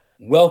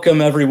Welcome,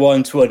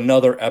 everyone, to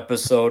another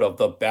episode of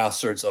the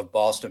Bastards of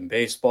Boston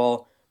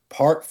Baseball,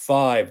 Part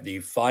 5, the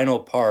final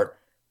part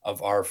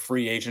of our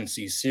free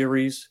agency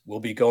series.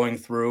 We'll be going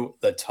through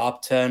the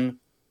top 10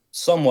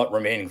 somewhat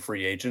remaining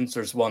free agents.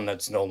 There's one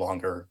that's no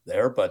longer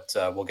there, but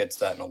we'll get to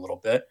that in a little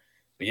bit.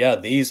 But yeah,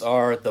 these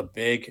are the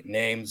big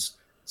names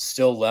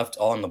still left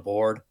on the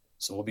board.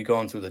 So we'll be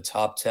going through the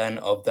top 10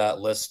 of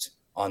that list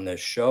on this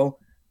show.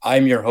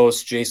 I'm your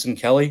host, Jason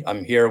Kelly.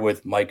 I'm here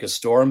with Micah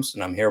Storms,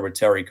 and I'm here with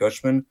Terry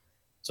Cushman.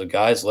 So,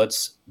 guys,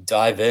 let's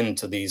dive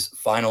into these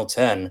final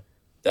 10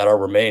 that are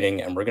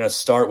remaining. And we're going to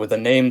start with a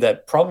name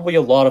that probably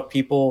a lot of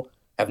people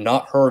have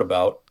not heard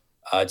about.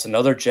 It's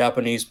another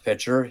Japanese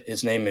pitcher.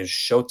 His name is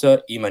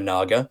Shota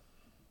Imanaga,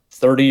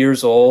 30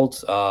 years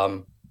old.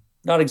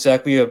 Not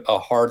exactly a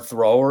hard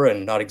thrower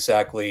and not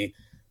exactly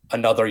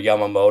another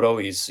Yamamoto.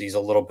 He's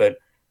a little bit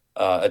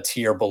a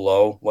tier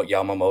below what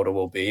Yamamoto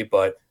will be.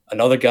 But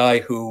another guy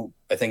who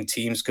I think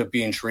teams could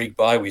be intrigued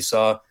by. We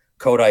saw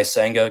Kodai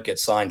Senga get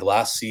signed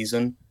last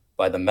season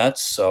by the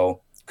Mets,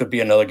 so could be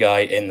another guy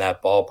in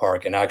that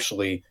ballpark. And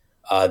actually,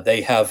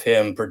 they have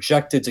him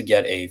projected to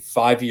get a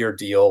 5-year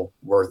deal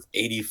worth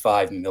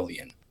 $85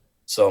 million.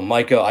 So,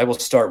 Micah, I will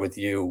start with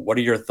you. What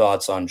are your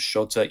thoughts on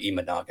Shota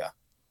Imanaga?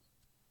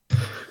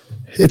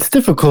 It's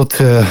difficult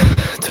to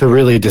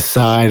really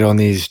decide on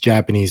these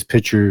Japanese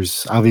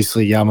pitchers.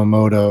 Obviously,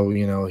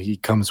 Yamamoto, he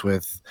comes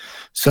with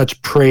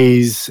such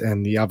praise,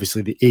 and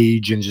obviously the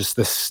age and just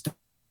the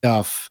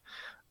stuff.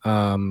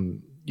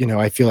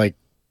 I feel like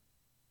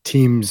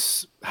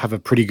teams have a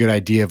pretty good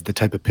idea of the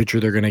type of pitcher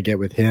they're going to get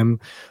with him.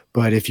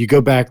 But if you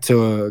go back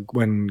to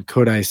when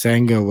Kodai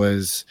Senga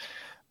was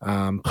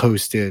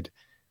posted,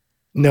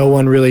 no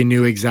one really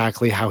knew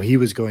exactly how he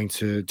was going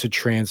to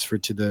transfer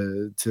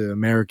to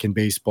American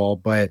baseball.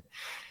 But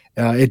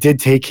it did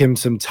take him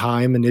some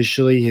time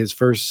initially, his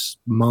first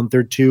month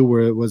or two,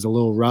 where it was a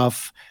little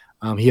rough.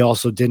 He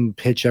also didn't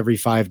pitch every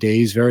 5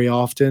 days very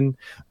often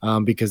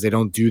because they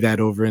don't do that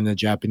over in the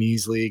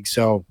Japanese league.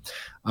 So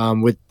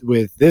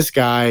with this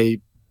guy,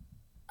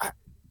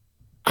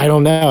 I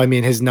don't know. I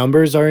mean, his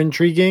numbers are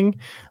intriguing.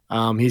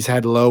 He's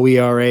had low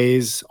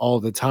ERAs all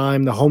the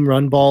time. The home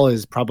run ball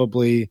is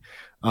probably,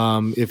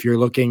 if you're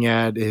looking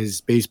at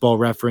his baseball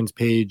reference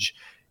page,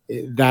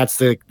 that's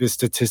the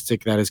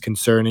statistic that is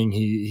concerning.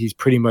 He's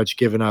pretty much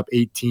given up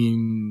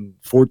 18,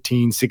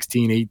 14,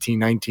 16, 18,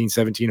 19,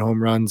 17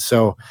 home runs.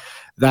 So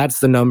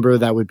that's the number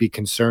that would be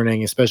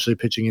concerning, especially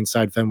pitching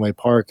inside Fenway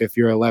Park. If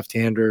you're a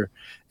left-hander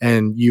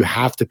and you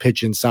have to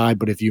pitch inside,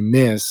 but if you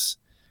miss,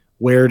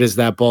 where does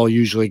that ball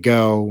usually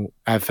go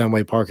at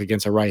Fenway Park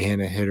against a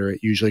right-handed hitter?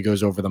 It usually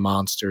goes over the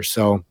monster.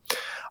 So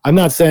I'm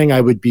not saying I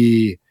would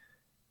be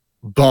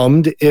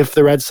bummed if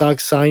the Red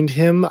Sox signed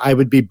him. I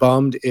would be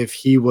bummed if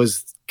he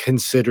was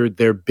considered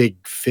their big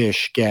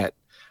fish get.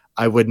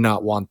 I would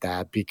not want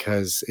that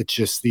because it's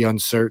just the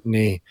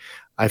uncertainty.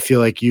 I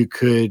feel like you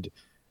could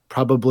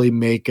probably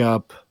make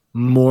up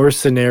more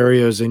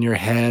scenarios in your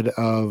head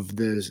of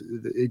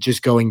it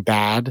just going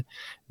bad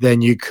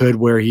than you could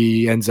where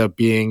he ends up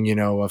being,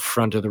 a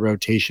front of the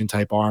rotation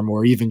type arm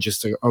or even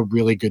just a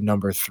really good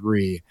number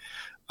 3.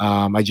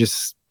 I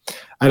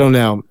don't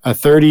know. A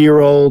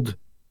 30-year-old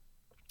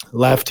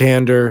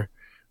left-hander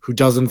who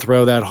doesn't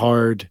throw that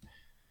hard.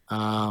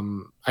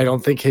 I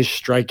don't think his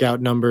strikeout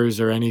numbers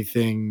are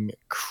anything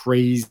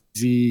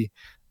crazy.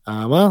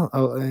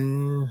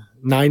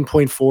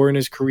 9.4 in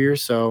his career,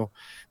 so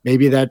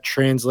maybe that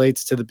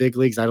translates to the big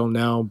leagues. I don't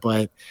know,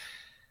 but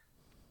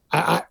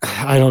I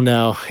don't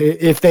know.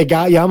 If they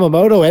got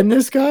Yamamoto and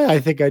this guy,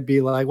 I think I'd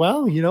be like,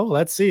 well,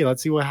 let's see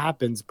what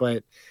happens.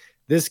 But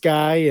this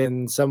guy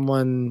and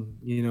someone,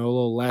 a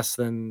little less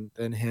than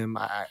him,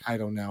 I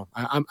don't know.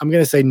 I'm going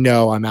to say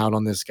no, I'm out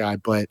on this guy,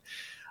 but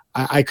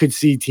I could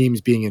see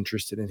teams being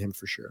interested in him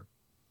for sure.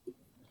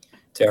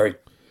 Terry?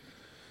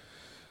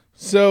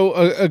 So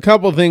a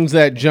couple things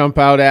that jump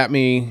out at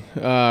me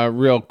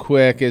real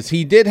quick is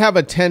he did have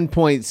a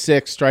 10.6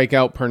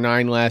 strikeout per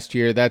 9 last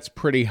year. That's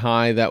pretty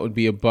high. That would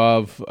be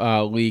above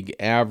league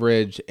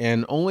average,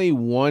 and only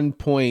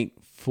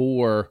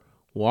 1.4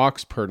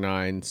 walks per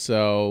 9.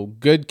 So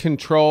good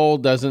control,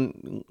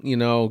 doesn't,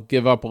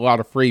 give up a lot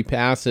of free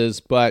passes.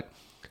 But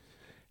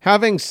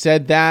having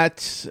said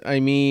that, I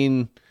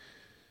mean,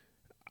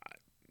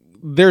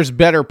 there's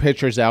better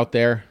pitchers out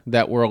there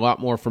that we're a lot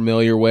more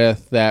familiar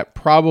with that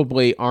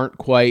probably aren't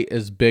quite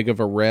as big of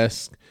a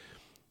risk.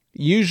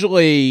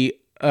 Usually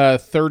a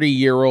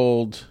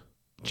 30-year-old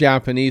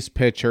Japanese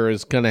pitcher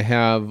is going to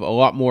have a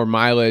lot more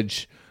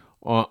mileage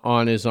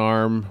on his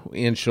arm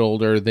and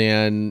shoulder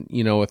than, a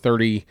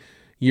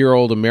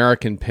 30-year-old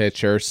American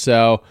pitcher.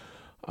 So,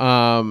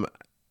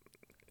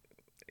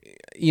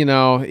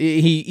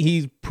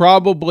 he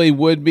probably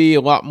would be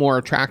a lot more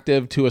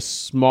attractive to a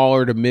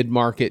smaller to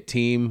mid-market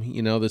team.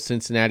 The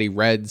Cincinnati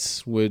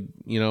Reds would,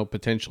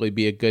 potentially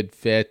be a good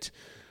fit.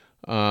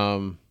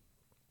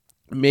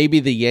 Maybe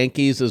the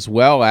Yankees as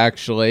well,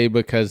 actually,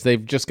 because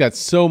they've just got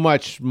so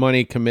much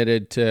money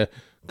committed to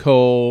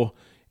Cole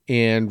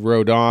and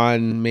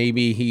Rodon.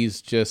 Maybe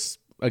he's just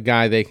a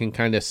guy they can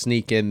kind of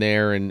sneak in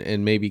there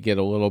and maybe get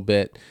a little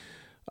bit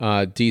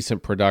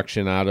decent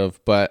production out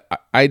of. But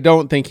I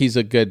don't think he's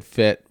a good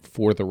fit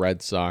for the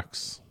Red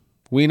Sox.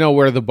 We know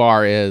where the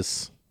bar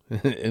is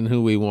and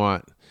who we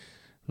want.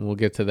 And we'll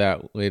get to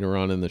that later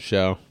on in the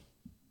show.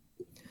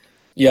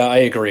 Yeah, I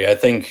agree. I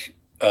think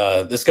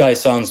this guy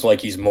sounds like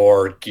he's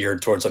more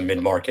geared towards a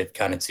mid-market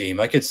kind of team.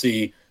 I could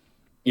see,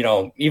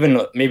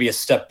 even maybe a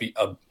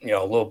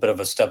little bit of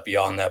a step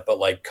beyond that, but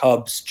like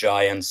Cubs,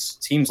 Giants,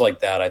 teams like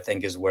that, I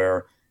think is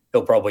where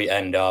he'll probably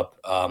end up.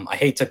 I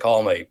hate to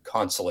call him a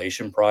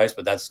consolation prize,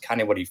 but that's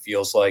kind of what he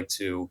feels like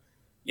to,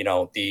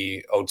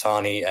 the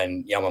Ohtani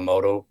and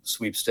Yamamoto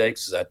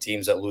sweepstakes, is that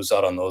teams that lose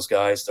out on those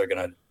guys, they're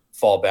going to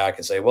fall back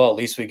and say, well, at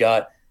least we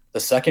got the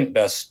second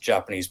best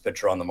Japanese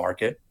pitcher on the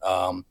market.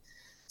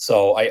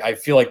 So I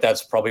feel like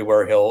that's probably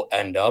where he'll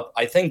end up.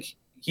 I think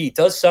he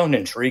does sound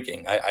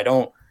intriguing. I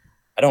don't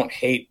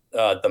hate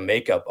the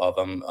makeup of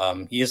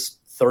him. He is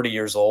 30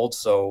 years old,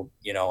 so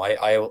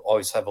I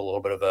always have a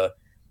little bit of a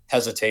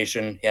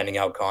hesitation handing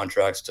out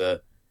contracts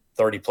to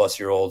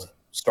 30-plus-year-old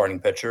starting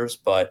pitchers.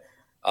 But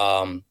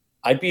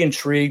I'd be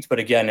intrigued. But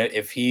again,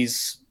 if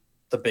he's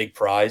the big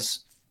prize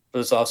for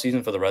this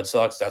offseason for the Red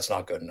Sox, that's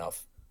not good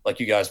enough. Like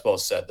you guys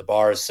both said, the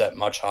bar is set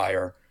much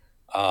higher.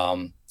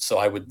 So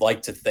I would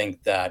like to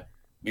think that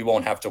we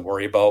won't have to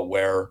worry about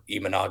where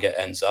Imanaga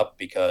ends up,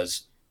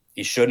 because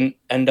he shouldn't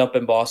end up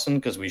in Boston,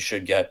 because we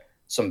should get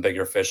some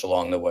bigger fish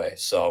along the way.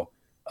 So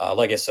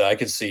like I said, I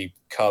could see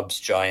Cubs,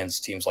 Giants,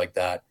 teams like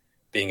that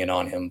being in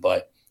on him,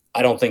 but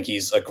I don't think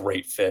he's a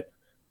great fit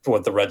for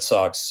what the Red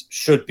Sox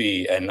should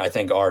be and I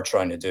think are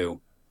trying to do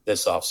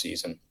this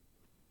offseason.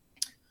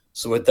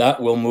 So with that,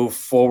 we'll move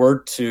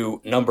forward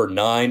to number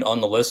 9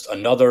 on the list,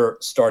 another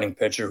starting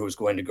pitcher who's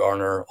going to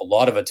garner a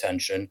lot of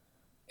attention.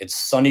 It's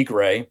Sonny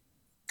Gray,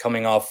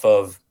 coming off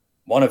of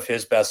one of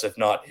his best, if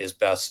not his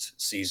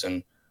best,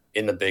 season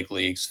in the big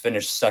leagues.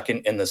 Finished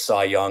second in the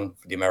Cy Young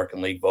for the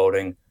American League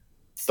voting.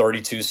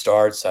 32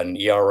 starts, had an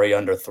ERA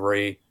under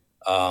 3.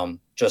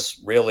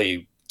 Just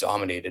really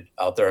dominated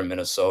out there in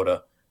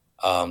Minnesota.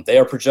 They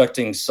are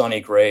projecting Sonny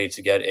Gray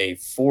to get a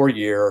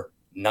 4-year,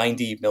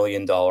 $90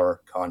 million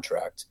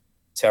contract.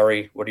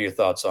 Terry, what are your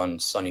thoughts on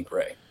Sonny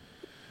Gray?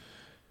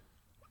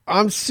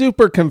 I'm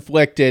super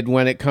conflicted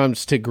when it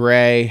comes to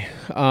Gray.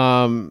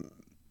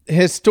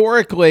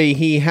 Historically,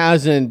 he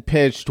hasn't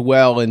pitched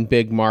well in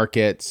big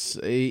markets.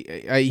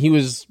 He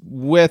was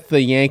with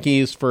the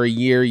Yankees for a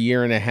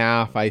year and a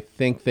half. I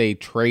think they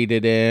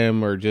traded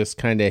him or just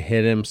kind of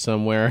hit him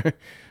somewhere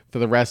for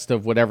the rest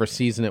of whatever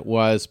season it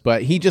was.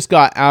 But he just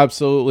got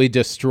absolutely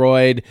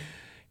destroyed.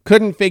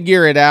 Couldn't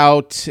figure it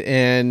out.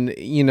 And,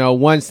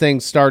 once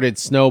things started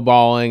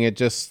snowballing,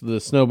 the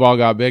snowball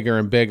got bigger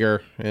and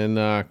bigger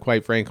and,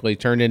 quite frankly,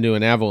 turned into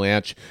an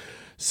avalanche.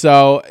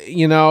 So,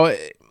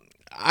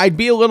 I'd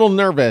be a little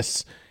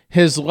nervous.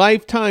 His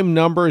lifetime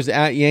numbers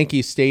at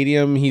Yankee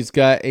Stadium, he's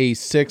got a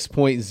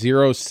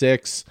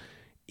 6.06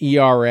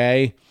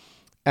 ERA.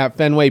 At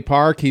Fenway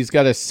Park, he's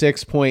got a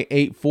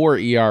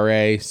 6.84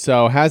 ERA,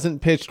 so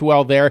hasn't pitched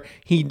well there.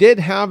 He did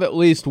have at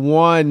least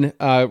one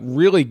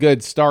really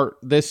good start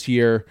this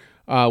year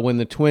when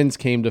the Twins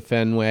came to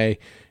Fenway,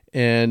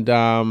 and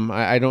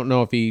I don't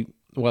know if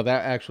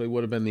that actually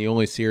would have been the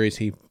only series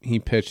he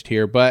pitched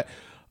here. But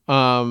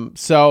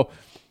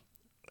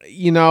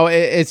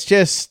it's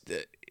just,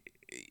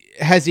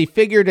 has he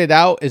figured it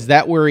out? Is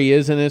that where he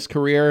is in his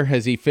career?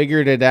 Has he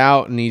figured it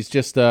out and he's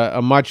just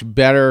a much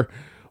better,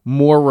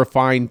 more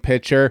refined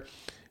pitcher?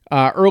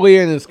 Early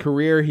in his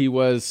career, he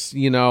was,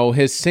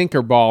 his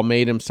sinker ball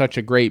made him such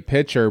a great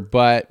pitcher,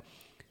 but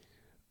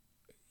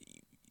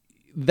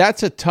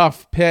that's a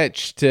tough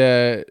pitch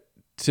to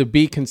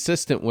be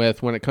consistent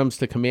with when it comes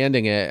to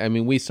commanding it. I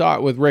mean, we saw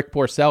it with Rick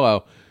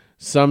Porcello.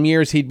 Some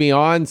years he'd be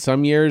on,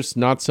 some years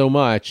not so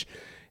much.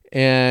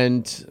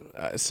 And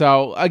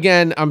so,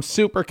 again, I'm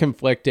super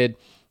conflicted.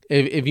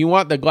 If you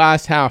want the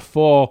glass half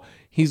full,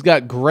 he's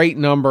got great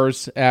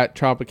numbers at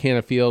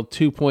Tropicana Field,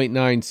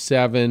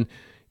 2.97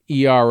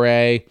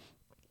 ERA.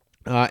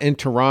 In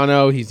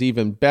Toronto, he's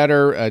even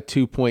better at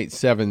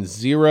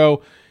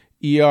 2.70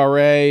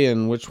 ERA.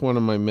 And which one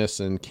am I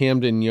missing?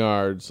 Camden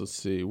Yards. Let's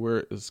see.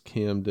 Where is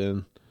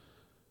Camden?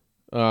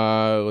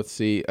 Let's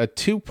see. A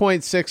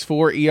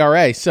 2.64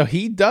 ERA. So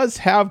he does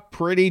have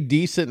pretty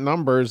decent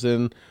numbers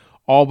in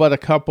all but a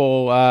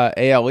couple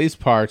AL East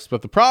parts.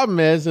 But the problem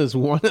is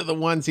one of the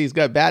ones he's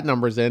got bad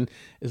numbers in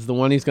is the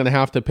one he's going to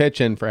have to pitch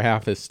in for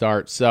half his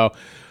start. So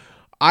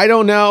I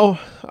don't know.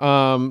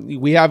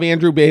 We have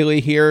Andrew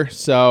Bailey here,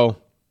 so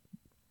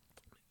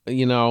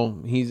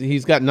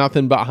he's got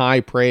nothing but high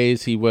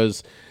praise. He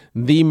was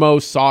the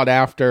most sought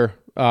after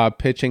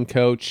pitching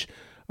coach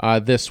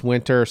this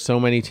winter. So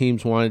many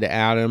teams wanted to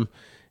add him,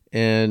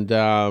 and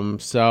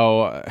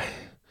so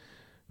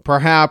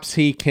perhaps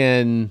he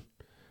can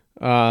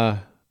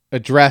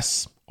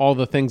address all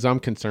the things I'm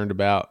concerned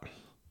about.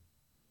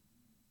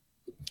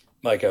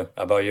 Micah,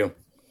 how about you?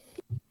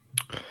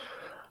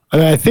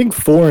 I think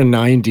 4 and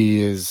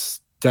 90 is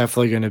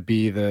definitely going to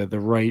be the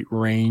right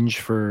range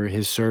for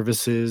his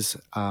services.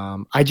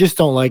 I just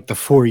don't like the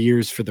 4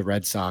 years for the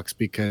Red Sox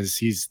because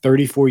he's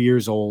 34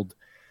 years old.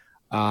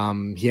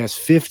 He has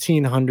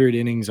 1,500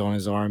 innings on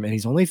his arm, and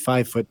he's only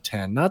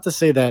 5'10". Not to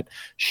say that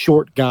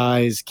short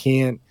guys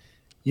can't,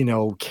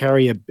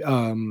 carry a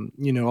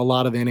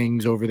lot of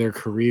innings over their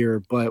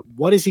career, but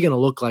what is he going to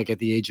look like at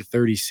the age of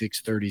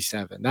 36,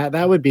 37?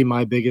 That would be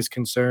my biggest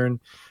concern,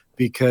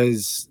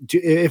 because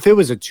if it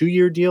was a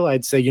 2-year deal,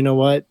 I'd say, you know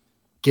what,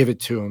 give it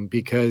to him,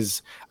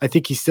 because I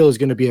think he still is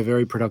going to be a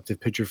very productive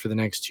pitcher for the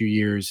next 2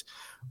 years.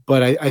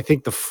 But I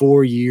think the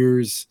 4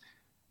 years,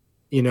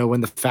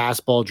 when the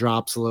fastball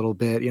drops a little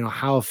bit,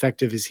 how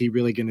effective is he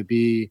really going to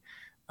be?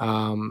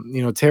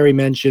 Terry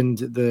mentioned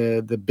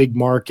the big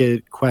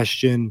market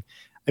question.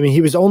 I mean,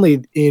 he was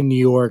only in New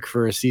York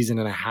for a season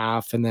and a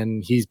half, and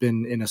then he's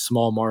been in a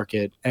small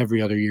market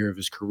every other year of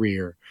his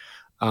career.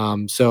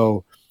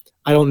 So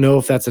I don't know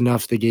if that's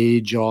enough to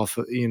gauge off,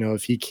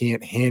 if he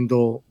can't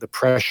handle the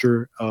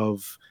pressure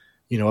of,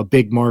 a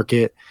big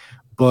market.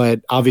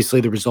 But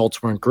obviously the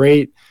results weren't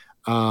great.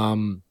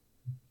 I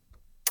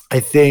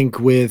think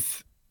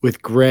with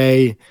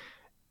Gray,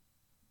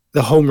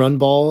 the home run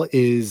ball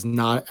has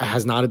not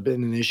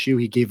been an issue.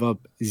 He gave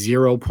up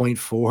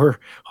 0.4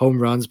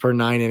 home runs per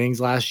 9 innings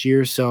last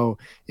year. So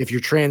if you're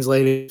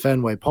translating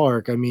Fenway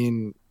Park, I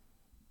mean,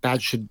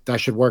 that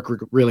should work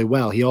really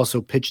well. He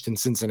also pitched in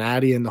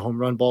Cincinnati, and the home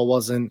run ball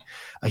wasn't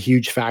a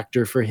huge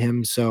factor for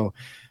him. So,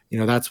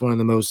 that's one of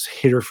the most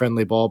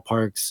hitter-friendly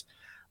ballparks.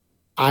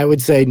 I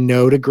would say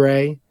no to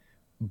Gray,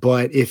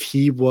 but if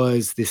he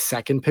was the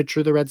second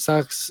pitcher the Red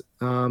Sox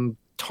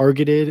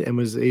targeted and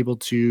was able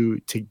to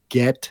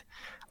get,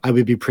 I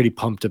would be pretty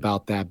pumped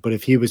about that. But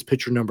if he was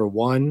pitcher number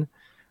one,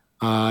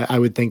 I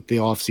would think the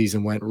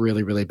offseason went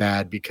really, really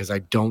bad, because I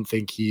don't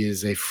think he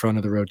is a front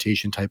of the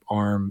rotation type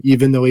arm,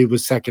 even though he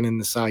was second in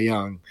the Cy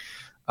Young.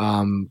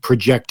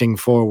 Projecting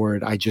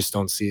forward, I just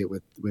don't see it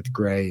with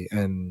Gray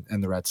and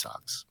the Red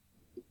Sox.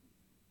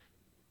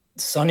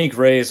 Sonny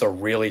Gray is a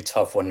really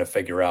tough one to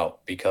figure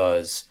out,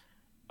 because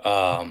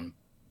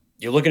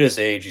you look at his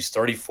age, he's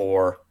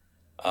 34.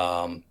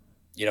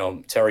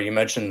 Terry, you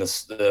mentioned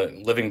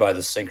the living by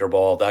the sinker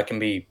ball. That can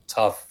be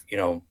tough,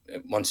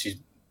 once you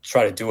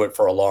try to do it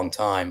for a long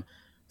time.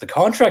 The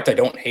contract I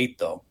don't hate,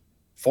 though.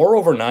 4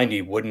 over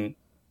 90 wouldn't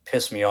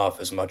piss me off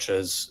as much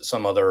as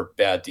some other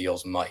bad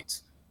deals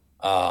might.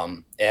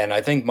 And I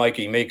think, Mike,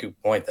 you make a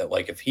point that,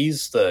 like, if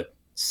he's the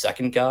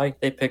second guy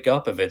they pick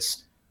up, if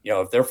it's,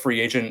 if their free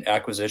agent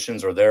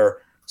acquisitions or their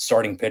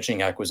starting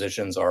pitching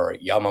acquisitions are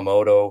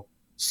Yamamoto,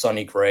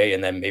 Sonny Gray,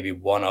 and then maybe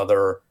one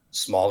other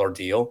smaller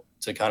deal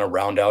to kind of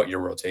round out your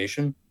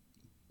rotation,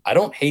 I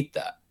don't hate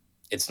that.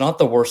 It's not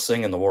the worst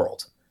thing in the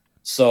world.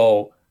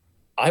 So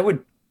I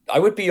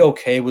would be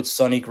okay with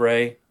Sonny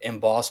Gray in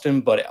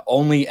Boston, but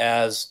only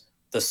as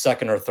the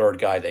second or third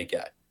guy they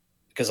get.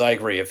 Because I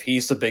agree, if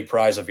he's the big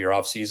prize of your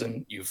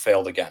offseason, you've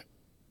failed again.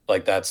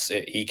 Like, that's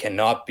it. He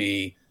cannot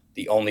be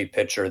the only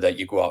pitcher that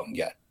you go out and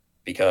get,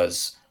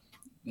 because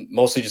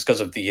mostly just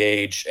because of the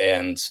age,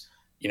 and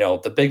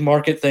the big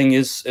market thing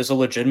is a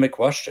legitimate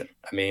question.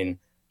 I mean,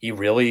 he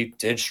really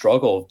did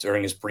struggle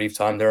during his brief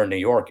time there in New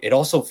York. It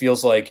also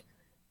feels like,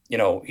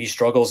 he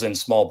struggles in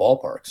small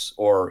ballparks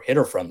or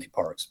hitter-friendly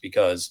parks,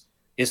 because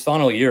his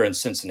final year in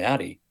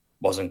Cincinnati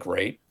wasn't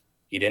great.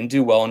 He didn't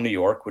do well in New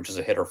York, which is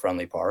a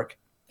hitter-friendly park,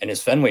 and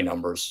his Fenway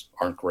numbers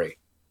aren't great.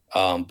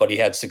 But he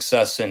had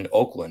success in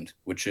Oakland,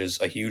 which is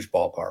a huge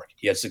ballpark.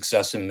 He had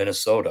success in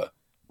Minnesota,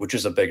 which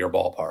is a bigger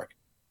ballpark.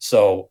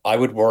 So I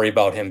would worry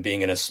about him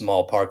being in a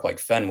small park like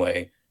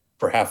Fenway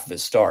for half of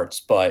his starts.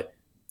 But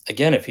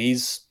again, if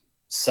he's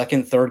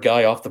second, third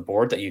guy off the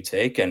board that you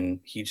take, and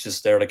he's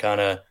just there to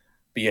kind of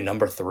be a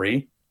number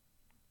 3,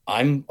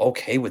 I'm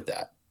okay with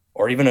that.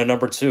 Or even a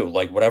number 2,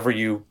 like whatever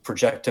you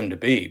project him to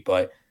be.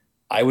 But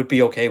I would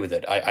be okay with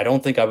it. I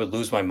don't think I would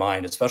lose my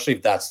mind, especially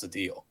if that's the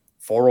deal.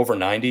 4 over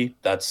 90,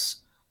 that's,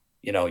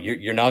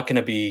 you're not going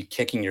to be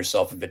kicking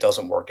yourself if it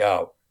doesn't work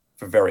out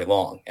for very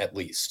long, at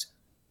least.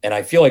 And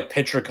I feel like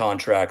pitcher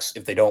contracts,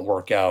 if they don't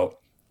work out,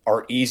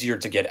 are easier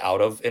to get out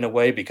of in a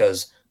way,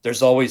 because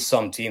there's always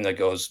some team that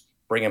goes,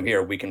 bring him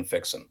here, we can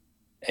fix him.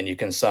 And you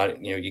can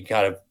sign, you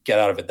kind of get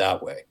out of it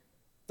that way.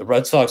 The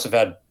Red Sox have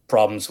had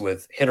problems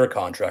with hitter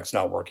contracts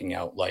not working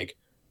out, like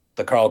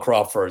the Carl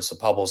Crawfords, the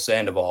Pablo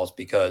Sandovals,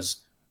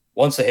 because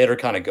once the hitter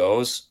kind of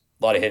goes,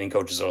 a lot of hitting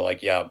coaches are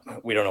like, yeah,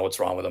 we don't know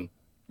what's wrong with him.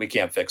 We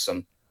can't fix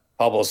him.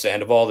 Pablo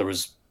Sandoval, there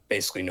was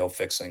basically no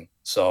fixing.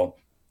 So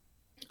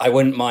I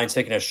wouldn't mind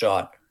taking a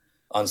shot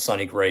on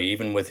Sonny Gray,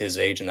 even with his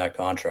age and that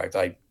contract.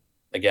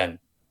 Again,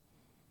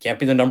 can't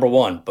be the number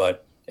 1,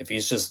 but if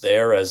he's just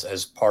there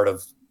as part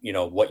of,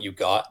 what you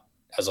got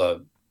as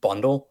a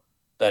bundle,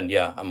 then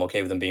yeah, I'm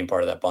okay with him being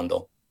part of that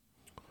bundle.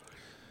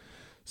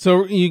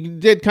 So you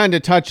did kind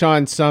of touch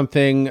on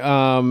something,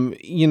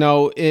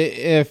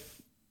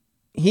 if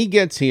he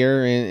gets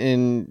here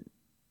and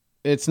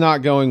it's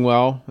not going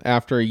well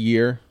after a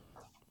year,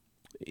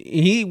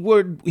 he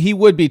would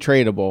be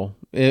tradable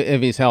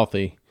if he's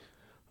healthy.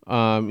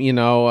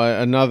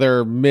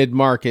 Another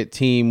mid-market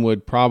team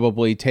would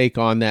probably take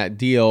on that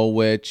deal,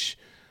 which,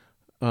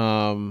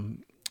 what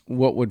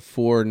would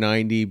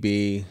 490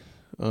 be?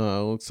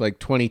 Looks like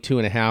 22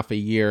 and a half a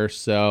year.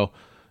 So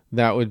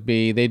that would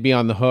be, they'd be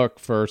on the hook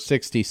for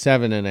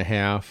 67 and a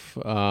half,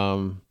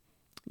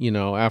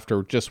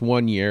 after just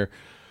 1 year.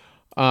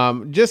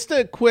 Just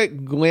a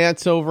quick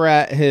glance over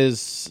at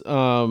his,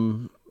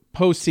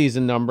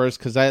 postseason numbers,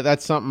 because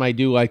that's something I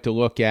do like to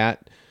look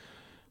at.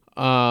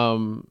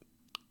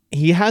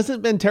 He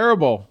hasn't been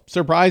terrible,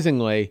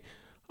 surprisingly.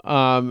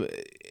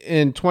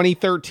 In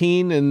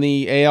 2013 in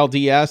the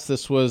ALDS,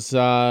 this was,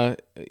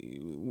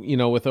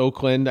 with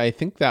Oakland. I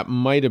think that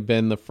might have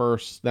been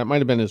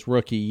his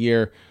rookie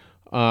year.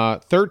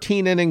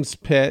 13 innings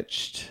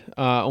pitched,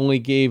 only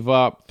gave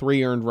up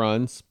 3 earned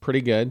runs.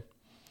 Pretty good.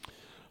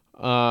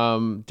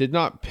 Did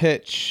not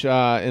pitch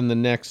in the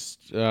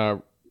next,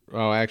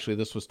 actually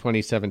this was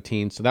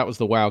 2017. So that was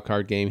the wild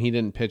card game. He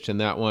didn't pitch in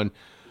that one.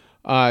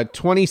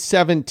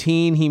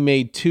 2017, he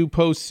made 2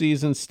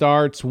 postseason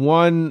starts.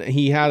 One,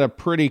 he had a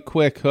pretty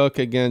quick hook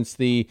against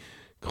the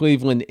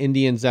Cleveland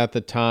Indians at the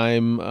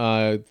time.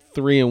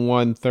 3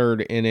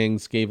 1/3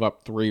 innings, gave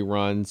up 3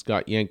 runs,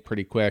 got yanked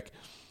pretty quick.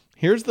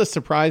 Here's the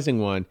surprising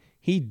one.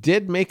 He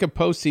did make a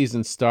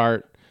postseason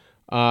start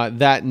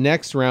that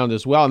next round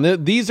as well.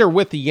 And these are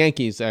with the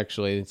Yankees,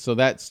 actually. So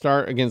that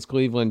start against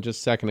Cleveland just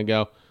a second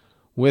ago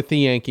with the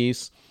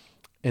Yankees.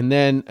 And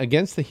then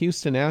against the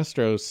Houston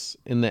Astros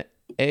in the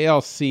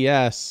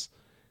ALCS,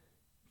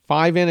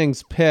 5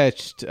 innings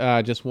pitched,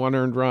 just 1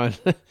 earned run.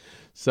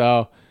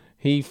 So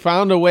he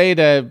found a way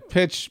to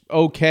pitch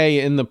okay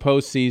in the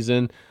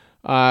postseason.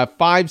 5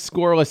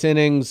 scoreless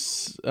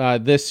innings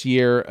this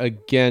year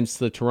against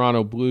the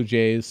Toronto Blue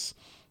Jays.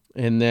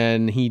 And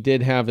then he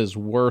did have his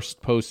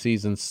worst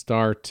postseason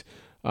start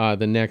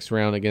the next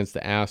round against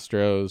the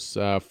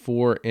Astros.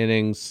 4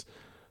 innings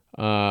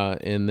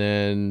and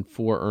then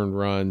 4 earned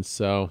runs.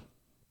 So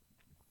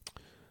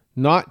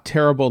not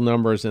terrible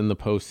numbers in the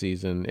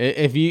postseason.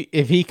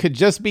 If he could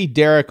just be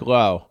Derek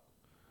Lowe,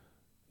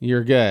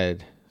 you're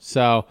good.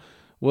 So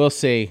we'll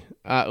see.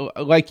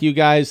 Like you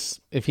guys,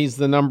 if he's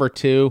the number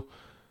 2,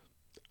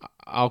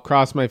 I'll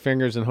cross my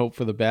fingers and hope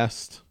for the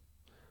best.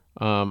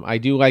 I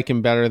do like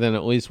him better than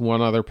at least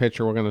one other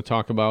pitcher we're going to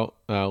talk about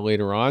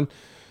later on.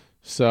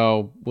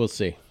 So we'll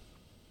see.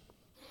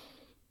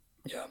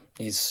 Yeah,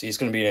 he's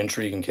going to be an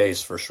intriguing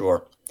case for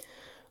sure.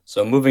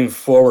 So moving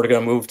forward, we're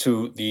going to move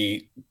to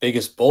the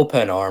biggest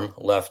bullpen arm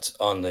left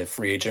on the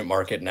free agent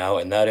market now,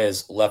 and that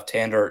is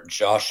left-hander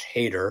Josh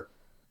Hader.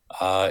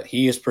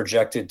 He is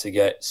projected to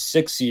get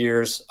 6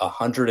 years,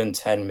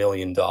 $110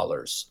 million.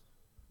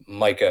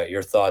 Micah,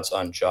 your thoughts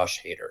on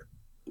Josh Hader?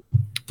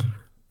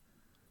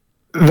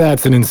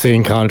 That's an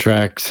insane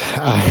contract.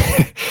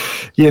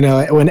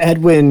 When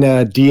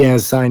Edwin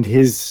Diaz signed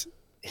his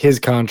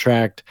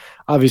contract,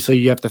 obviously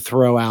you have to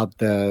throw out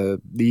the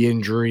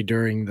injury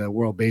during the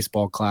World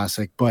Baseball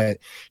Classic, but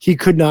he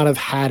could not have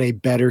had a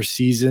better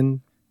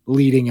season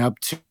leading up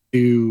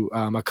to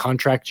a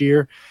contract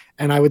year.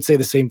 And I would say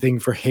the same thing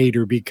for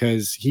Hader,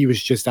 because he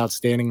was just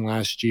outstanding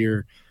last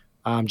year.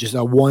 Just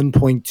a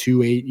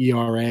 1.28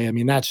 ERA. I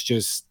mean, that's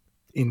just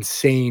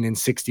insane in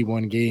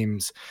 61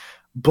 games.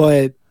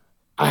 But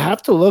I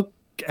have to look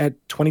at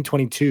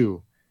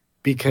 2022,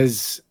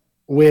 because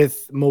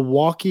with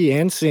Milwaukee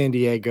and San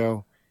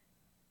Diego,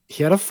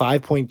 he had a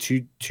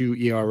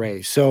 5.22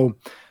 ERA. So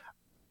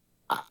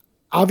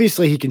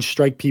obviously he can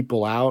strike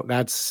people out.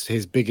 That's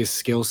his biggest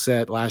skill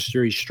set. Last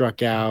year he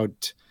struck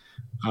out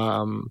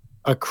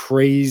a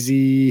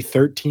crazy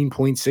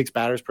 13.6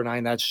 batters per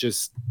 9. That's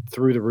just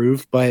through the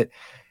roof. But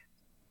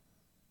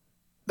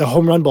the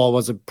home run ball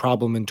was a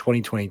problem in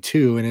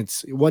 2022.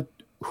 And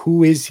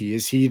who is he?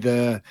 Is he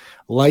the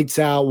lights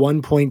out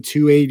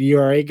 1.28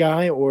 ERA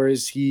guy, or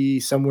is he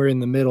somewhere in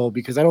the middle?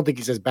 Because I don't think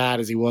he's as bad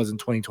as he was in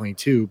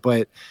 2022.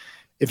 But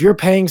if you're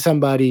paying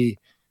somebody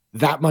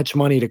that much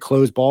money to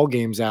close ball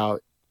games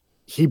out,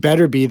 he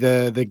better be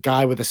the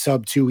guy with a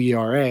sub 2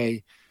 ERA.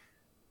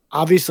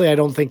 Obviously, I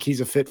don't think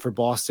he's a fit for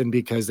Boston,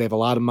 because they have a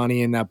lot of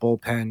money in that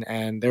bullpen,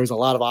 and there's a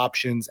lot of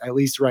options, at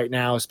least right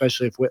now,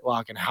 especially if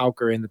Whitlock and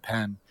Houck are in the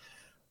pen.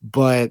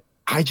 But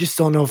I just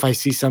don't know if I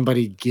see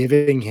somebody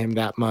giving him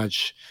that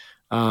much.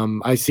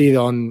 I see it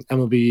on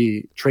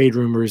MLBTrade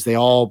Rumors. They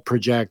all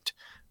project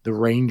the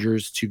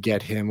Rangers to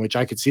get him, which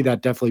I could see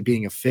that definitely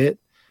being a fit.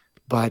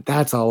 But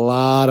that's a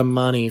lot of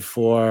money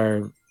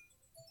for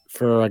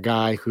a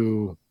guy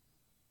who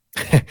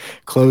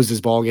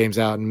closes ball games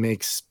out and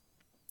makes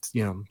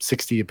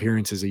 60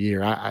 appearances a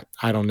year.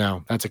 I don't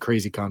know. That's a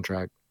crazy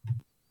contract.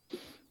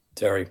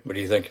 Terry, what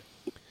do you think?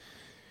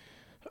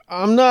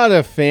 I'm not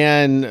a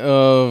fan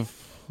of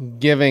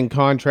giving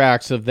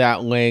contracts of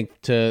that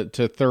length to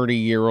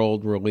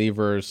 30-year-old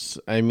relievers.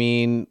 I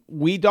mean,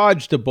 we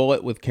dodged a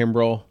bullet with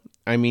Kimbrel.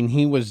 I mean,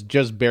 he was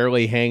just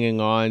barely hanging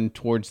on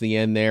towards the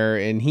end there,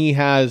 and he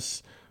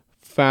has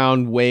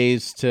found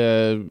ways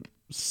to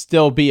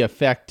still be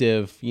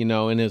effective,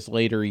 in his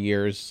later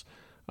years.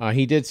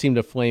 He did seem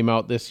to flame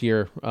out this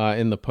year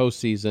in the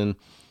postseason.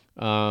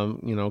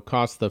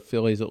 Cost the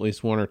Phillies at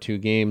least 1 or 2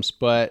 games.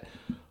 But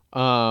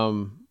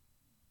I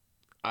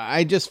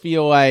just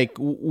feel like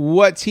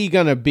what's he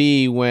going to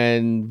be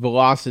when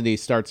velocity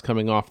starts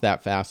coming off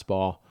that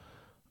fastball?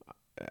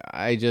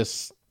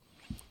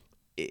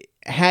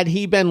 Had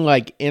he been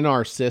like in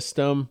our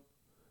system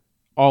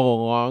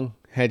all along,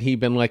 had he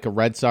been like a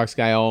Red Sox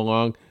guy all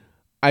along,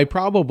 I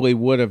probably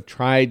would have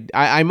tried.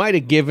 I might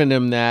have given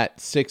him that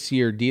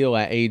 6-year deal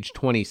at age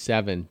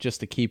 27 just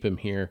to keep him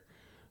here.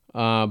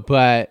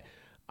 But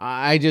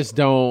I just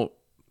don't.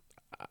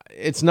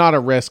 It's not a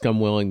risk I'm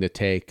willing to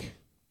take.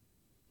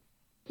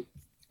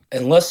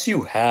 Unless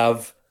you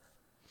have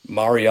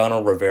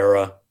Mariano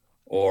Rivera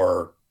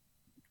or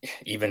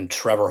even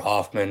Trevor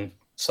Hoffman,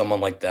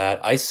 someone like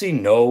that, I see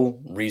no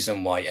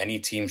reason why any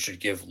team should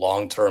give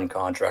long-term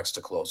contracts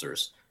to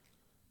closers.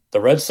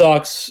 The Red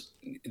Sox,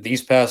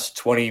 these past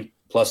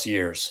 20-plus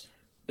years,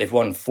 they've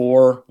won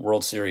 4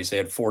 World Series. They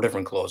had 4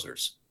 different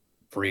closers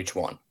for each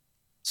one.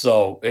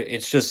 So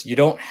it's just you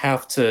don't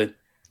have to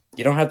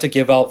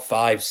give out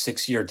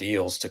 5-6-year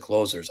deals to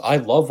closers. I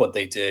love what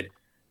they did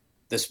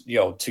this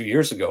 2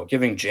 years ago,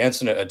 giving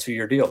Jansen a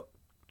 2-year deal.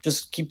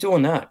 Just keep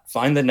doing that.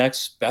 Find the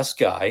next best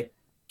guy,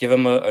 give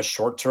him a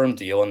short-term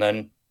deal, and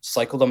then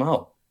cycle them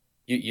out.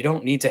 You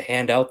don't need to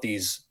hand out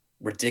these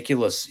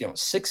ridiculous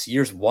 6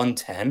 years,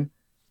 110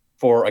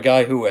 for a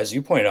guy who, as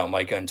you pointed out,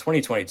 Micah, in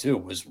 2022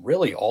 was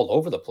really all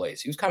over the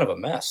place. He was kind of a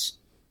mess.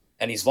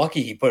 And he's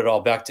lucky he put it all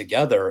back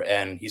together.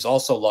 And he's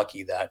also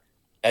lucky that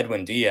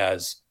Edwin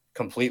Diaz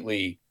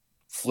completely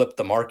flipped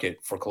the market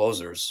for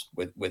closers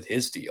with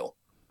his deal.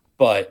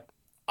 But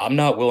I'm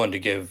not willing to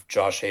give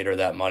Josh Hader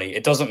that money.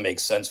 It doesn't make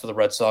sense for the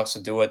Red Sox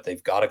to do it.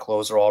 They've got a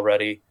closer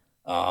already.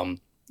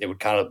 It would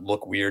kind of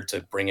look weird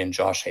to bring in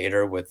Josh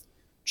Hader with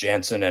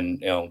Jansen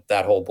and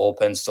that whole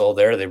bullpen still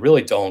there. They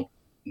really don't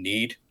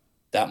need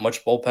that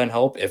much bullpen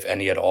help, if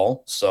any at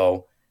all.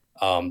 So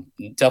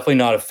definitely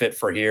not a fit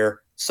for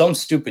here. Some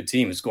stupid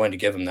team is going to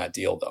give him that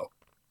deal, though.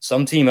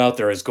 Some team out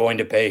there is going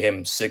to pay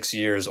him 6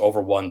 years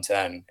over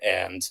 110,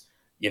 and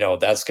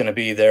that's going to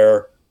be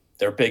their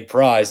big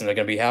prize, and they're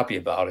going to be happy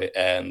about it.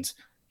 And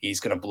he's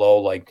going to blow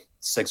like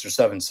 6 or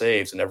 7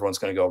 saves, and everyone's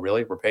going to go,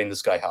 "Really? We're paying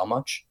this guy how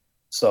much?"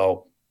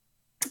 So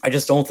I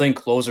just don't think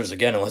closers,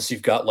 again, unless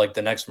you've got like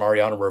the next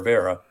Mariano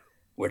Rivera,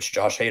 which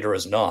Josh Hader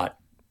is not.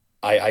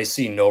 I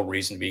see no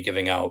reason to be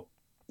giving out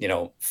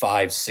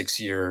 5, 6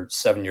 year,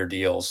 7-year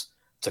deals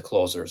to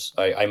closers.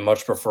 I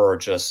much prefer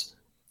just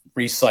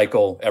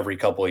recycle every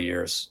couple of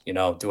years,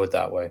 do it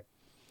that way.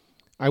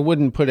 I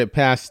wouldn't put it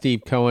past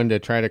Steve Cohen to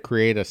try to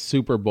create a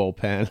super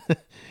bullpen,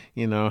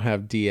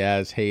 have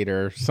Diaz,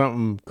 Hader,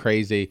 something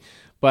crazy.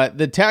 But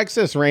the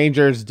Texas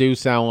Rangers do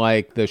sound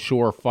like the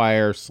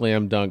surefire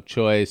slam dunk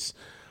choice.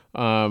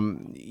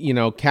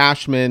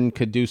 Cashman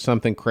could do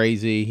something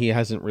crazy. He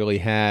hasn't really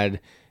had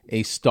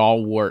a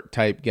stalwart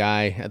type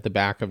guy at the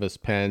back of his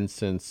pen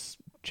since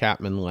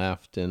Chapman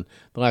left, and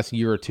the last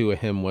year or two of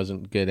him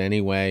wasn't good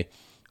anyway.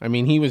 I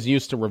mean, he was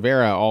used to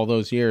Rivera all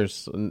those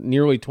years,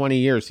 nearly 20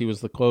 years. He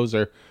was the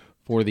closer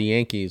for the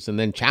Yankees, and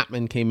then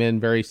Chapman came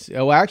in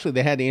actually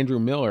they had Andrew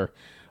Miller,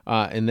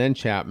 and then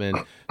Chapman.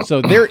 So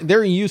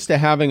they're used to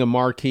having a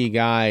marquee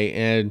guy,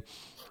 and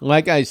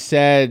like I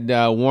said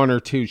 1 or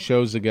 2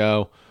 shows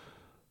ago,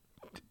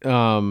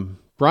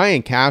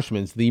 Brian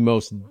Cashman's the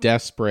most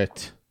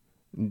desperate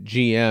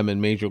GM in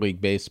Major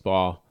League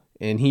Baseball,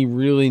 and he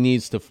really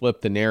needs to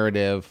flip the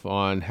narrative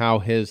on how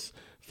his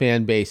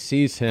fan base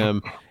sees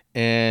him.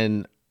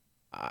 And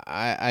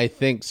I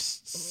think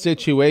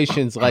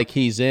situations like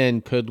he's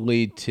in could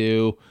lead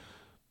to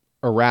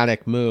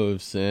erratic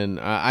moves, and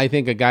I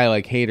think a guy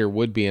like Hader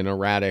would be an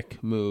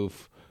erratic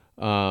move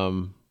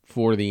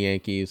for the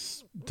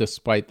Yankees,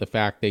 despite the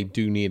fact they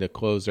do need a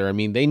closer. I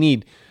mean, they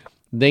need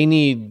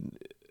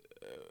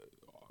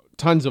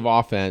tons of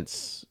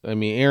offense. I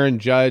mean, Aaron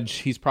Judge,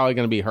 he's probably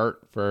going to be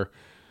hurt for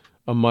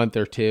a month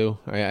or 2.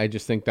 I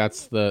just think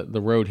that's the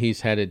road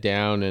he's headed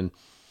down, and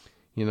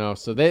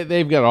so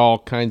they've got all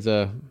kinds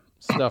of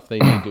stuff they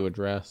need to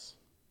address.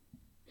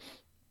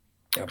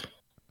 Yep.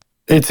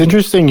 It's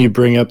interesting you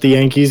bring up the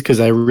Yankees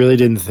because I really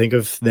didn't think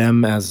of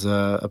them as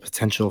a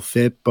potential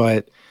fit,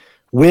 but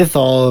with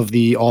all of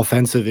the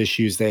offensive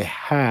issues they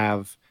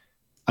have,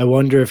 I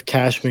wonder if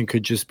Cashman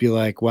could just be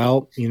like,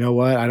 well, you know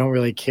what? I don't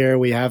really care.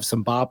 We have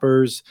some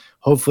boppers.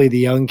 Hopefully the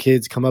young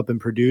kids come up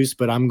and produce,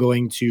 but I'm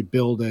going to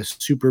build a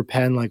super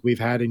pen like we've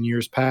had in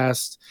years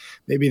past.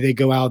 Maybe they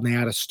go out and they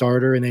add a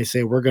starter and they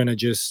say, we're going to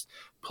just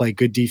play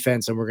good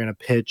defense and we're going to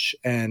pitch,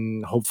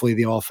 and hopefully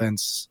the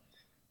offense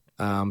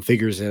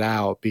figures it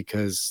out,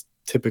 because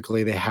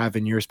typically they have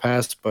in years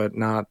past, but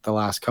not the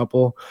last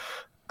couple.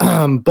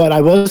 But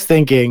I was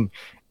thinking,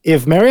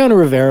 if Mariano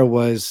Rivera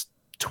was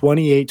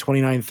 28,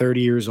 29,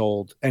 30 years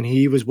old, and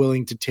he was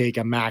willing to take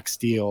a max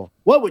deal,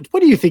 what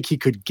do you think he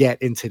could get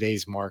in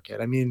today's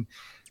market? I mean,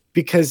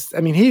 because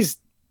he's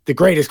the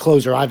greatest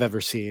closer I've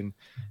ever seen.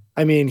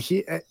 I mean,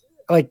 he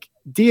like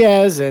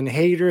Diaz and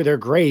Hader, they're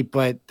great,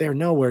 but they're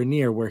nowhere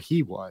near where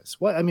he was.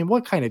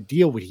 What kind of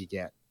deal would he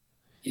get?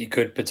 He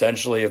could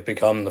potentially have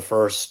become the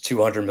first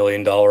 $200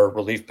 million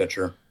relief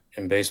pitcher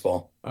in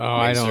baseball. Oh,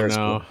 I don't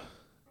know.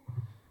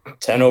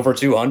 10 over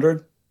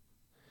 200?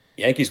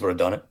 Yankees would have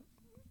done it.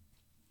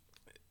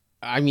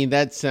 I mean,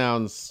 that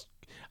sounds...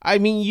 I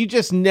mean, you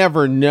just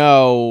never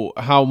know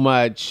how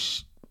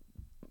much,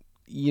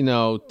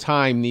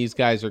 time these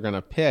guys are going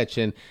to pitch.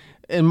 And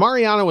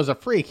Mariano was a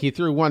freak. He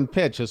threw one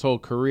pitch his whole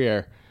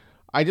career.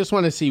 I just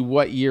want to see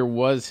what year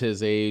was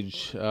his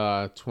age,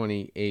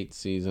 28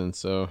 season.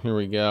 So here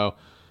we go.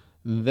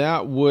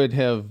 That would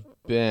have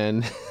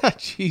been,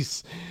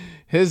 jeez,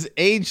 his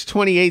age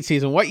 28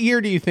 season. What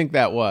year do you think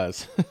that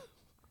was?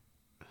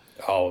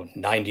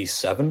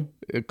 97?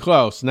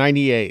 Close,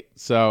 98.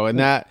 So, and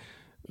that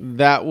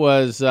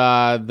was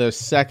the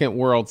second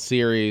World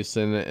Series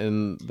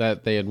and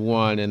that they had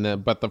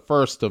won, but the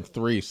first of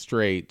 3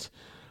 straight.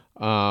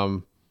 I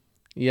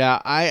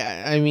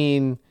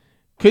mean,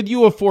 could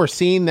you have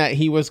foreseen that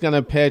he was going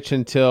to pitch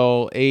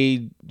until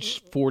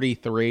age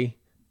 43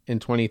 in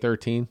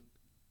 2013?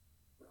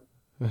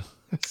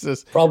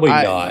 Probably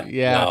not.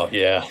 Yeah. No,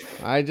 yeah.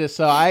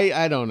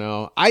 I don't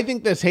know. I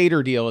think this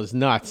Hader deal is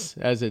nuts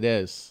as it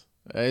is.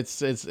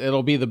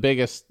 It'll be the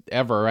biggest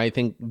ever. I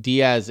think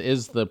Diaz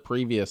is the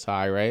previous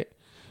high, right?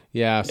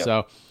 Yeah. Yep.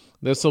 So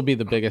this will be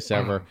the biggest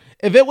ever.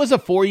 If it was a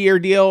 4-year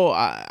deal,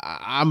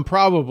 I'm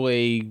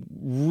probably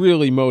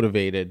really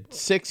motivated.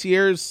 6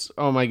 years,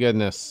 oh my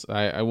goodness,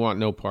 I want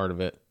no part of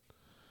it.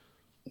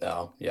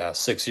 No, yeah,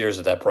 6 years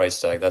at that price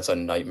tag, that's a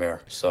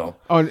nightmare. So,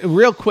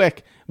 real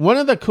quick, one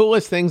of the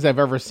coolest things I've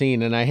ever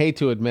seen, and I hate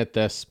to admit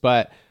this,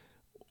 but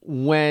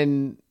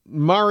when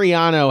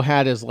Mariano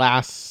had his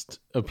last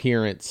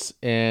appearance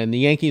and the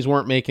Yankees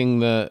weren't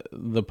making the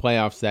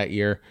playoffs that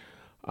year,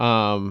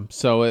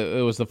 so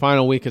it was the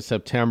final week of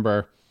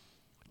September,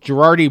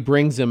 Girardi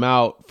brings him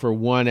out for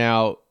 1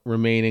 out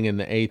remaining in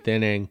the 8th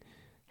inning,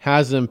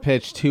 has him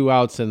pitch 2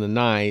 outs in the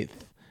 9th,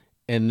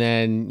 and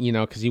then,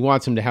 because he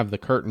wants him to have the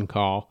curtain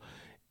call,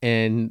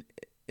 and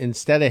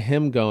instead of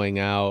him going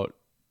out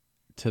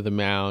to the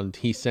mound,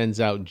 he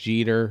sends out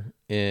Jeter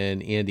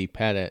and Andy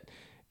Pettitte,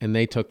 and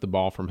they took the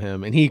ball from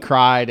him, and he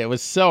cried. It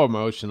was so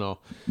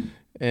emotional,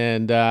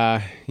 and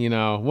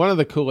one of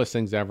the coolest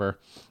things ever.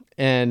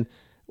 And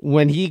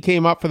when he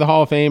came up for the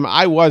Hall of Fame,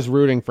 I was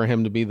rooting for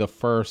him to be the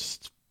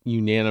first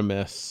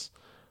unanimous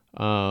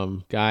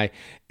guy.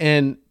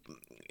 And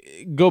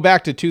go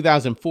back to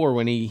 2004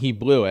 when he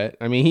blew it.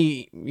 I mean,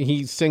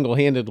 he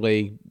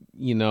single-handedly,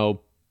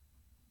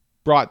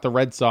 brought the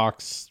Red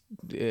Sox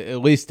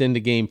at least into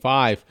Game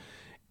 5.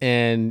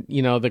 And,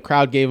 the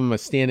crowd gave him a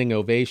standing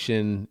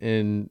ovation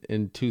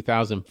in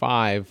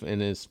 2005 in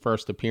his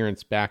first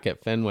appearance back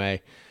at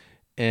Fenway.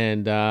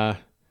 And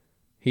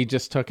he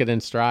just took it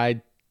in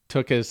stride,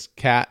 took his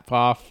cap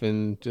off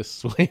and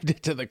just waved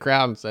it to the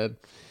crowd and said,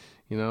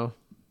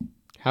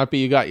 happy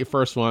you got your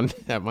first one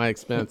at my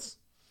expense.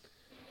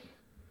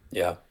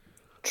 Yeah,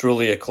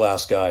 truly a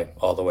class guy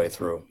all the way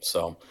through.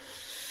 So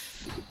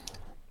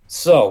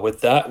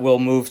with that, we'll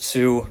move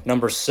to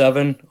number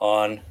 7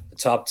 on the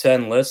top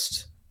 10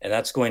 list, and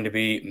that's going to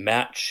be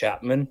Matt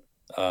Chapman,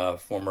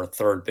 former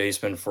third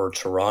baseman for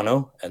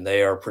Toronto, and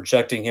they are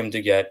projecting him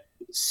to get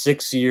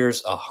 6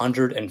 years,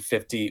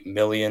 $150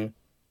 million.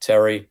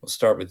 Terry, we'll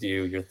start with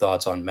you. Your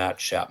thoughts on Matt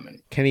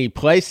Chapman. Can he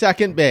play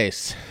second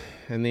base?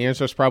 And the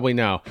answer is probably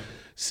no.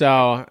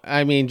 So,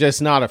 I mean,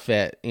 just not a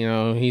fit.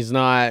 He's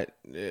not,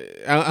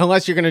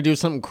 unless you're going to do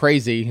something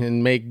crazy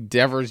and make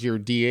Devers your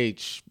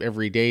DH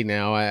every day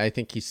now. I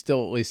think he's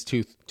still at least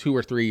two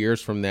or 3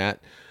 years from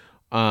that.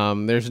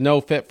 There's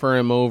no fit for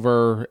him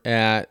over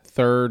at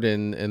third,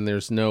 and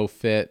there's no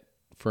fit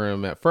for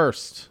him at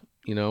first,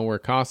 where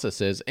Casas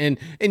is. And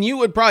you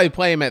would probably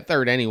play him at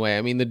third anyway.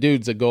 I mean, the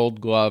dude's a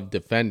Gold Glove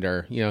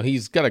defender.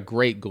 He's got a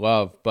great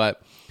glove,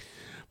 but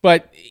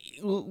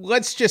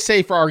let's just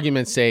say, for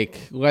argument's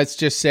sake, let's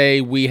just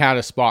say we had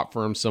a spot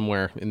for him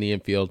somewhere in the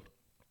infield.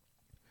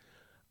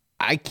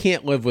 I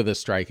can't live with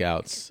his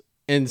strikeouts.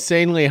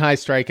 Insanely high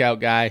strikeout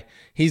guy.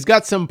 He's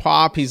got some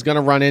pop. He's going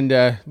to run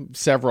into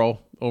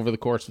several over the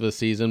course of the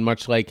season,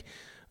 much like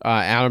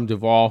Adam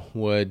Duvall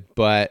would.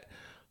 But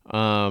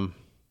I'm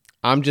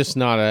just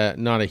not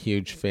a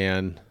huge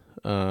fan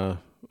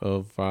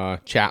of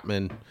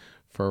Chapman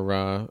for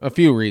a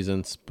few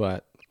reasons,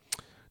 but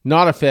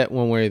not a fit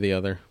one way or the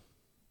other.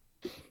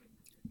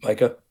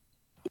 Micah?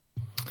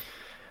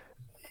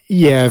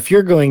 Yeah, if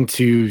you're going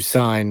to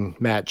sign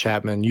Matt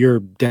Chapman, you're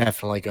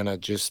definitely going to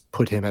just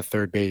put him at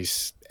third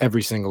base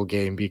every single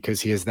game because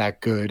he is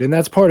that good. And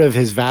that's part of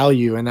his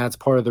value, and that's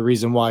part of the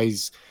reason why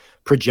he's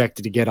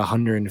projected to get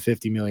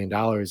 $150 million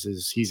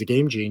is he's a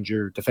game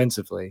changer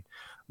defensively.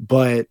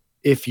 But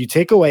if you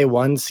take away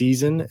one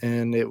season,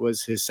 and it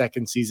was his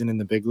second season in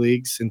the big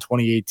leagues in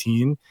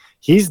 2018,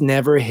 he's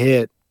never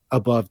hit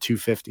above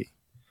 250.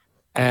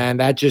 And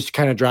that just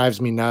kind of drives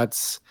me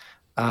nuts.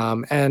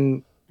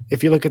 And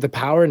if you look at the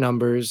power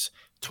numbers,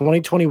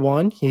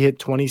 2021, he hit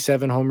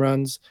 27 home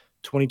runs.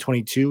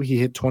 2022, he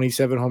hit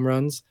 27 home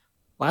runs.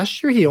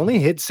 Last year, he only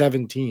hit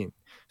 17.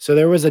 So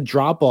there was a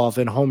drop off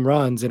in home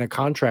runs in a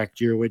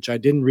contract year, which I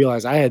didn't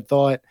realize. I had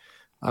thought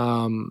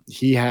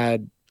he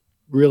had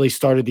really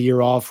started the year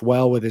off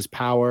well with his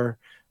power.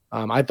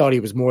 I thought he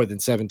was more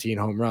than 17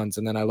 home runs,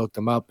 and then I looked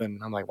him up,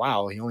 and I'm like,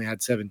 wow, he only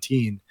had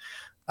 17.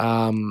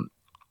 I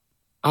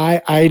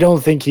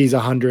don't think he's a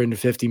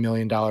 $150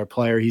 million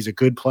player. He's a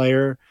good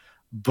player,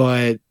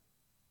 but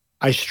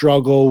I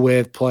struggle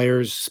with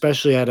players,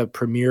 especially at a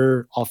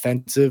premier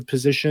offensive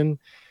position.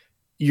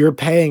 You're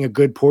paying a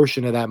good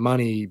portion of that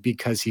money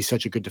because he's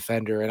such a good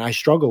defender. And I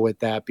struggle with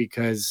that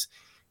because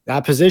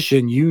that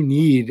position, you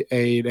need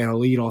an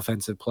elite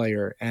offensive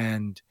player.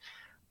 And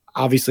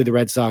obviously the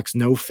Red Sox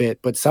no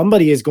fit, but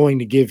somebody is going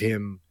to give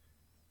him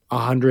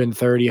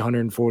 130,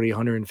 140,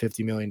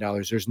 150 million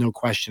dollars. There's no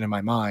question in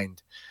my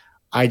mind.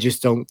 I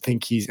just don't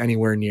think he's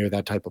anywhere near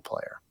that type of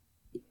player.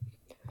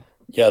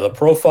 Yeah, the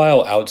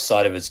profile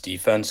outside of his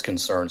defense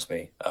concerns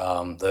me.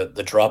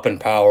 The drop in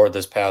power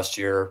this past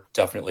year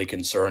definitely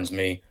concerns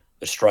me.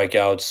 The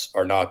strikeouts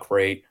are not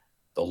great.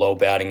 The low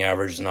batting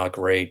average is not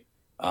great.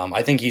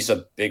 I think he's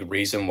a big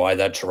reason why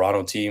that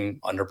Toronto team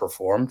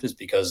underperformed is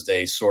because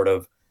they sort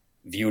of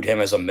viewed him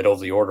as a middle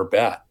of the order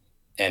bat,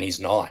 and he's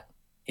not.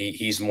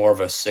 He's more of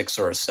a 6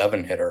 or a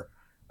 7 hitter.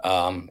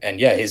 And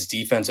yeah, his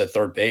defense at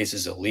third base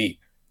is elite,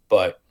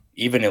 but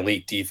even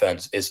elite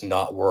defense is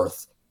not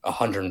worth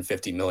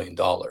 $150 million.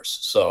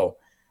 So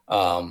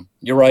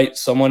you're right.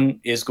 Someone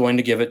is going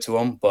to give it to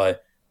him,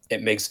 but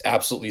it makes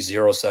absolutely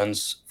zero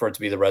sense for it to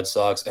be the Red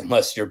Sox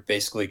unless you're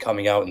basically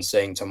coming out and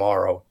saying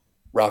tomorrow,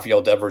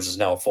 Rafael Devers is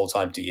now a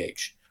full-time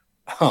DH,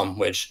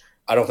 which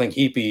I don't think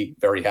he'd be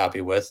very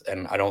happy with.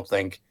 And I don't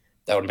think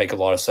that would make a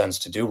lot of sense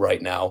to do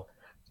right now.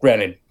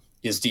 Granted,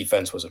 his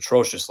defense was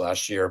atrocious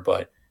last year,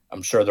 but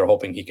I'm sure they're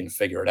hoping he can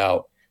figure it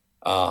out.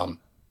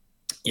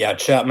 Yeah,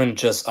 Chapman,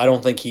 I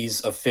don't think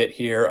he's a fit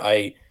here.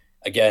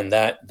 Again,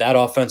 that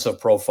offensive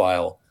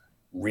profile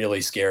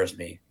really scares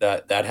me.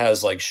 That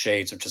has like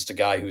shades of just a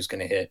guy who's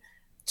going to hit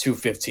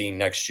 215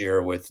 next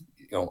year with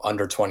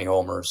under 20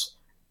 homers,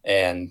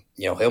 and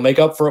he'll make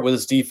up for it with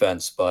his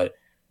defense, but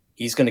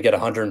he's going to get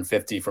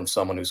 150 from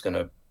someone who's going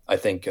to, I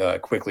think,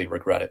 quickly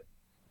regret it.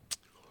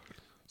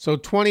 So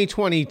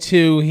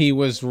 2022, he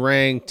was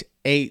ranked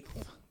 8th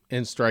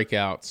in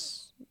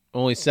strikeouts.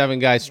 Only 7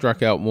 guys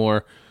struck out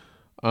more.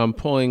 I'm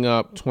pulling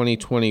up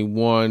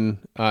 2021.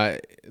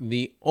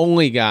 The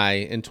only guy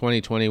in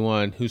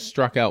 2021 who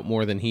struck out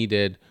more than he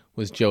did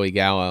was Joey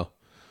Gallo.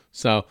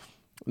 So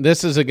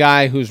this is a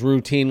guy who's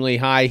routinely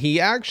high. He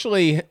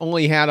actually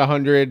only had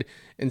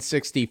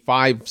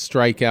 165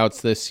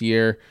 strikeouts this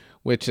year,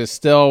 which is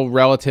still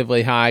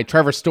relatively high.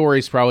 Trevor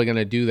Story's probably going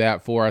to do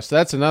that for us. So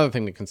that's another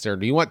thing to consider.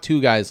 Do you want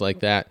 2 guys like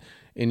that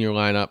in your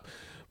lineup?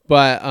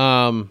 But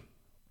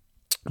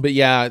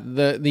yeah,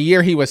 the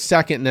year he was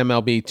second in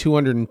MLB,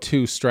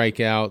 202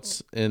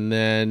 strikeouts, and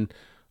then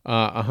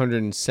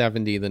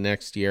 170 the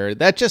next year.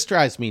 That just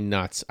drives me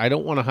nuts. I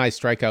don't want a high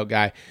strikeout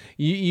guy.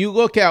 You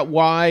look at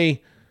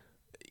why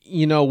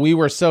we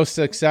were so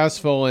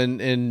successful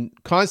in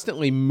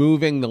constantly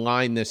moving the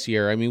line this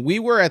year. I mean, we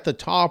were at the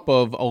top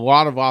of a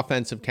lot of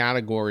offensive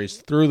categories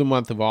through the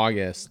month of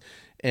August.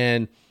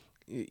 And,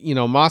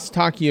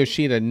 Masataka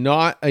Yoshida,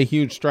 not a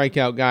huge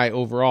strikeout guy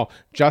overall.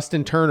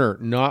 Justin Turner,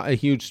 not a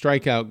huge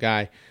strikeout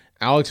guy.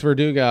 Alex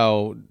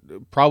Verdugo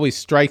probably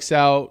strikes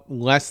out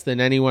less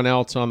than anyone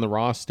else on the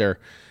roster.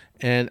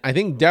 And I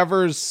think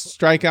Devers'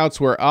 strikeouts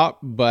were up,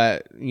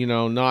 but,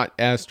 not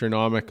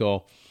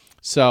astronomical.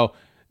 So,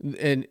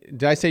 and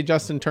did I say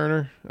Justin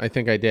Turner? I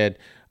think I did.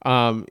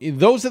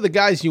 Those are the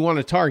guys you want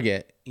to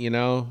target,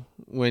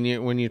 when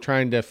you're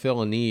trying to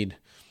fill a need.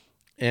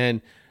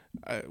 And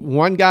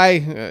one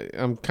guy,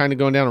 I'm kind of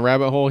going down a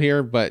rabbit hole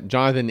here, but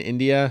Jonathan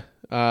India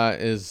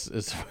is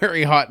a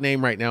very hot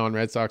name right now on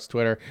Red Sox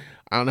Twitter.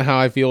 I don't know how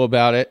I feel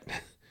about it,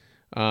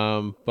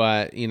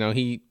 but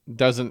he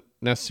doesn't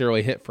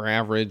necessarily hit for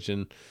average,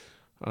 and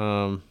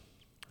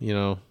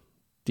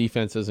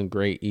defense isn't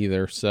great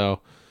either.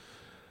 So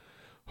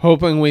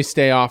hoping we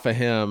stay off of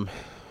him.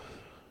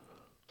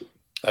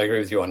 I agree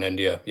with you on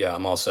India. Yeah,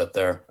 I'm all set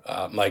there.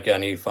 Mike,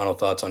 any final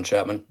thoughts on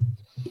Chapman?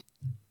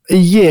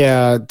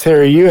 Yeah,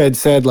 Terry, you had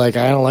said, I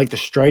don't like the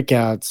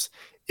strikeouts.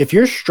 If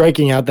you're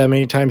striking out that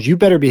many times, you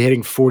better be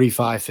hitting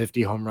 45,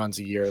 50 home runs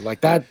a year.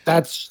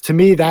 That's to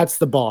me, that's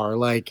the bar.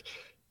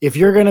 If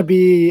you're going to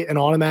be an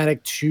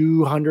automatic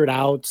 200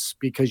 outs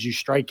because you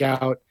strike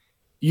out,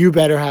 you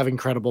better have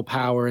incredible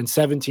power, and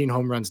 17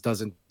 home runs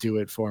doesn't do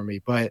it for me.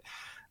 But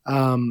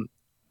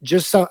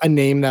just a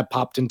name that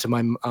popped into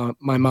my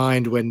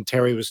mind when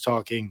Terry was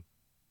talking,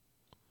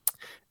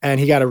 and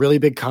he got a really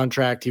big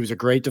contract. He was a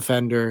great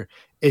defender,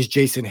 is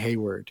Jason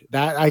Hayward.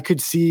 That I could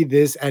see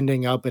this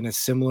ending up in a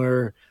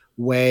similar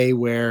way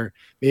where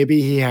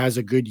maybe he has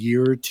a good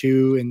year or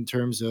two in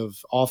terms of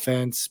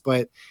offense,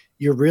 but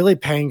you're really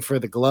paying for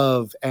the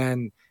glove.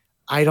 And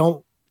I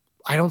don't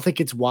think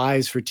it's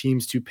wise for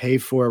teams to pay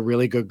for a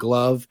really good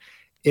glove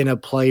in a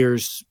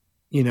player's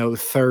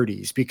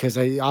 30s, because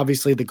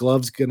obviously the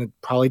glove's going to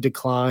probably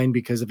decline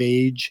because of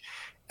age.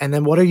 And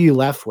then what are you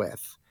left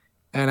with?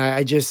 And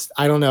I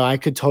don't know. I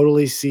could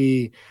totally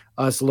see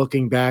us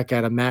looking back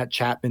at a Matt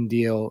Chapman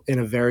deal in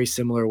a very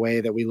similar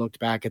way that we looked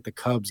back at the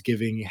Cubs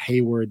giving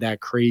Hayward that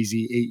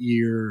crazy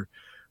 8-year,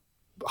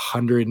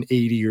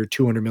 180 or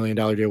 $200 million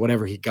deal,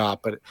 whatever he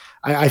got. But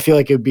I feel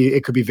like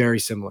it could be very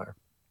similar.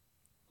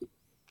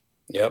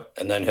 Yep,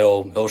 and then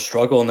he'll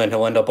struggle, and then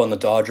he'll end up on the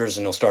Dodgers,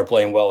 and he'll start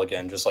playing well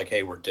again, just like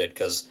Hayward did,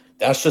 because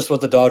that's just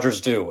what the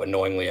Dodgers do,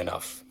 annoyingly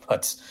enough.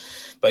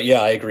 But yeah,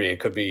 I agree. It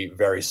could be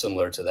very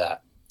similar to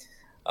that.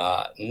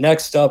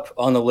 Next up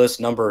on the list,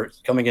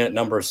 coming in at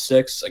number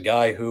 6, a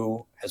guy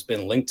who has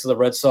been linked to the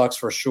Red Sox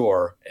for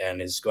sure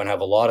and is going to have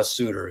a lot of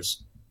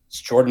suitors.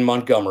 It's Jordan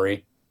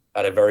Montgomery.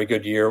 Had a very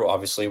good year,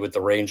 obviously, with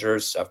the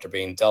Rangers after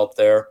being dealt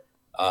there.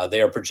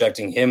 They are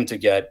projecting him to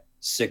get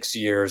 6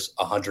 years,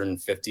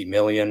 $150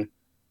 million.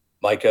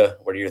 Micah,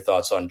 what are your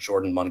thoughts on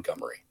Jordan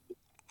Montgomery?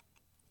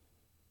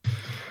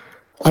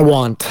 I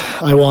want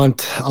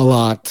a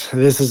lot.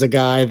 This is a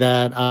guy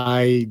that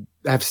I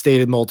have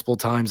stated multiple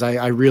times.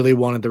 I really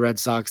wanted the Red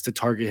Sox to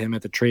target him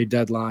at the trade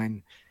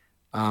deadline.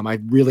 I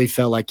really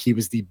felt like he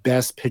was the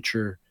best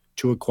pitcher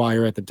to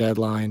acquire at the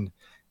deadline.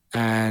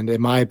 And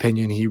in my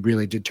opinion, he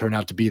really did turn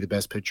out to be the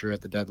best pitcher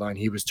at the deadline.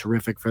 He was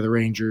terrific for the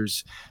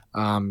Rangers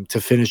to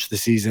finish the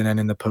season and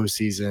in the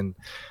postseason.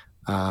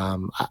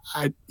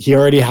 He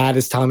already had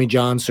his Tommy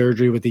John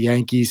surgery with the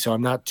Yankees, so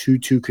I'm not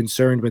too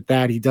concerned with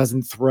that. He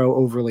doesn't throw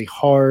overly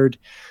hard.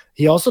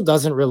 He also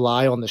doesn't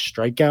rely on the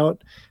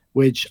strikeout,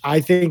 which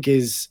I think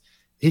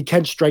he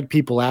can strike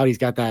people out. He's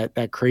got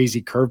that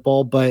crazy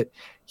curveball, but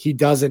he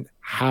doesn't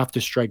have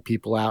to strike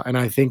people out. And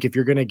I think if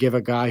you're going to give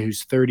a guy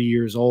who's 30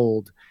 years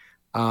old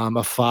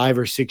a 5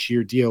 or 6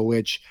 year deal,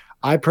 which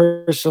I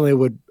personally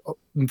would,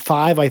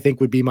 5 I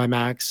think would be my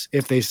max.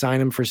 If they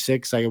sign him for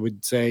 6, I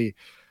would say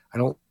I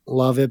don't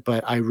love it,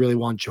 but I really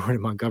want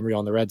Jordan Montgomery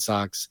on the Red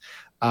Sox.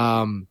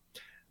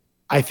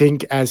 I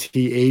think as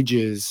he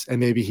ages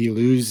and maybe he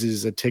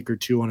loses a tick or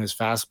two on his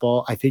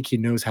fastball, I think he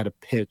knows how to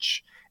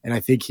pitch, and I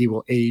think he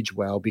will age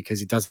well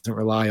because he doesn't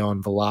rely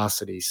on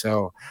velocity.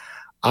 So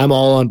I'm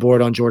all on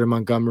board on Jordan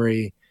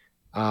Montgomery.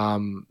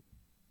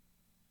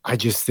 I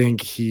just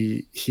think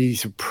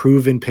he's a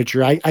proven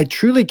pitcher. I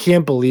truly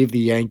can't believe the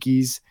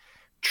Yankees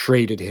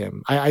traded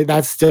him.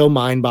 That's still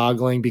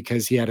mind-boggling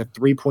because he had a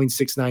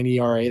 3.69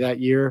 ERA that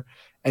year,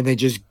 and they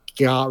just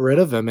got rid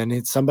of him. And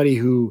it's somebody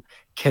who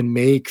can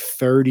make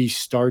 30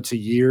 starts a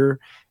year,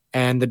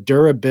 and the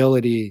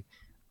durability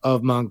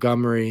of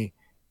Montgomery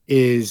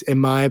is, in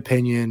my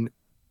opinion,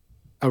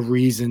 a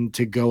reason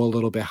to go a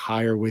little bit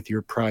higher with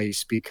your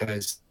price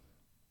because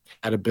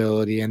that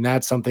ability, and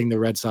that's something the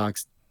Red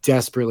Sox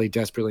desperately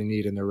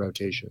need in their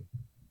rotation.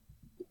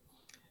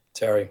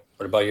 Terry,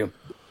 what about you?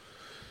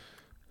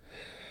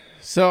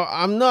 So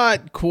I'm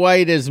not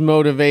quite as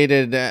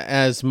motivated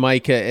as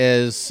Micah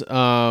is.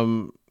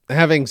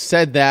 Having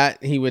said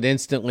that, he would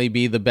instantly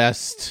be the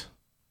best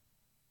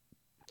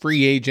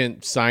free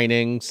agent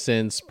signing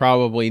since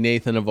probably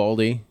Nathan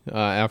Eovaldi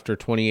after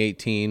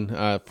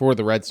 2018 for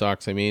the Red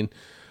Sox. I mean,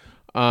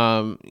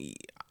 I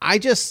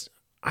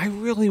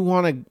really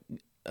want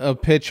a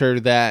pitcher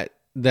that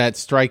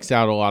strikes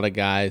out a lot of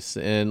guys,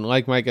 and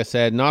like Micah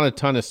said, not a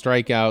ton of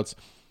strikeouts.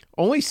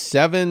 Only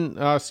 7.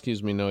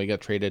 No, he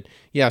got traded.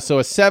 Yeah, so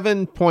a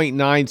 7.9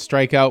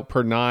 strikeout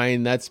per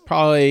 9. That's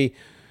probably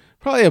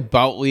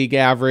about league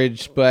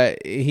average,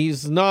 but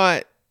he's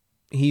not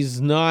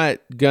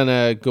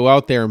gonna go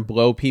out there and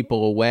blow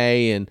people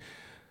away. And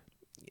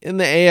in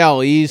the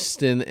AL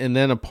East and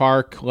then a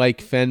park like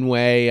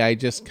Fenway, I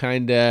just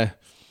kind of,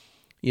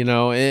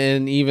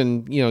 and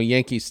even,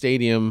 Yankee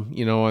Stadium,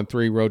 on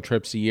 3 road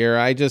trips a year,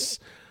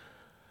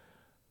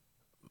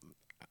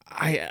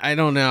 I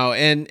don't know.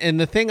 And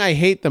the thing I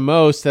hate the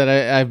most that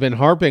I've been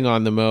harping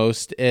on the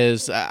most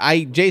is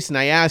Jason,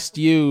 I asked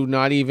you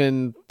not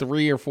even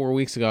 3 or 4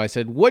 weeks ago, I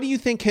said, what do you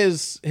think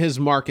his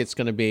market's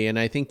going to be? And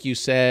I think you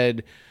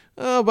said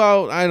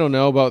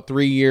about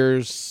 3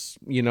 years,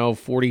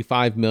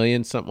 45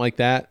 million, something like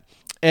that.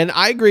 And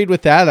I agreed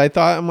with that.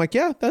 I'm like,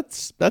 yeah,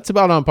 that's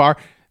about on par.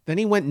 Then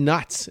he went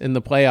nuts in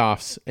the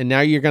playoffs, and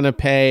now you're going to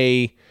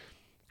pay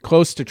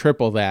close to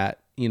triple that.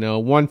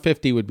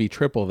 150 would be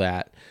triple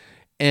that.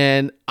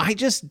 And I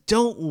just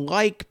don't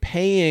like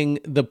paying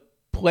the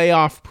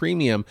playoff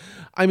premium.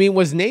 I mean,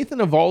 was Nathan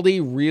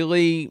Eovaldi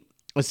really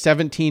a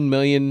 $17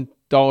 million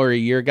a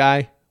year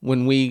guy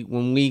when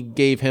we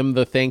gave him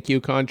the thank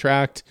you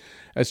contract,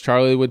 as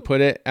Charlie would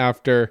put it,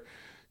 after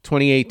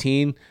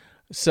 2018?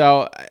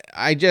 So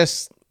I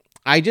just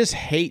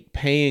hate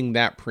paying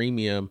that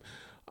premium.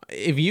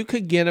 If you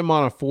could get him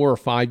on a 4 or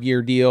 5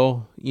 year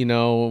deal,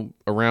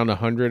 around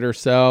 100 or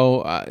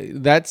so,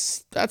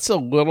 that's a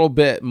little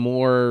bit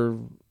more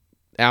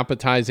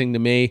appetizing to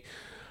me.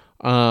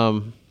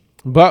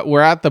 But we're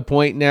at the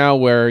point now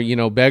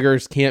where,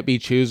 beggars can't be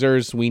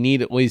choosers. We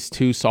need at least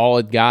 2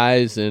 solid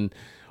guys. And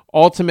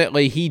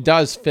ultimately he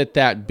does fit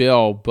that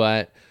bill,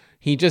 but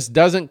he just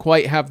doesn't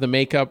quite have the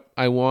makeup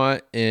I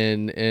want.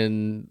 And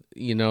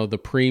the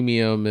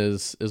premium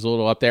is a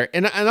little up there.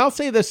 And I'll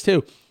say this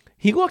too.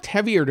 he looked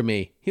heavier to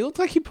me. He looked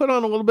like he put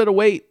on a little bit of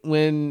weight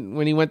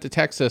when he went to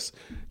Texas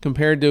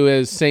compared to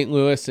his St.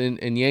 Louis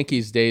and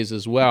Yankees days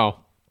as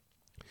well.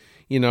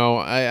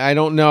 I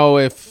don't know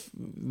if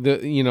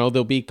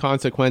there'll be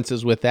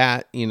consequences with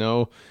that,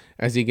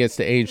 as he gets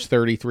to age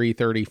 33,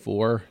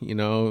 34,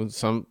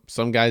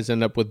 some guys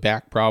end up with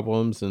back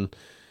problems and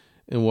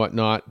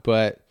whatnot,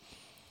 but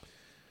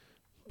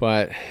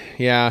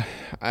yeah,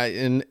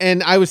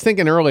 I was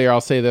thinking earlier,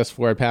 I'll say this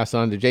before I pass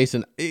on to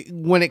Jason.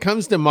 When it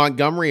comes to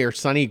Montgomery or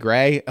Sonny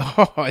Gray,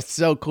 it's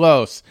so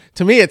close.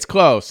 To me, it's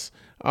close.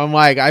 I'm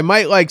like, I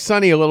might like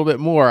Sonny a little bit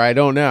more. I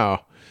don't know.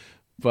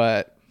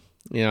 But,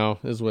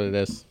 is what it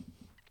is.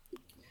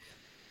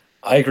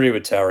 I agree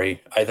with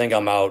Terry. I think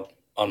I'm out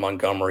on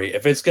Montgomery.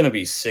 If it's going to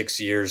be 6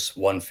 years,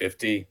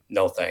 150,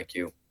 no thank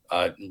you.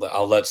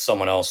 I'll let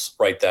someone else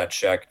write that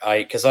check.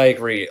 Because I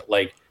agree,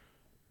 like,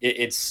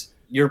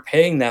 you're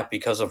paying that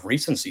because of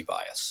recency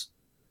bias.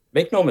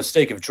 Make no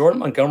mistake, if Jordan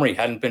Montgomery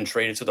hadn't been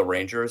traded to the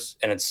Rangers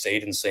and had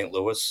stayed in St.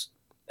 Louis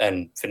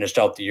and finished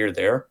out the year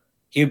there,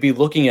 he would be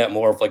looking at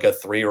more of like a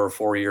 3 or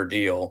 4 year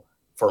deal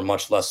for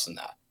much less than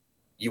that.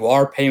 You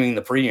are paying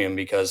the premium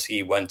because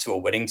he went to a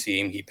winning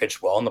team, he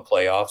pitched well in the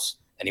playoffs,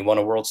 and he won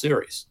a World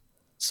Series.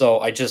 So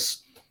I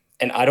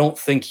don't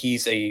think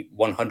he's a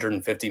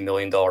 $150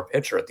 million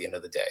pitcher at the end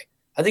of the day.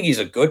 I think he's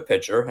a good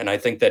pitcher, and I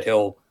think that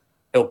he'll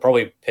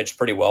probably pitch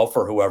pretty well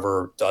for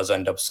whoever does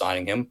end up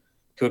signing him.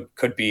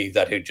 Could be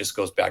that he just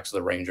goes back to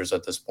the Rangers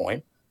at this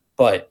point.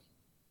 But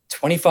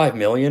 $25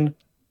 million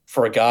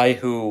for a guy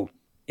who,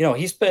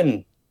 he's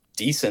been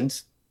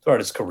decent throughout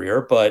his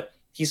career, but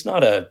he's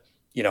not a,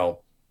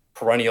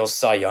 perennial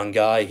Cy Young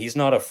guy. He's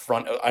not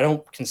I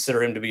don't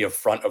consider him to be a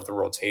front of the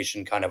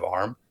rotation kind of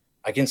arm.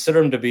 I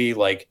consider him to be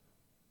like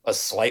a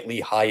slightly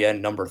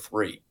high-end number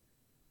 3.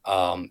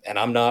 And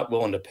I'm not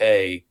willing to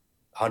pay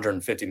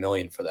 $150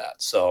 million for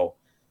that. So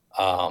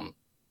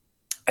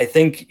I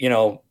think,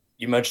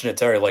 you mentioned it,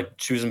 Terry, like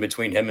choosing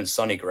between him and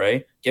Sonny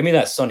Gray. Give me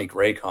that Sonny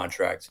Gray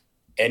contract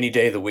any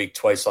day of the week,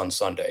 twice on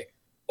Sunday,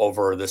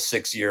 over the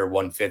 6 year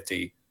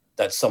 150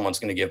 that someone's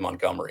going to give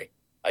Montgomery.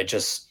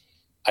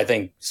 I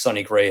think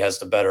Sonny Gray has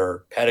the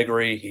better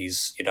pedigree.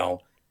 He's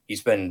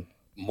been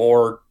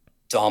more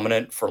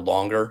dominant for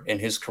longer in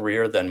his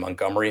career than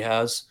Montgomery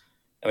has.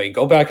 I mean,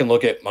 go back and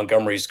look at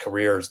Montgomery's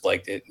careers,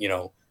 like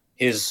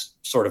his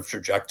sort of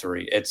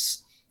trajectory.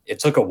 It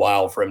took a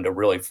while for him to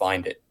really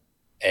find it.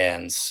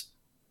 And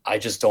I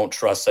just don't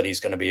trust that he's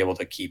going to be able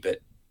to keep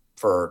it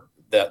for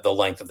the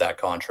length of that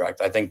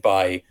contract. I think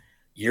by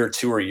year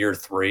 2 or year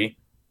 3,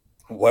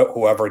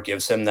 whoever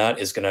gives him that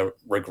is going to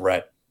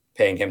regret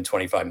paying him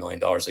 $25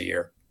 million a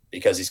year,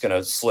 because he's going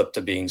to slip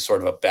to being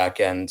sort of a back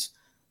end,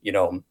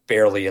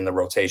 barely in the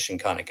rotation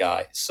kind of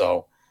guy.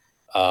 So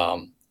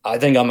I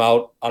think I'm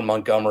out on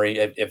Montgomery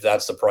if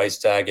that's the price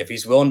tag. If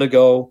he's willing to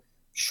go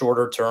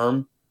shorter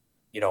term,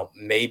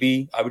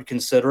 maybe I would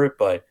consider it,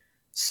 but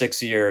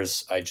 6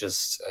 years, I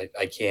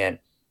can't.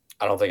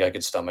 I don't think I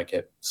could stomach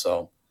it.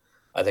 So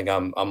I think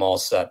I'm all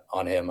set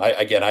on him.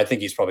 I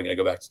think he's probably going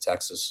to go back to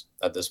Texas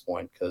at this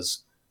point,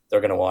 because they're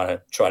going to want to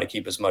try to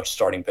keep as much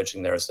starting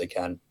pitching there as they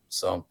can.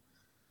 So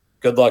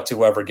good luck to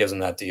whoever gives him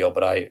that deal,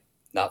 but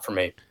not for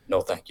me.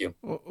 No, thank you.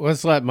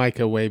 Let's let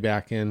Micah weigh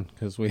back in,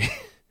 because we.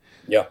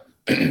 Yeah.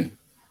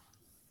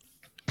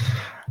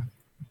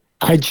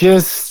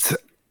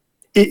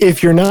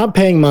 If you're not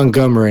paying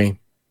Montgomery,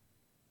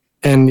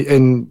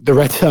 and the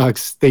Red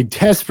Sox, they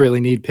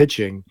desperately need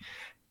pitching,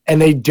 and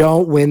they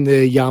don't win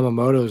the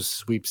Yamamoto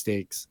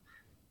sweepstakes,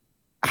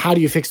 how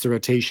do you fix the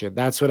rotation?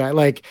 That's what I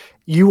like.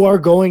 You are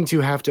going to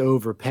have to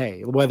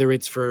overpay, whether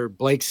it's for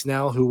Blake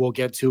Snell, who we'll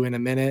get to in a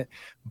minute,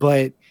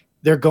 but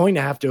they're going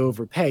to have to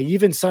overpay.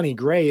 Even Sonny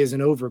Gray is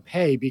an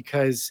overpay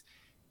because,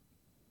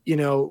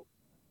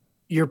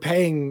 you're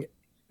paying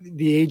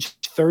the age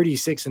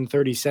 36 and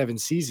 37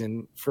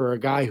 season for a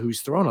guy who's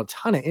thrown a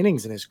ton of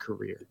innings in his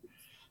career.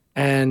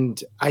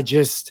 And I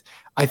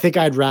think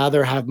I'd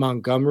rather have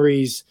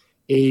Montgomery's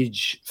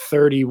age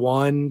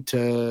 31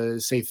 to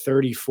say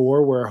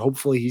 34, where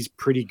hopefully he's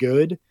pretty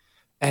good.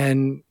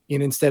 And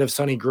instead of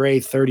Sonny Gray,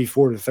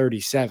 34 to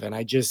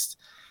 37.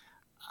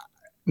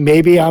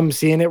 Maybe I'm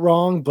seeing it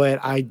wrong, but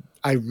I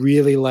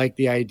really like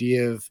the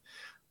idea of,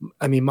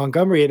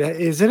 Montgomery,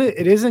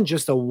 it isn't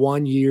just a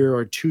 1 year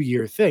or 2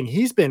 year thing.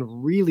 He's been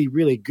really,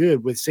 really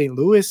good with St.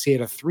 Louis. He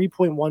had a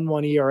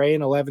 3.11 ERA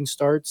in 11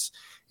 starts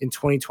in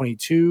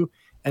 2022.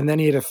 And then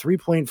he had a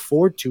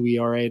 3.42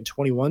 ERA in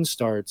 21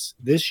 starts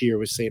this year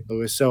with St.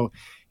 Louis. So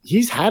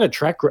he's had a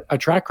track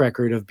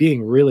record of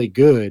being really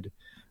good.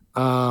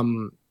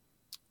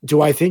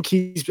 Do I think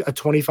he's a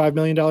 $25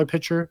 million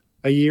pitcher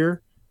a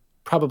year?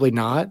 Probably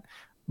not.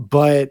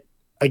 But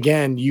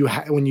again,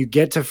 when you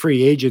get to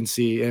free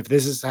agency, if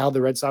this is how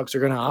the Red Sox are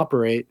going to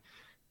operate,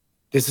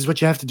 this is what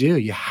you have to do.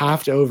 You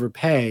have to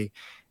overpay.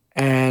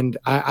 And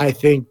I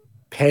think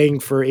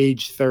paying for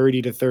age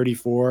 30 to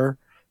 34,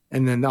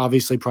 and then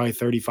obviously probably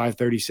 35,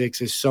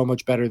 36 is so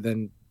much better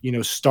than,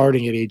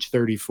 starting at age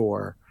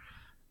 34.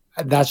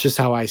 That's just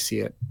how I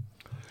see it.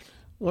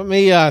 Let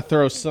me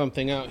throw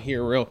something out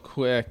here real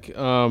quick.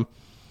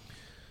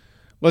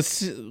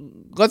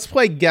 Let's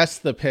play Guess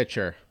the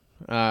Pitcher.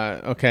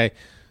 Okay.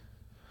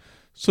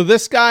 So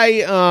this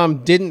guy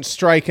didn't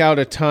strike out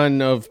a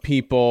ton of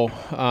people.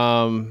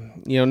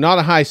 Not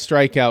a high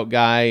strikeout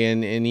guy,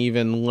 and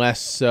even less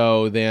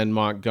so than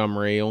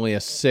Montgomery. Only a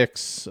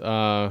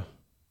 5.9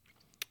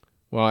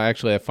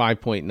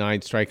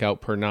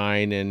 strikeout per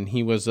 9, and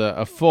he was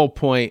a full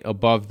point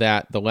above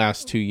that the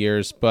last 2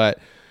 years. But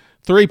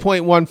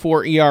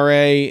 3.14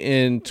 ERA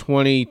in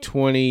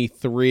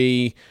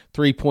 2023,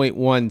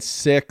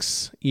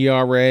 3.16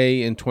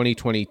 ERA in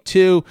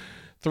 2022,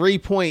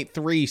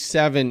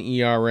 3.37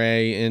 ERA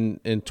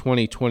in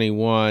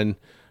 2021.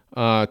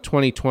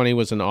 2020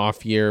 was an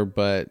off year,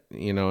 but,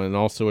 and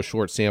also a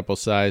short sample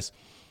size.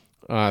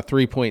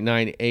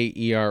 3.98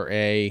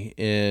 ERA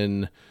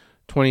in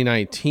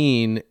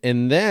 2019.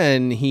 And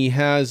then he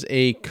has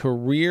a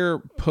career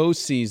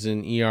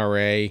postseason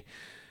ERA,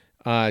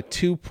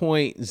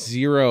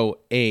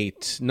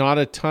 2.08. Not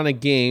a ton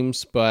of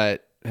games,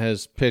 but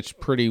has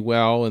pitched pretty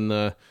well in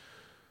the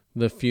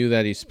few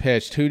that he's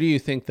pitched. Who do you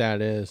think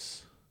that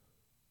is?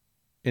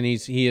 And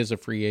he is a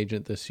free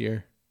agent this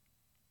year.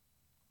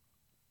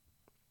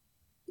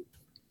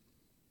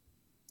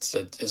 Is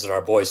it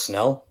our boy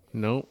Snell?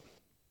 Nope.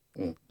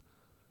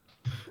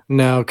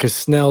 No, because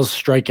Snell's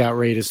strikeout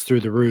rate is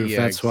through the roof.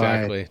 Yeah, That's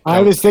exactly. why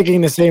I was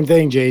thinking the same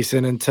thing,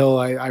 Jason, until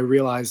I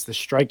realized the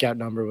strikeout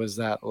number was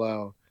that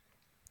low.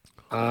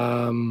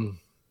 I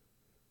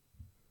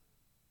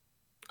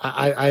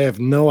have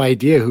no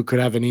idea who could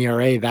have an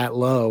ERA that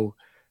low,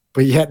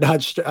 but yet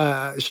not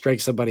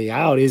strike somebody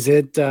out. Is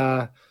it?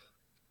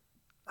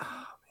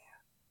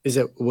 Is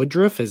it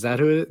Woodruff? Is that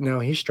who it is? No,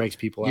 he strikes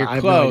people You're out. I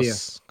have close. no idea.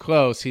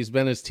 Close. He's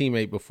been his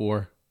teammate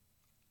before.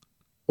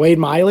 Wade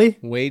Miley?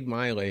 Wade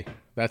Miley.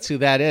 That's who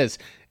that is.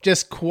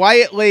 Just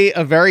quietly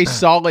a very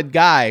solid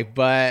guy,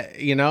 but,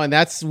 and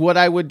that's what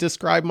I would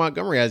describe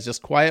Montgomery as,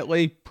 just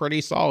quietly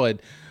pretty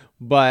solid,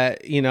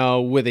 but,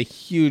 with a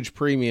huge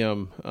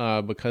premium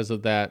because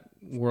of that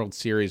World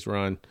Series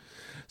run.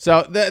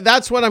 So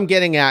that's what I'm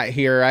getting at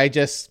here.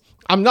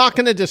 I'm not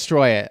going to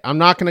destroy it. I'm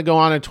not going to go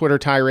on a Twitter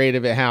tirade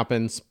if it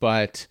happens,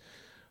 but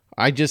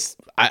I just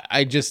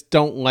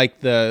don't like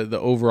the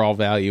overall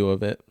value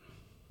of it.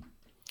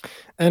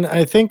 And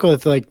I think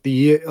with we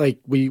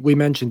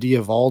mentioned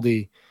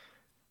Eovaldi,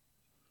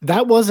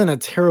 that wasn't a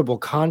terrible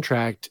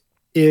contract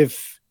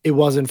if it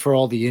wasn't for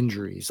all the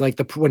injuries.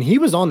 When he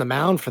was on the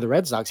mound for the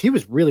Red Sox, he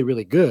was really,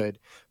 really good.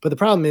 But the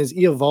problem is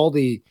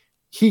Eovaldi,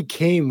 he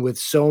came with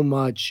so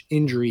much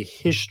injury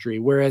history,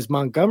 whereas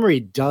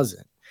Montgomery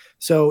doesn't.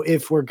 So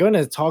if we're going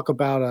to talk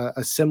about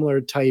a similar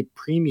type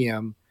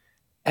premium,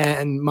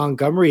 and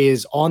Montgomery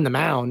is on the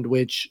mound,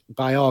 which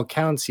by all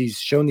accounts, he's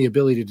shown the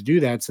ability to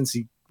do that since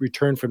he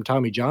returned from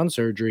Tommy John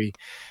surgery.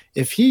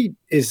 If he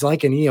is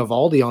like an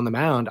Eovaldi on the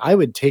mound, I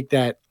would take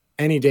that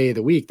any day of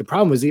the week. The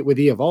problem with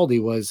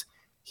Eovaldi was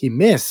he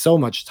missed so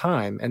much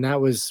time, and that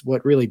was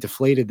what really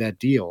deflated that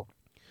deal.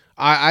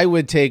 I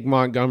would take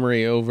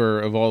Montgomery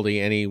over Eovaldi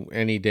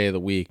any day of the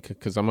week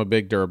because I'm a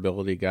big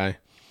durability guy.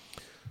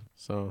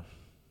 So,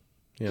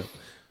 yeah.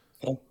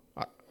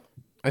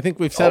 I think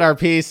we've said our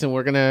piece, and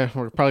we're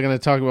probably gonna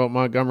talk about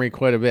Montgomery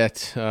quite a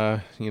bit,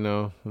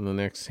 in the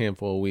next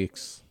handful of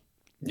weeks.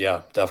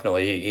 Yeah,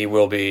 definitely. He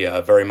will be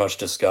very much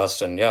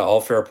discussed, and yeah,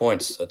 all fair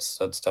points. That's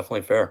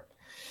definitely fair.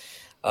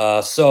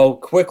 So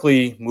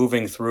quickly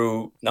moving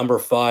through number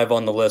 5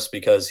 on the list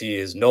because he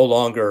is no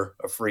longer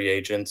a free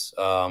agent.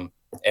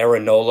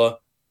 Aaron Nola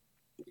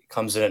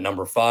comes in at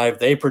number 5.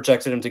 They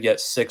projected him to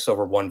get 6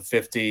 over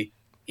 150.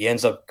 He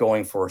ends up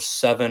going for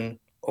 7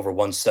 over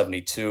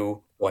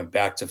 172, going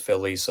back to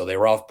Philly. So they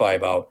were off by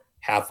about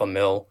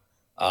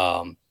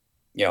 $500,000.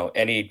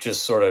 Any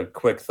just sort of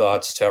quick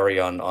thoughts, Terry,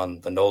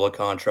 on the Nola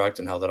contract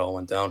and how that all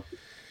went down?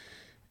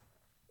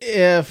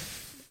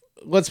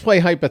 Let's play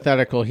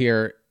hypothetical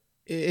here.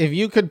 If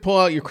you could pull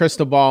out your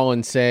crystal ball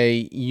and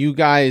say you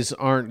guys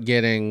aren't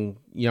getting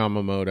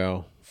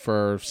Yamamoto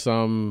for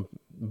some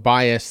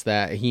bias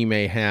that he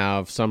may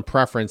have, some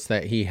preference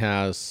that he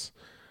has,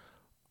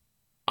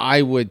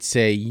 I would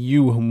say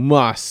you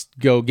must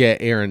go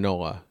get Aaron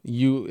Nola.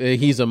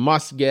 He's a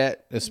must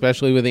get,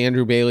 especially with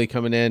Andrew Bailey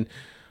coming in.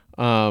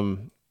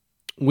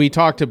 We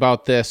talked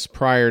about this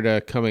prior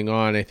to coming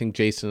on. I think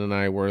Jason and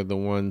I were the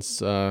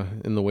ones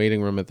in the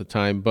waiting room at the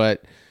time,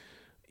 but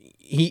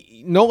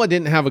Nola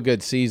didn't have a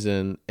good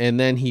season, and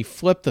then he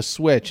flipped the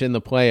switch in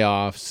the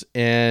playoffs.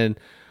 And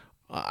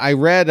I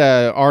read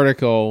an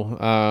article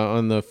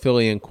on the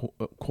Philly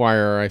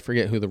Inquirer. I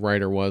forget who the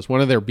writer was, one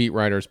of their beat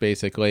writers,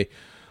 basically.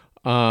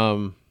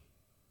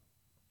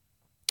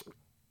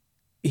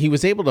 He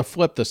was able to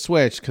flip the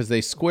switch because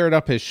they squared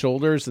up his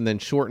shoulders and then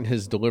shortened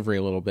his delivery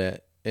a little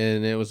bit.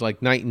 And it was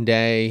like night and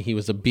day. He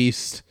was a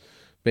beast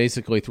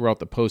basically throughout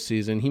the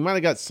postseason. He might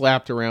have got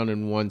slapped around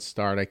in one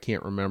start. I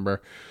can't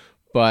remember.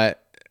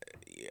 But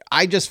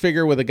I just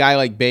figure with a guy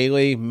like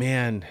Bailey,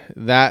 man,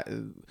 that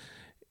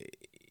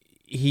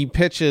he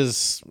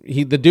pitches,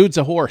 the dude's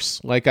a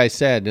horse, like I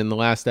said in the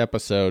last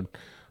episode.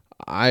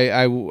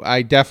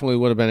 I definitely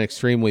would have been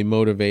extremely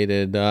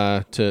motivated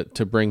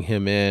to bring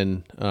him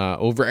in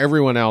over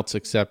everyone else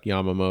except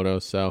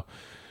Yamamoto. So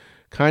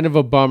kind of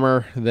a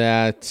bummer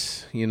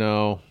that he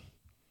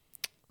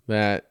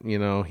wanted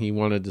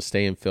to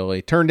stay in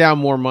Philly. Turned down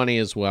more money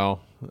as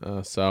well.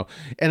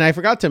 And I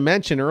forgot to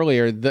mention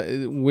earlier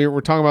we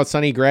were talking about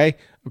Sonny Gray.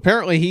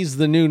 Apparently, he's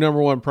the new number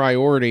one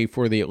priority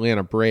for the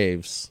Atlanta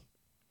Braves.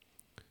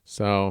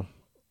 So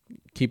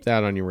keep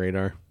that on your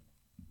radar.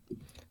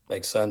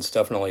 Makes sense,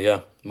 definitely,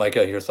 yeah.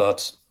 Micah, your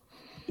thoughts?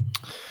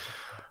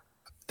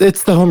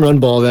 It's the home run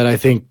ball that I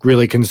think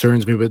really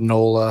concerns me with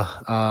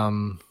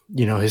Nola.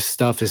 His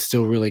stuff is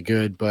still really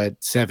good,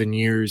 but 7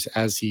 years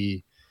as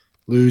he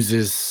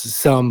loses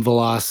some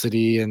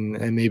velocity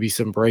and maybe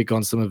some break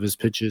on some of his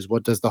pitches,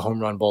 what does the home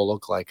run ball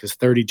look like? His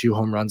 32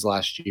 home runs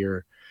last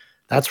year.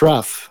 That's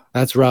rough.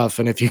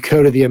 And if you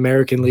go to the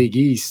American League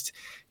East,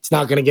 it's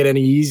not going to get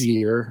any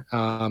easier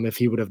if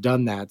he would have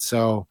done that.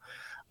 So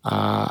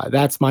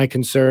that's my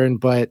concern.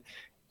 But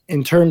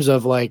in terms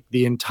of like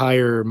the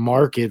entire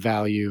market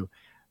value,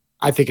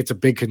 I think it's a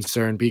big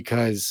concern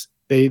because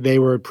they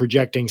were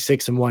projecting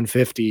 6 and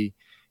 150.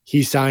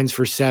 He signs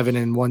for 7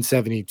 and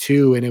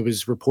 172, and it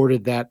was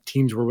reported that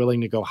teams were willing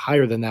to go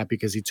higher than that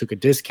because he took a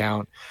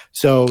discount.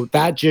 So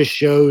that just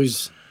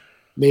shows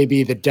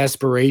maybe the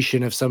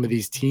desperation of some of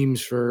these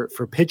teams for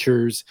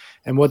pitchers.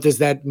 And what does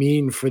that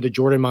mean for the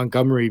Jordan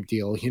Montgomery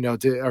deal?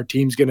 Are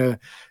teams going to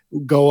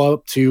go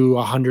up to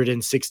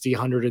 160,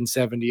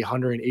 170,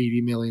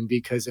 180 million?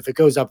 Because if it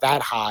goes up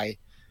that high,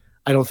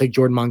 I don't think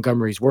Jordan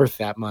Montgomery is worth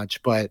that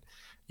much. But,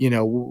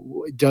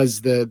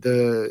 does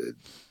the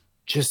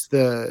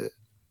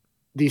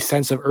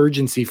sense of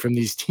urgency from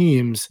these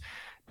teams,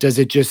 does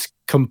it just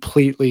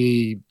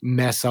completely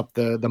mess up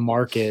the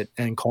market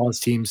and cause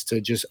teams to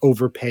just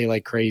overpay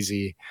like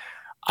crazy?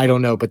 I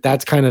don't know, but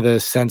that's kind of the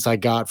sense I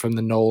got from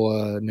the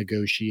NOLA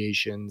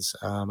negotiations.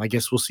 I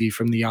guess we'll see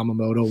from the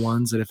Yamamoto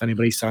ones and if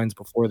anybody signs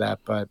before that.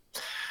 But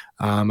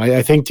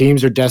I think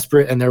teams are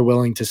desperate and they're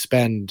willing to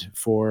spend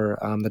for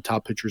the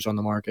top pitchers on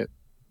the market.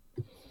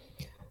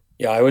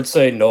 Yeah, I would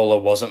say Nola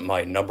wasn't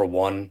my number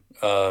one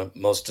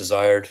most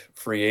desired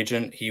free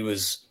agent. He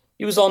was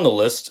on the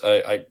list.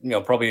 I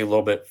probably a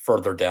little bit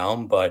further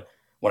down, but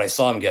when I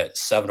saw him get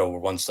 7 over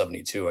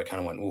 172, I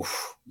kind of went,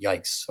 oof,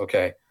 yikes.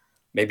 Okay,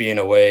 maybe in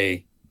a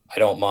way, I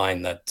don't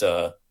mind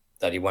that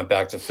he went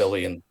back to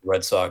Philly and the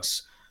Red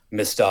Sox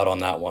missed out on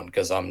that one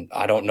because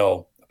I don't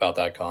know about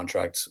that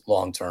contract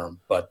long term,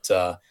 but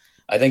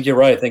I think you're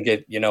right. I think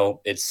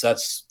it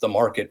sets the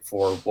market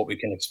for what we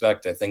can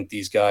expect. I think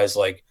these guys,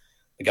 like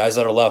the guys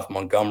that are left,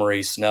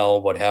 Montgomery, Snell,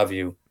 what have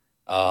you,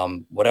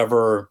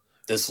 whatever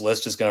this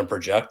list is going to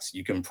project,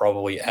 you can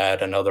probably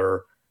add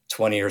another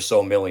 20 or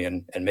so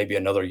million and maybe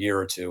another year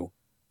or two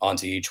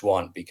onto each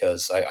one,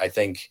 because I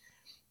think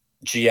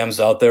GMs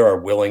out there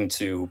are willing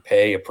to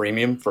pay a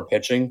premium for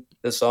pitching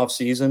this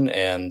offseason,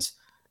 and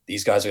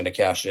these guys are going to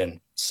cash in.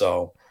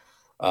 So,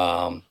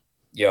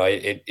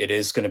 it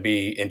is going to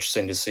be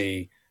interesting to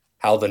see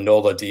how the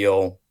NOLA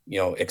deal,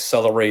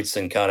 accelerates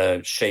and kind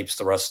of shapes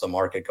the rest of the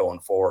market going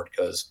forward,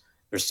 because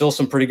there's still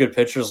some pretty good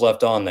pitchers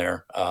left on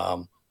there.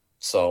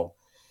 So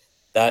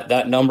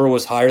that number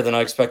was higher than I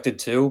expected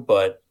too,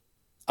 but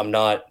I'm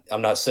not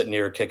sitting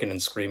here kicking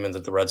and screaming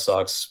that the Red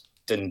Sox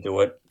didn't do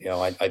it.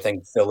 I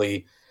think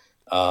Philly,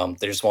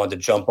 they just wanted to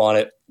jump on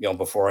it,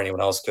 before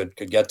anyone else could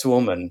get to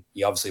him. And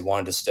he obviously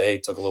wanted to stay,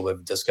 took a little bit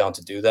of a discount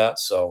to do that.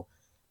 So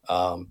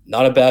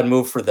not a bad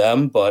move for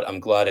them, but I'm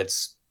glad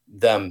it's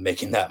them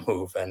making that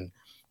move and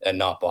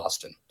not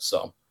Boston. So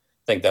I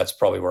think that's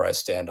probably where I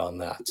stand on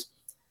that.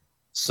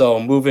 So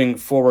moving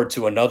forward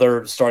to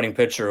another starting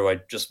pitcher who I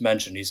just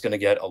mentioned, he's going to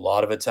get a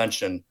lot of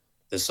attention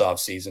this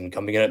offseason.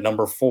 Coming in at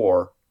number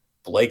 4,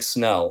 Blake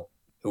Snell,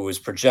 who is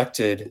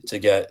projected to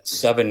get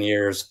 7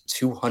 years,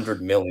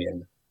 $200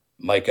 million.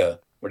 Micah,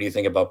 what do you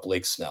think about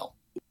Blake Snell?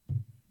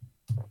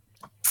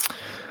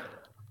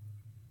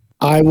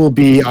 I will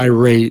be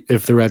irate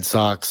if the Red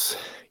Sox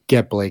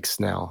get Blake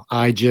Snell.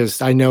 I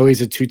know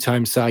he's a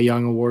 2-time Cy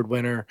Young Award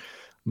winner,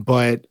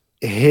 but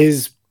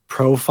his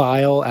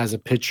profile as a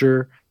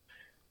pitcher,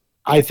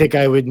 I think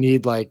I would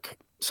need like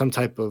some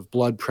type of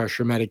blood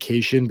pressure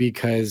medication,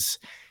 because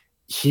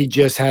he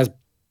just has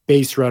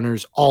base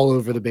runners all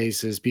over the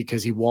bases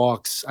because he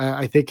walks.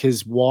 I think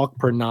his walk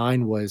per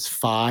 9 was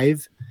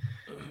 5.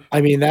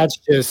 I mean, that's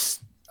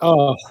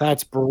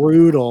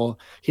brutal.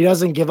 He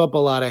doesn't give up a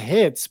lot of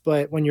hits,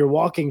 but when you're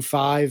walking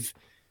five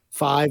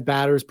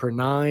batters per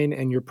 9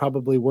 and you're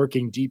probably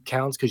working deep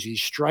counts because he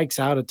strikes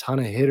out a ton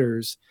of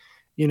hitters,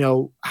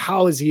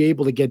 how is he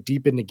able to get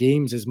deep into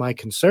games is my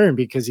concern,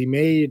 because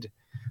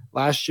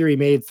last year he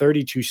made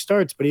 32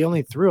 starts, but he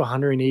only threw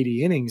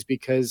 180 innings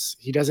because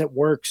he doesn't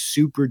work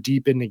super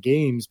deep into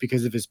games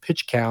because of his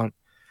pitch count.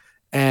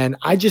 And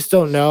I just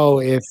don't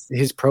know if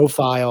his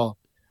profile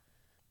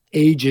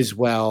ages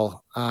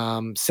well.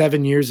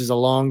 7 years is a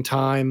long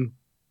time.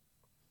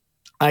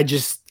 I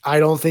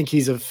don't think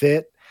he's a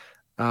fit.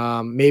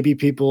 Maybe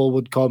people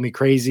would call me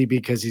crazy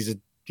because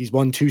he's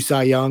won 2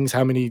 Cy Youngs.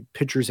 How many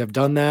pitchers have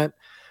done that?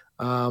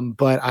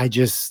 But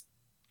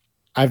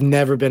I've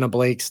never been a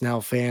Blake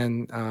Snell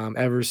fan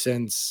ever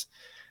since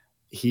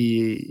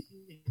he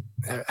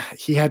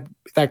had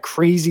that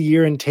crazy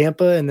year in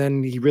Tampa, and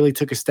then he really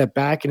took a step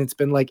back, and it's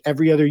been like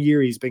every other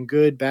year he's been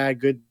good,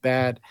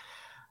 bad.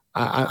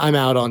 I'm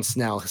out on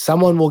Snell.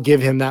 Someone will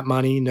give him that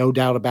money, no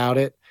doubt about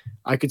it.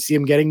 I could see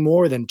him getting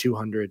more than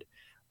 200,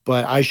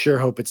 but I sure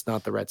hope it's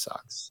not the Red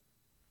Sox.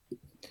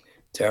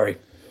 Terry.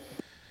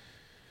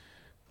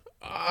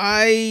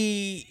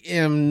 I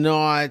am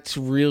not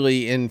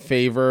really in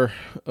favor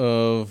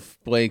of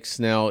Blake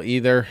Snell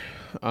either.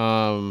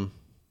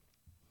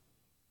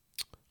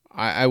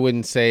 I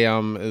wouldn't say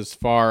I'm as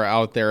far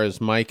out there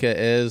as Micah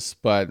is,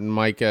 but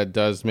Micah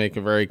does make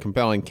a very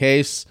compelling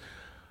case.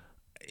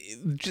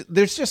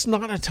 There's just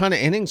not a ton of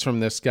innings from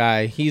this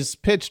guy. He's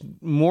pitched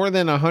more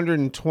than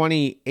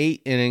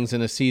 128 innings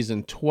in a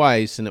season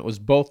twice, and it was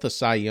both the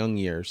Cy Young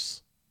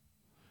years.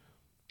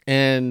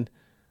 And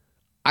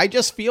I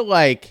just feel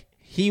like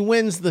he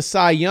wins the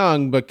Cy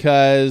Young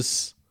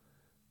because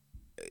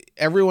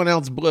everyone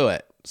else blew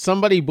it.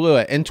 Somebody blew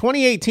it. In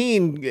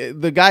 2018,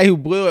 the guy who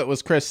blew it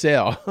was Chris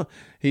Sale.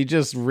 He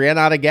just ran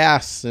out of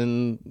gas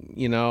in,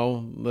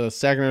 the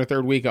second or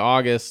third week of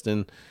August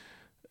and,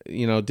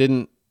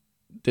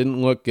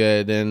 didn't look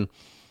good. And,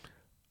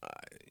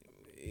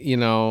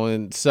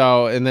 and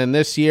then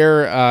this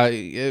year,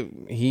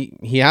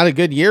 he had a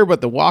good year,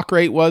 but the walk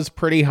rate was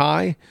pretty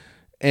high.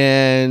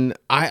 And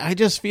I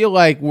just feel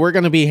like we're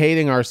going to be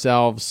hating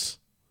ourselves,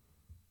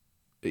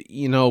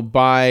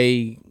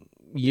 by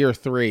year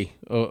 3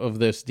 of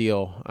this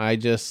deal.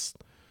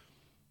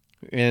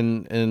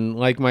 And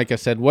like Micah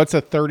said, what's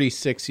a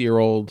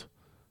 36-year-old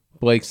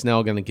Blake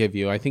Snell going to give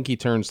you? I think he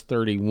turns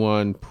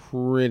 31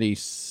 pretty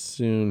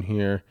soon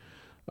here.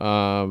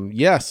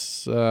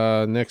 Next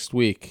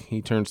week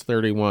he turns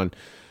 31.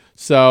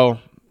 So,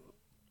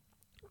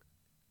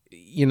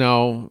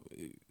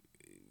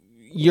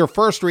 your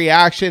first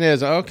reaction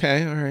is,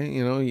 okay, all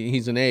right,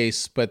 he's an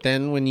ace. But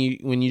then when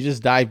you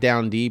just dive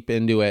down deep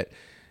into it,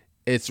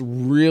 it's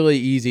really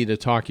easy to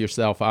talk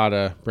yourself out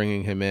of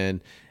bringing him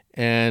in.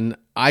 And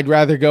I'd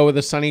rather go with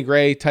a Sonny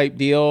Gray type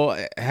deal.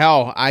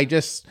 Hell, I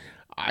just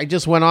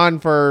went on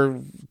for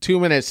 2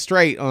 minutes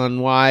straight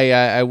on why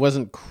I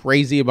wasn't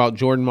crazy about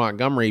Jordan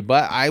Montgomery,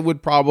 but I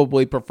would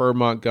probably prefer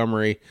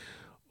Montgomery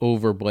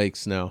over Blake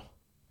Snell.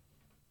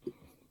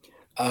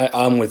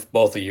 I'm with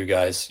both of you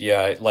guys.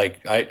 Yeah,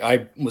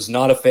 I was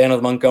not a fan of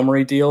the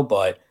Montgomery deal,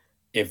 but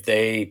if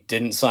they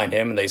didn't sign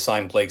him and they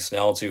signed Blake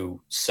Snell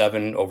to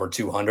 7 over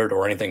 200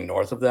 or anything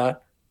north of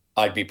that,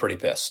 I'd be pretty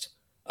pissed.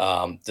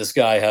 This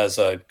guy has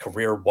a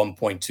career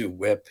 1.2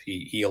 whip.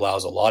 He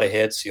allows a lot of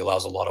hits. He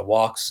allows a lot of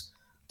walks.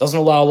 Doesn't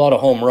allow a lot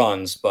of home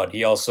runs, but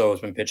he also has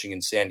been pitching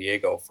in San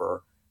Diego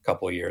for a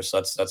couple of years.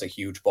 So that's a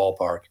huge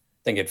ballpark.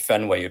 I think at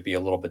Fenway it'd be a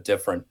little bit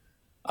different.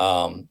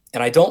 And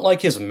I don't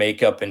like his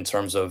makeup in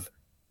terms of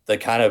the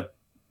kind of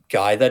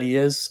guy that he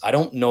is. I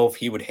don't know if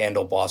he would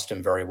handle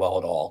Boston very well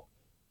at all.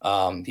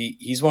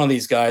 He's one of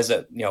these guys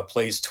that,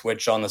 plays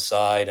Twitch on the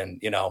side and,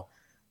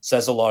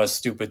 says a lot of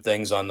stupid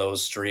things on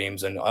those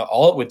streams. And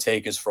all it would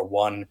take is for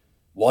one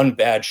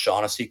bad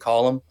Shaughnessy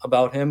column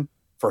about him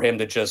for him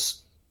to just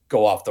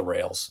go off the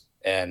rails.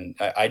 And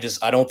I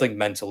don't think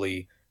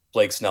mentally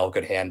Blake Snell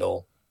could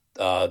handle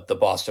the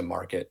Boston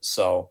market.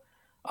 So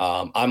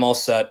I'm all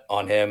set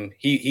on him.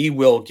 He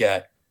will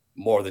get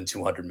more than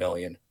 200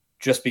 million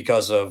just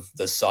because of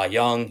the Cy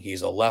Young.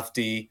 He's a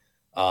lefty.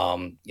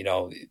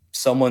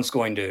 Someone's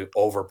going to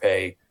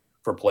overpay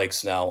for Blake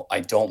Snell. I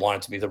don't want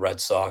it to be the Red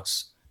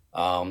Sox.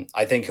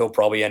 I think he'll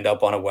probably end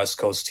up on a West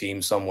Coast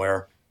team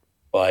somewhere,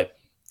 but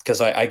because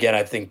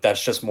I think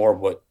that's just more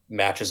what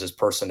matches his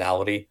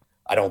personality.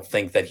 I don't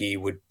think that he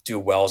would do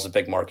well as a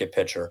big market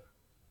pitcher.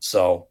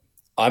 So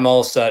I'm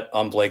all set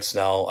on Blake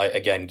Snell.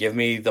 Again, give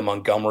me the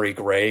Montgomery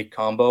Gray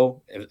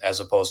combo as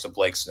opposed to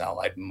Blake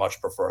Snell. I'd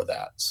much prefer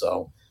that.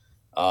 So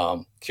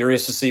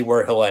curious to see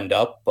where he'll end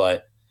up,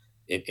 but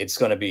it's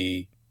going to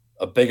be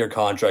a bigger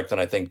contract than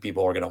I think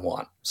people are going to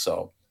want.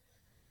 So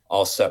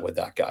all set with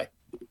that guy.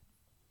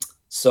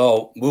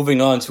 So moving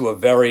on to a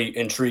very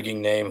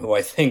intriguing name who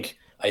I think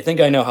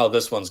I know how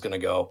this one's going to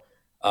go.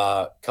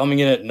 Coming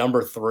in at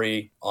number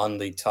 3 on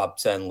the top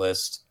 10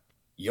 list,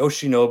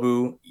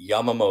 Yoshinobu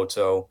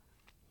Yamamoto.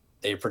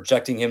 They're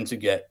projecting him to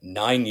get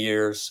 9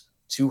 years,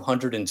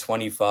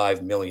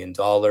 $225 million.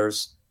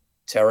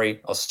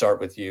 Terry, I'll start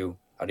with you.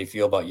 How do you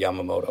feel about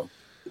Yamamoto?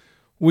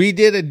 We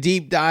did a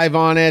deep dive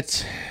on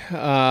it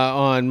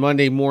on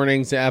Monday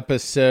morning's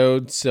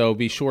episode, so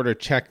be sure to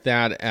check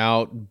that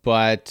out.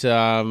 But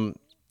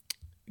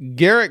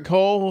Garrett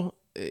Cole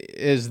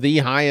is the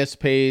highest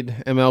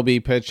paid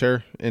MLB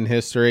pitcher in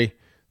history,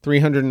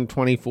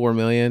 $324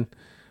 million.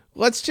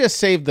 Let's just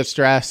save the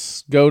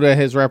stress. Go to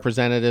his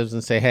representatives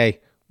and say,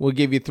 hey, we'll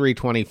give you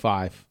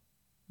 $325.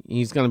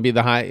 He's going to be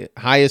the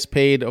highest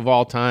paid of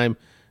all time.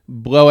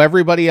 Blow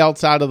everybody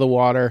else out of the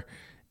water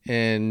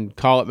and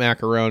call it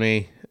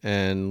macaroni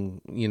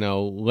and,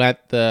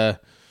 let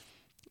the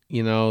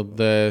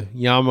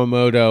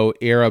Yamamoto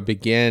era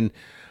begin.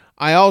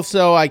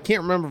 I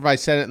can't remember if I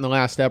said it in the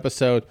last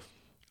episode.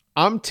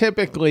 I'm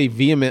typically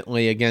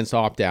vehemently against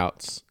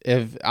opt-outs.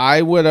 If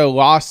I would have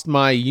lost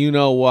my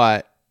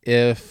you-know-what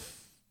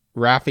if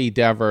Rafi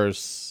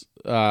Devers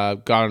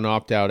got an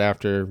opt-out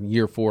after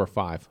year 4 or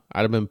 5,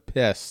 I'd have been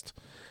pissed.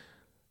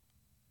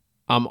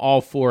 I'm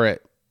all for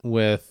it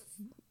with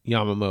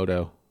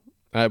Yamamoto,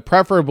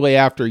 preferably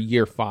after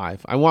year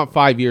 5. I want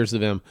 5 years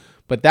of him,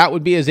 but that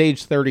would be his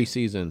age 30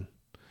 season.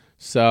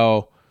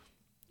 So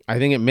I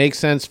think it makes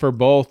sense for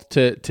both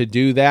to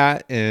do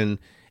that. And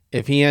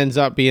if he ends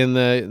up being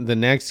the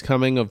next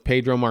coming of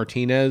Pedro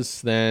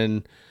Martinez,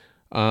 then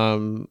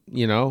he'll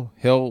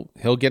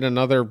get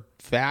another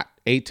fat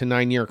 8 to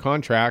 9 year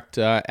contract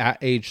at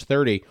age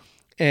 30.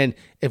 And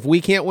if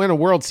we can't win a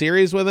World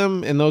Series with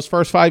him in those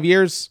first 5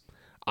 years,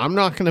 I'm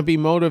not going to be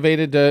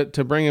motivated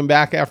to bring him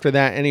back after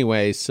that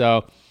anyway.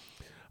 So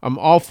I'm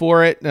all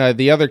for it.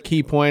 The other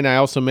key point, I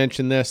also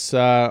mentioned this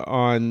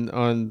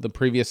on the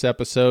previous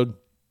episode.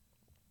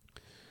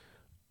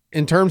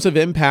 In terms of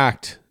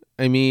impact,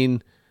 I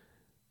mean,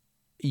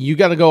 you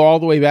got to go all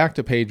the way back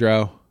to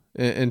Pedro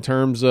in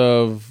terms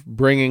of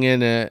bringing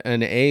in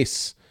an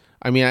ace.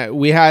 I mean,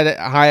 we had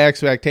high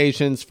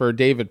expectations for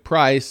David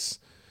Price.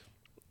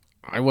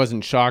 I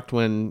wasn't shocked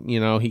when,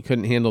 he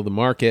couldn't handle the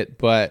market,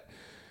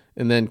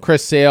 and then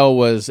Chris Sale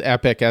was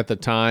epic at the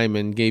time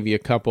and gave you a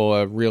couple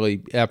of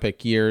really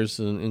epic years,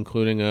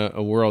 including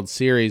a World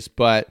Series.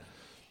 But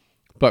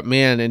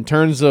man, in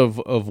terms of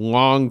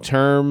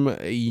long-term,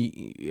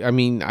 I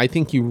mean, I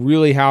think you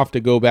really have to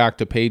go back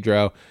to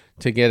Pedro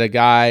to get a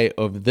guy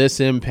of this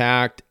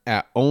impact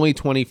at only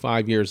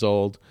 25 years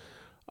old.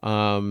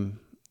 And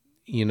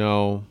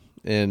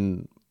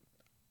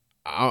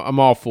I'm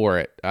all for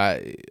it.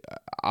 I'm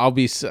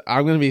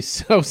going to be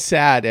so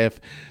sad if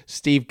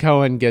Steve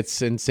Cohen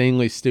gets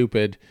insanely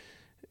stupid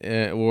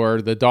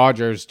or the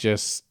Dodgers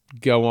just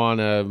go on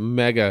a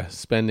mega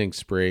spending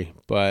spree.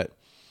 But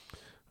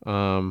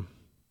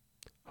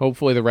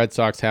hopefully the Red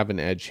Sox have an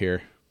edge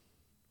here.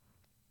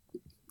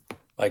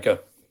 Micah.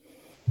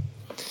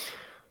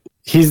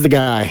 He's the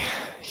guy.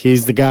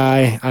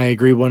 I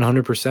agree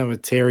 100%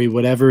 with Terry.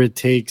 Whatever it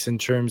takes in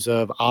terms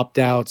of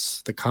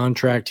opt-outs, the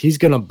contract, he's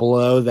going to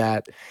blow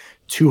that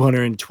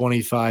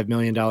 $225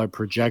 million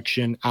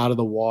projection out of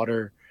the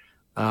water.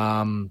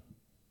 I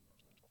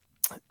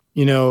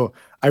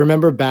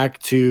remember back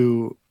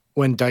to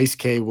when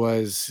Daisuke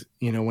was,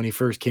 when he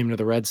first came to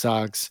the Red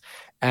Sox,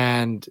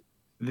 and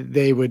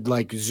they would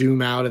like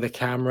zoom out of the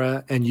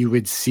camera and you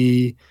would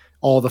see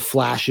all the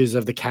flashes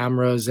of the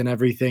cameras and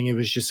everything. It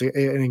was just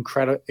an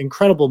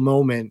incredible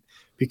moment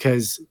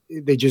because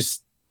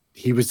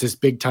he was this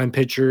big time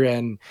pitcher,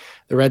 and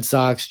the Red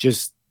Sox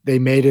they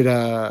made it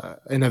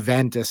an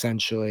event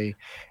essentially,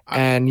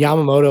 and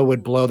Yamamoto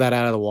would blow that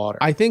out of the water.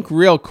 I think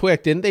real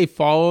quick, didn't they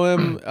follow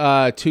him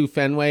to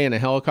Fenway in a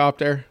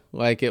helicopter?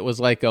 Like it was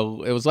like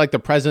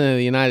the president of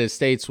the United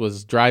States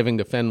was driving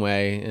to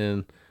Fenway,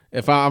 and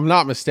if I'm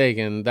not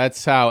mistaken,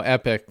 that's how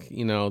epic,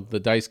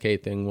 the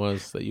Daisuke thing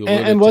was that you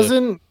alluded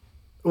to.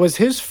 Was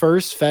his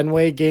first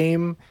Fenway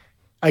game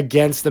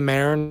against the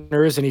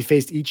Mariners and he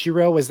faced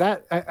Ichiro? Was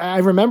that? I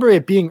remember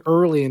it being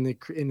early in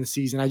the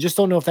season. I just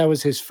don't know if that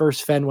was his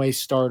first Fenway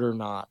start or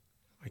not.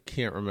 I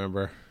can't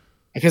remember.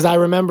 Because I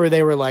remember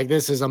they were like,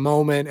 this is a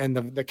moment,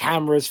 and the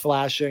camera's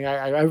flashing.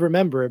 I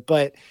remember it.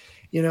 But,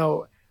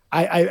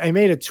 I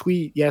made a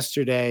tweet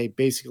yesterday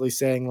basically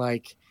saying,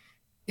 like,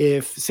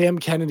 if Sam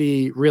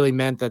Kennedy really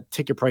meant that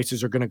ticket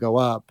prices are going to go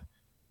up,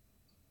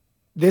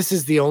 this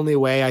is the only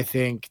way, I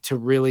think, to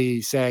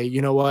really say,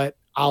 you know what,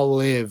 I'll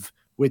live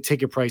with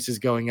ticket prices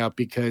going up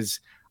because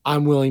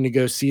I'm willing to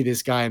go see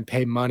this guy and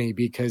pay money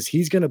because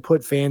he's going to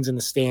put fans in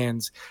the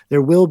stands.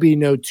 There will be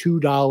no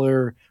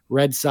 $2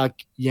 Red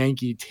Sox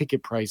Yankee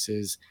ticket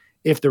prices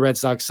if the Red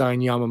Sox sign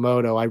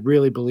Yamamoto. I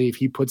really believe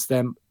he puts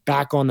them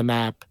back on the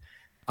map.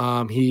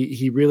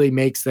 He really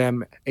makes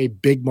them a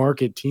big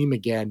market team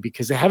again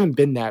because they haven't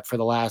been that for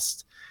the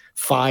last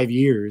 5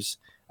 years,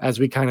 as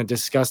we kind of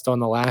discussed on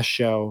the last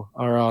show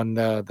or on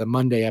the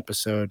Monday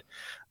episode.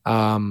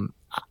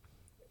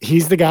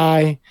 He's the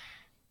guy,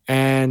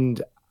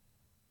 and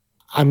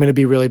I'm going to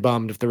be really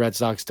bummed if the Red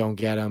Sox don't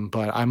get him,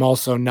 but I'm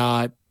also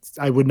not –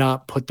 I would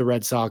not put the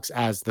Red Sox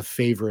as the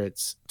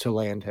favorites to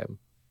land him.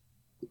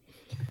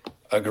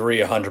 Agree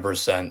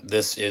 100%.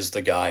 This is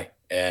the guy.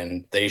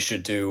 And they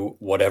should do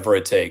whatever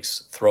it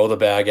takes. Throw the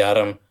bag at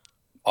him,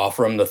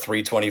 offer him the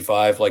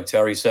 $325, like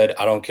Terry said.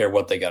 I don't care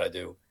what they got to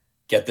do.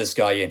 Get this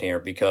guy in here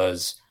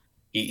because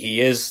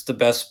he is the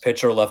best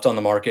pitcher left on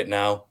the market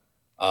now.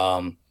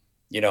 The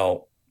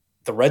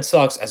Red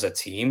Sox as a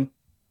team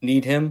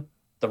need him.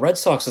 The Red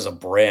Sox as a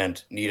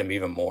brand need him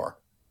even more.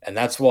 And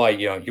that's why,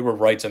 you were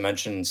right to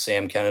mention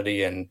Sam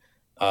Kennedy and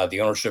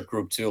the ownership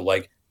group too.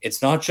 Like,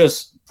 it's not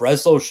just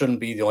Breslow shouldn't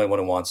be the only one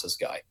who wants this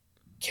guy.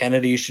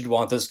 Kennedy should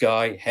want this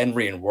guy.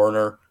 Henry and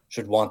Werner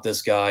should want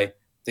this guy.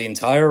 The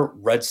entire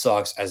Red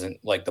Sox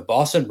the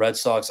Boston Red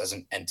Sox as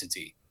an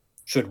entity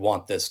should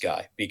want this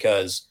guy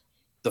because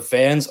the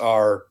fans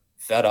are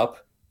fed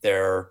up.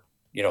 They're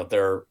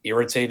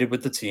irritated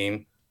with the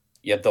team.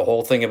 You have the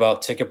whole thing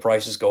about ticket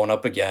prices going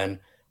up again.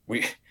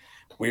 We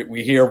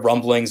hear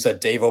rumblings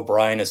that Dave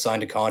O'Brien has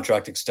signed a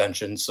contract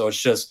extension. So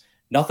it's just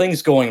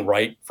nothing's going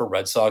right for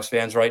Red Sox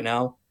fans right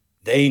now.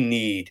 They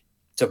need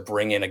to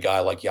bring in a guy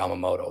like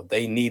Yamamoto.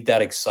 They need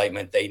that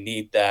excitement. They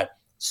need that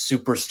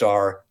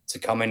superstar to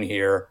come in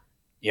here,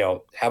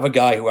 have a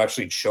guy who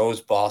actually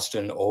chose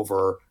Boston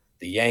over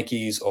the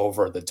Yankees,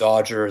 over the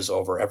Dodgers,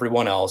 over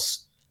everyone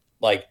else.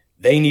 Like,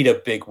 they need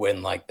a big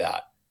win like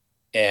that.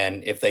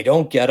 And if they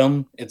don't get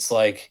him, it's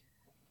like,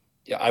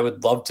 I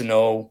would love to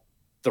know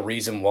the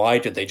reason why.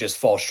 Did they just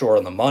fall short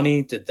on the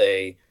money? Did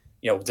they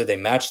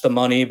match the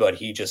money, but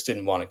he just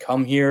didn't want to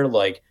come here?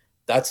 Like,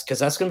 that's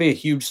going to be a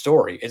huge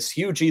story. It's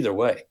huge either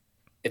way.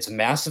 It's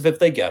massive if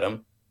they get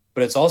him,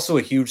 but it's also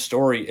a huge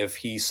story if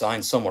he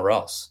signs somewhere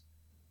else.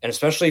 And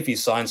especially if he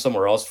signs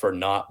somewhere else for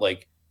not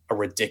like a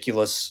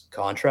ridiculous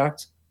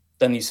contract,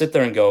 then you sit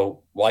there and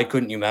go, why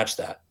couldn't you match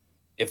that?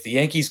 If the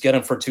Yankees get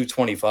him for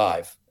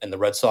 $225 and the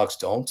Red Sox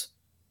don't,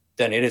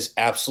 then it is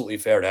absolutely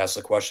fair to ask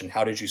the question,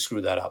 how did you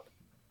screw that up?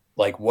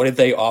 Like, what did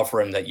they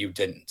offer him that you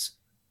didn't?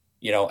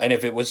 And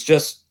if it was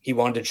just he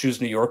wanted to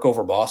choose New York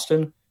over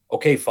Boston,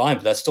 okay, fine,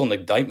 but that's still an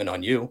indictment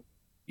on you.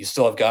 You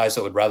still have guys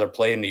that would rather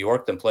play in New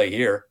York than play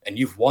here, and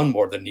you've won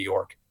more than New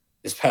York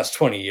this past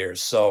 20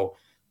 years. So,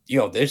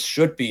 this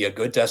should be a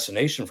good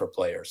destination for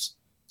players.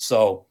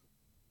 So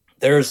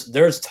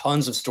there's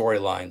tons of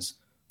storylines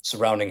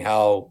surrounding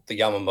how the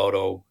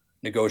Yamamoto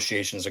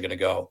negotiations are going to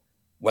go,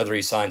 whether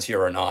he signs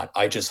here or not.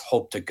 I just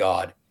hope to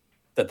God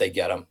that they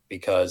get him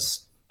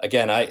because,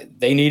 again,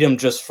 they need him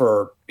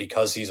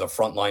because he's a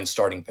frontline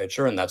starting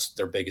pitcher, and that's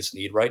their biggest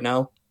need right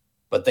now.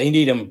 But they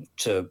need him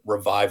to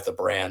revive the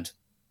brand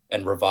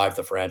and revive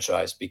the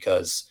franchise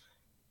because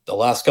the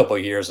last couple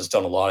of years has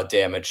done a lot of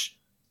damage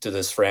to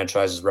this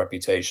franchise's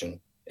reputation,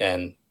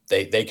 and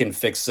they can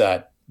fix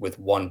that with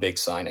one big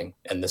signing,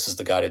 and this is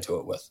the guy to do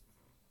it with.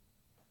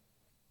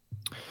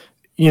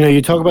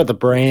 You talk about the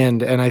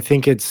brand, and I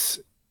think it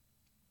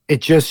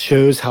just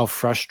shows how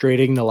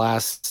frustrating the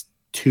last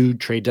two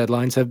trade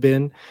deadlines have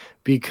been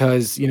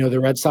because, the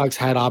Red Sox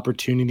had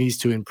opportunities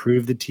to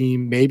improve the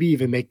team, maybe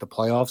even make the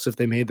playoffs if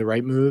they made the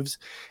right moves,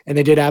 and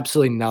they did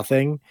absolutely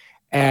nothing.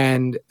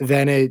 And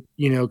then it,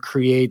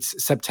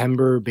 creates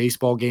September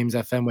baseball games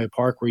at Fenway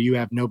Park where you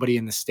have nobody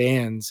in the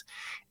stands.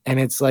 And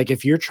it's like,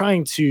 if you're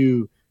trying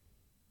to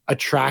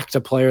attract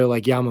a player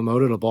like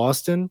Yamamoto to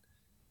Boston,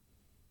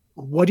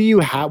 what do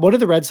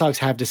the Red Sox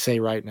have to say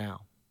right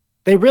now?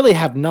 They really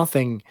have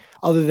nothing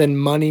other than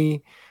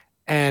money.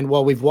 And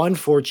we've won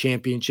 4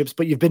 championships,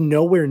 but you've been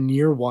nowhere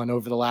near one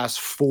over the last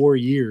 4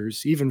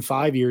 years, even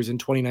 5 years in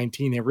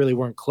 2019. They really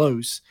weren't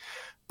close.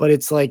 But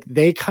it's like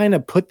they kind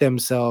of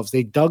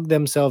they dug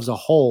themselves a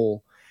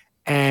hole.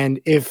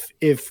 And if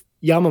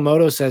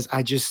Yamamoto says,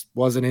 I just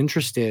wasn't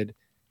interested,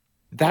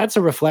 that's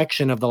a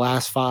reflection of the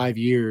last 5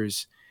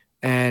 years.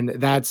 And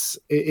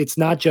it's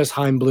not just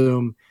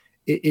Heimblum.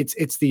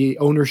 It's the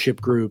ownership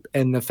group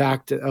and the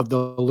fact of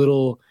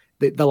the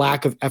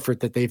lack of effort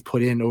that they've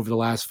put in over the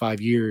last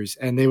 5 years.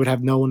 And they would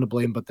have no one to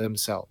blame but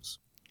themselves.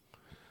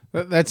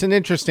 That's an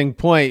interesting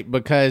point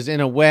because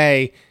in a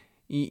way,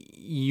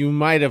 you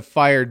might have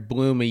fired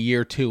Bloom a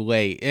year too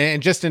late, and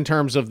just in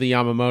terms of the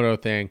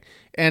Yamamoto thing,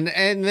 and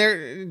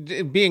they're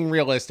being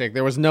realistic.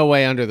 There was no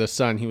way under the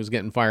sun he was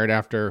getting fired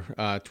after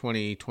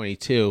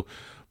 2022,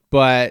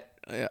 but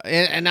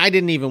and I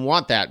didn't even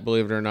want that,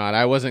 believe it or not.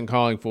 I wasn't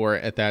calling for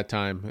it at that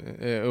time.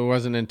 It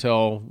wasn't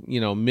until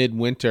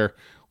midwinter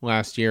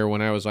last year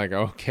when I was like,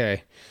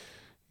 okay,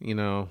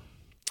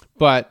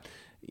 but.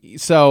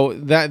 So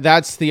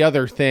that's the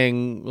other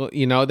thing,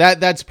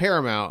 that's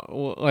paramount.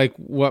 Like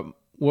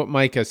what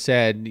Micah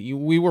said,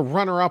 we were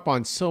runner up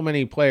on so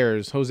many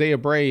players, Jose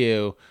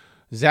Abreu,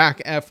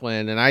 Zach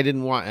Eflin, and I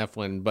didn't want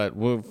Eflin, but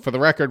for the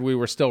record, we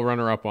were still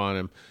runner up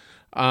on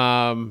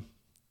him.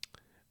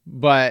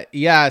 But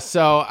yeah,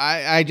 so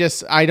I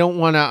don't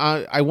want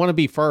to, I want to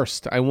be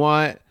first. I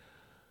want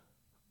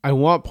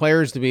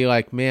players to be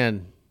like,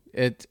 man,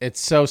 it's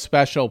so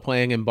special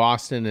playing in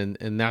Boston,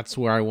 and that's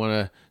where I want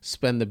to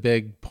spend the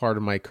big part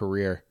of my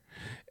career.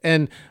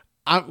 And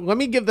let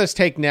me give this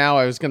take now.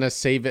 I was going to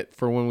save it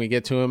for when we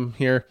get to him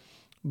here.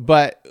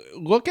 But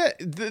look at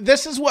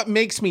this is what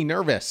makes me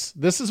nervous.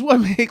 This is what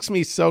makes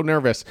me so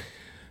nervous.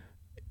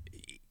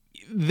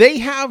 They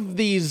have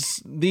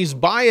these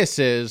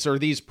biases or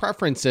these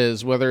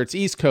preferences, whether it's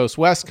East Coast,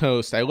 West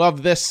Coast. I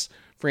love this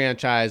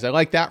franchise. I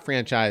like that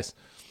franchise.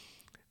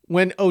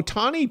 When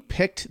Ohtani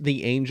picked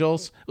the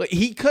Angels,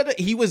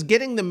 he was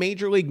getting the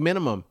major league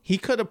minimum. He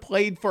could have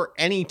played for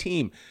any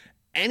team.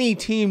 Any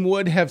team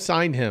would have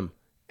signed him.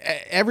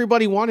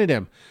 Everybody wanted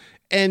him.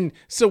 And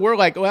so we're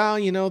like, well,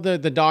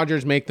 the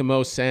Dodgers make the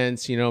most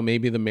sense,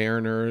 maybe the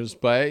Mariners,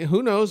 but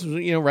who knows,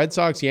 Red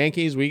Sox,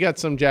 Yankees, we got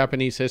some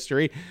Japanese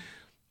history.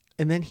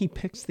 And then he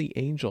picks the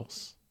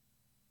Angels.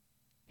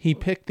 He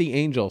picked the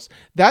Angels.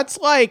 That's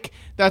like,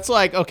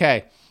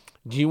 okay,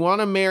 do you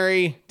want to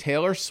marry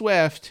Taylor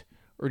Swift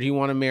or do you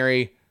want to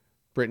marry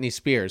Britney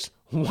Spears?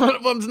 One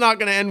of them's not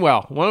going to end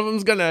well. One of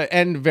them's going to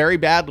end very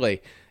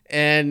badly.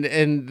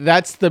 And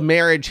that's the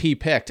marriage he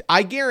picked.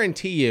 I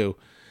guarantee you,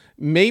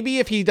 maybe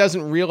if he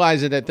doesn't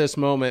realize it at this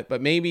moment, but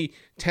maybe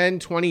 10,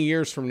 20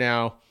 years from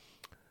now,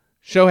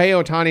 Shohei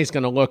Ohtani is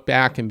going to look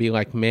back and be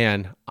like,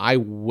 man, I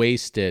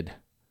wasted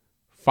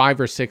 5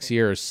 or 6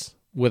 years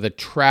with a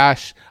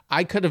trash.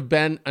 I could have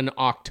been an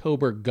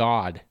October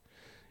god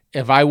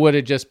if I would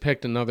have just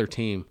picked another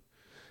team.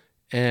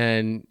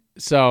 And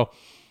so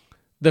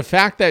the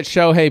fact that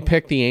Shohei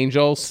picked the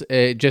Angels,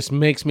 it just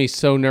makes me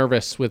so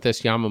nervous with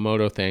this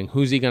Yamamoto thing.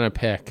 Who's he going to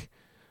pick?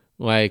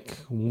 Like,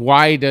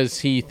 why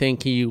does he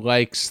think he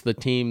likes the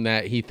team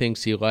that he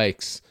thinks he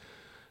likes?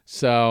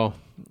 So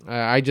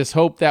I just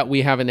hope that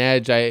we have an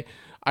edge. I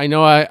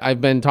know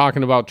I've been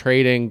talking about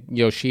trading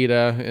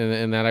Yoshida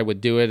and that I would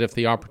do it if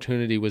the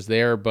opportunity was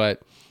there.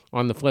 But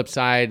on the flip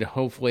side,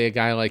 hopefully a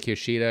guy like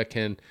Yoshida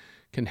can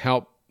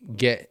help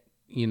get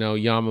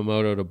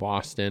Yamamoto to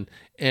Boston.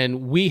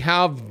 And we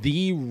have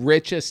the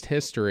richest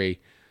history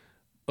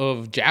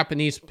of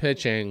Japanese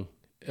pitching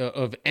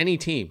of any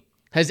team.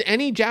 Has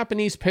any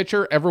Japanese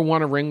pitcher ever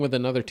won a ring with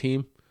another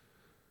team?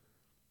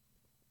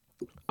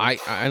 I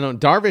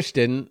don't. Darvish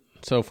didn't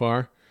so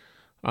far.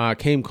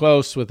 Came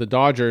close with the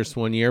Dodgers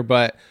one year,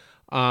 but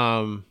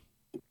I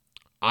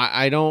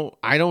don't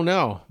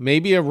know.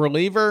 Maybe a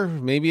reliever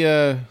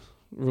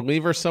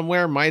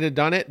somewhere might have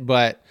done it,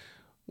 but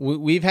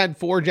we've had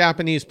 4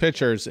 Japanese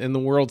pitchers in the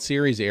World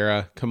Series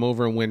era come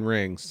over and win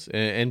rings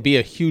and be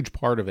a huge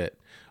part of it.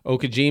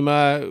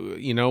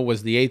 Okajima,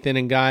 was the 8th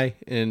inning guy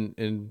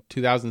in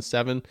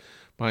 2007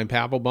 behind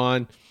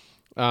Papelbon.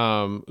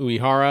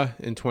 Uehara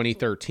in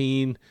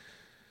 2013.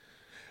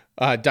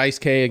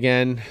 Daisuke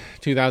again,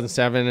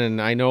 2007.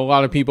 And I know a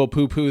lot of people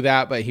poo-poo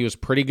that, but he was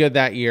pretty good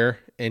that year.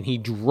 And he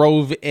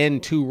drove in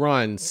 2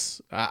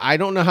 runs. I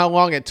don't know how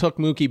long it took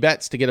Mookie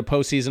Betts to get a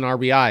postseason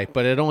RBI,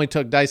 but it only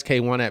took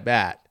Daisuke 1 at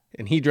bat.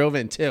 And he drove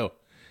in 2.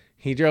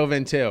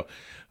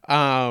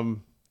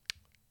 And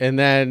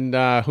then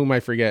who am I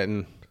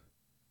forgetting?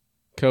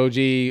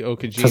 Koji,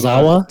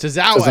 Okajima.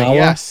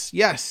 Tazawa.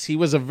 Yes. He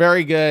was a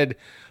very good,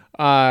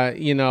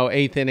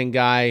 8th inning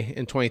guy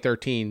in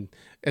 2013,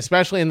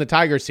 especially in the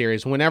Tiger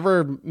series.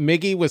 Whenever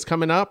Miggy was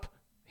coming up,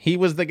 he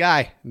was the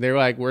guy. They're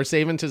like, we're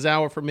saving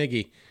Tazawa for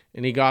Miggy,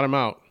 and he got him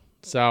out.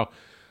 So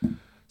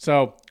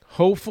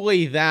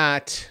hopefully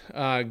that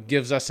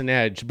gives us an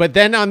edge. But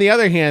then on the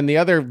other hand, the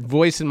other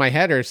voice in my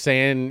head is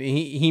saying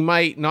he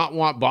might not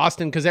want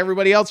Boston because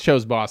everybody else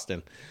chose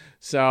Boston.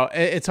 So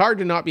it's hard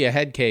to not be a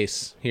head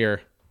case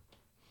here.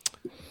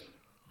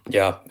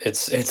 Yeah,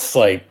 it's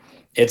like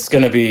it's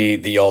going to be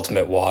the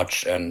ultimate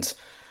watch, and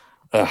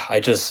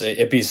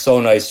it'd be so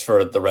nice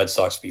for the Red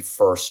Sox to be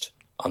first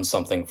on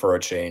something for a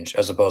change,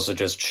 as opposed to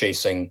just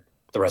chasing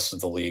the rest of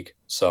the league.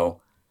 So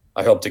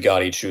I hope to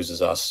God he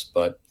chooses us,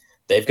 but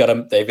they've got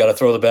to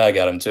throw the bag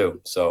at him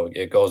too. So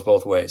it goes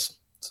both ways.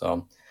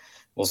 So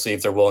we'll see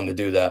if they're willing to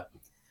do that.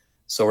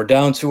 So we're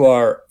down to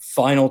our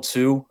final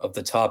 2 of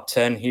the top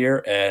 10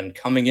 here, and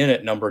coming in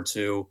at number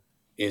 2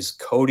 is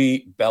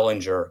Cody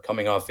Bellinger,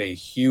 coming off a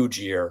huge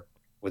year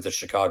with the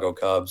Chicago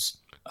Cubs.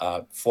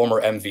 Former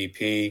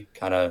MVP,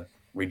 kind of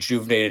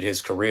rejuvenated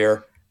his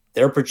career.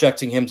 They're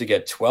projecting him to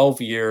get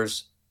 12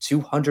 years,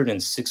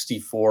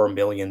 $264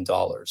 million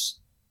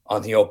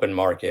on the open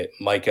market.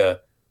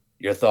 Micah,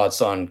 your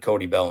thoughts on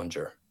Cody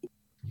Bellinger?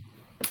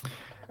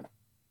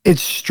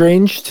 It's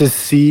strange to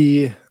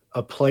see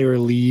a player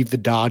leave the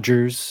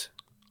Dodgers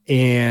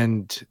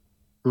and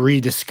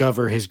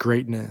rediscover his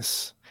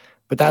greatness.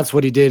 But that's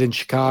what he did in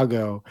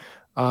Chicago.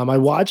 I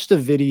watched a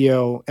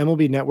video.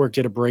 MLB Network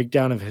did a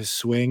breakdown of his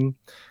swing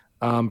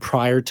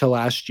prior to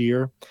last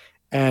year.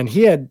 And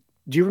he had,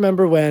 do you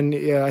remember when,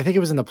 I think it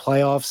was in the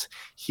playoffs,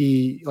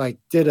 he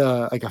did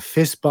a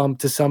fist bump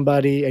to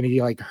somebody and he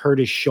hurt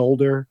his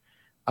shoulder.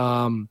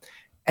 And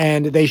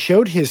they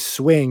showed his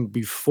swing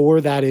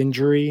before that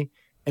injury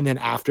and then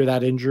after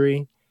that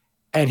injury.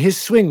 And his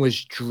swing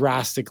was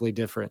drastically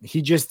different.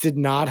 He just did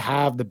not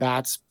have the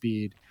bat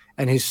speed,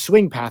 and his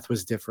swing path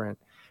was different.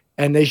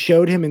 And they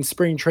showed him in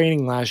spring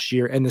training last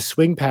year, and the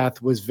swing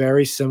path was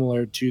very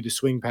similar to the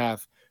swing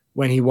path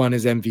when he won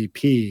his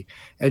MVP.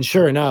 And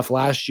sure enough,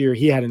 last year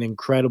he had an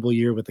incredible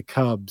year with the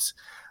Cubs.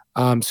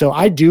 So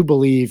I do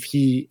believe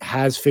he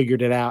has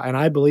figured it out, and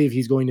I believe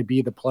he's going to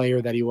be the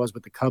player that he was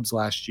with the Cubs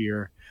last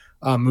year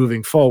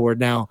moving forward.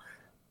 Now,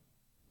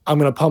 I'm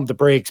going to pump the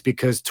brakes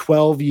because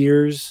 12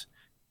 years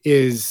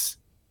is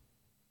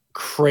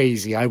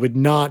crazy. I would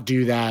not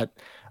do that.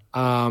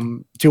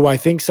 Do I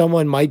think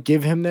someone might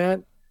give him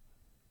that?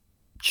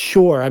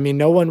 Sure. I mean,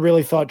 no one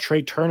really thought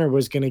Trey Turner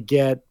was going to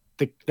get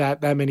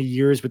that many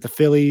years with the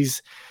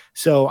Phillies.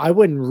 So I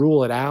wouldn't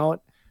rule it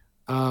out.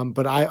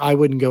 But I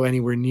wouldn't go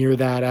anywhere near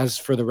that. As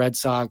for the Red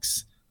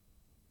Sox,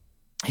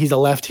 he's a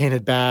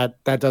left-handed bat.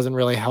 That doesn't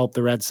really help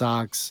the Red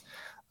Sox.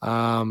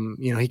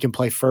 He can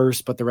play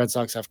first, but the Red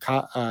Sox have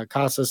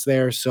Casas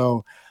there.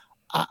 So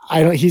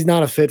he's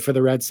not a fit for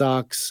the Red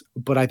Sox,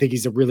 but I think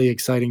he's a really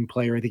exciting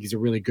player. I think he's a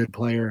really good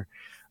player.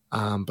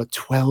 But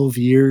 12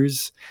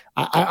 years,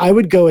 I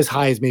would go as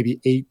high as maybe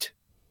 8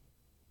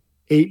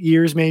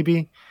 years,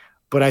 maybe.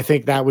 But I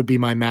think that would be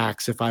my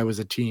max if I was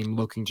a team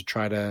looking to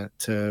try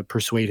to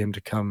persuade him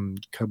to come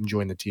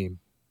join the team.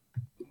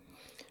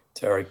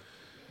 Terry.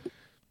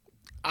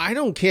 I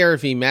don't care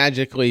if he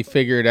magically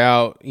figured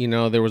out,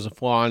 there was a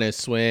flaw in his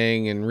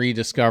swing and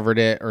rediscovered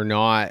it or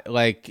not.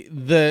 Like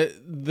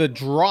the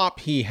drop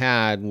he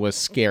had was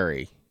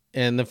scary.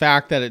 And the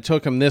fact that it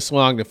took him this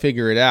long to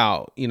figure it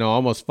out,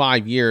 almost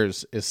 5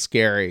 years is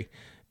scary.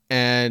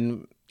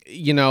 And,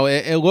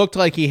 it looked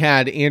like he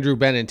had Andrew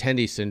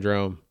Benintendi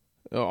syndrome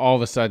all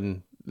of a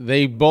sudden.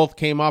 They both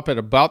came up at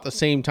about the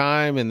same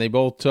time and they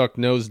both took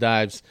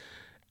nosedives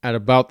at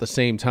about the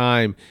same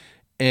time.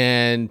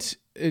 And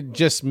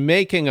just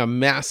making a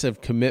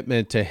massive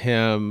commitment to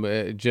him,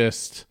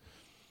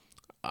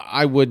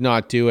 I would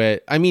not do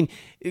it. I mean,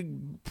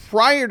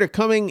 prior to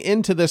coming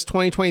into this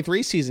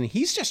 2023 season,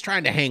 he's just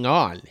trying to hang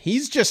on.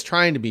 He's just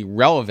trying to be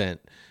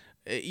relevant,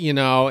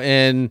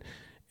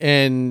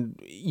 and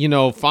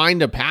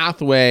find a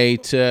pathway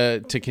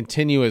to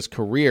continue his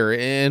career.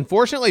 And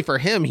fortunately for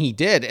him, he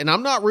did. And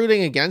I'm not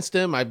rooting against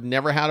him. I've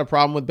never had a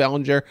problem with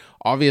Bellinger.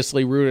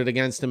 Obviously rooted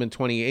against him in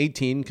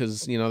 2018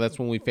 because, that's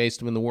when we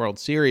faced him in the World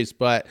Series.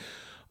 But,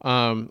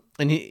 and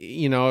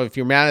he, if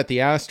you're mad at the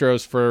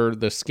Astros for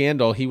the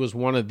scandal, he was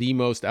one of the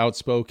most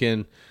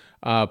outspoken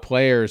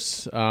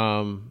players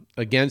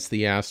against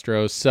the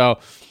Astros. So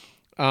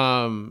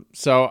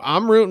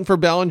I'm rooting for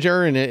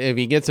Bellinger, and if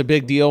he gets a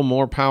big deal,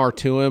 more power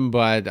to him,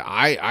 but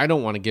I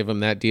don't want to give him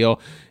that deal.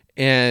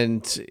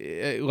 And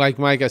like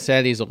Micah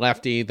said, he's a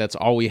lefty. That's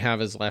all we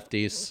have is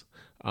lefties.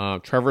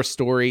 Trevor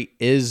Story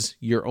is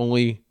your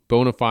only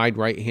bona fide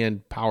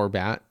right-hand power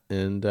bat.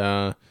 And,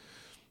 but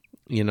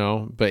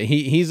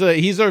he's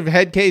a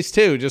head case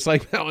too, just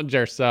like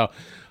Bellinger. So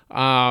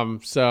I'm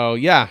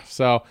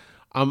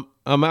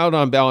out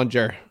on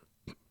Bellinger.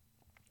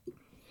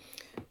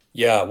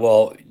 Yeah,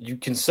 well, you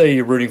can say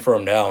you're rooting for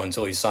him now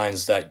until he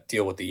signs that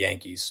deal with the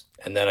Yankees.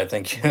 And then I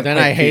think... Then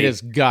I hate his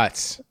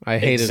guts. I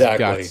hate his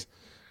guts.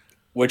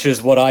 Which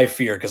is what I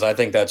fear, because I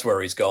think that's where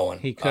he's going.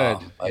 He could,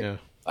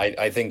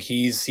 I think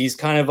he's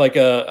kind of like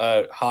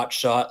a hot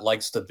shot,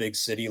 likes the big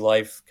city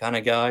life kind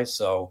of guy.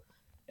 So,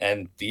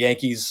 and the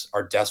Yankees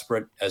are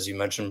desperate, as you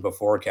mentioned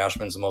before.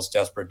 Cashman's the most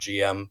desperate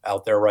GM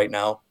out there right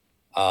now.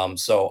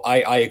 So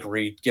I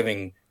agree,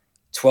 giving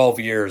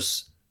 12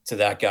 years to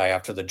that guy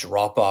after the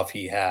drop off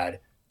he had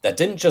that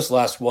didn't just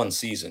last one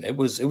season. It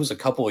was a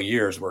couple of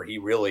years where he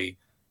really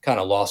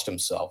kind of lost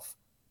himself.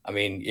 I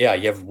mean, yeah,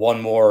 you have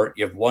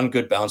one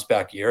good bounce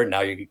back year, and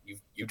now you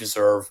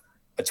deserve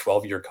a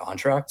 12-year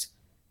contract.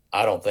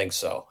 I don't think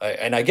so.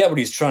 And I get what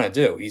he's trying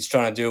to do. He's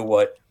trying to do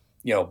what,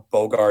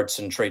 Bogarts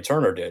and Trey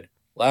Turner did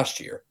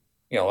last year.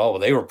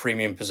 They were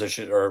premium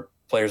position or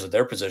players at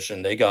their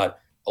position. They got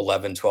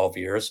 11, 12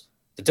 years.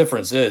 The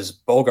difference is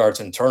Bogarts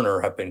and Turner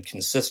have been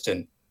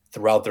consistent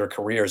throughout their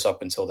careers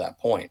up until that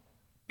point.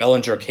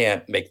 Bellinger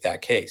can't make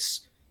that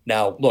case.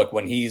 Now, look,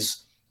 when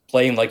he's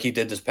playing like he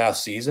did this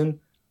past season,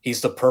 he's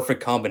the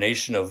perfect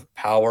combination of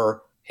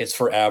power, hits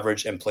for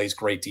average, and plays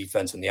great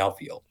defense in the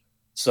outfield.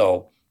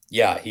 So,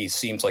 yeah, he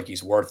seems like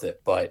he's worth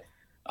it. But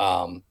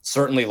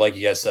certainly, like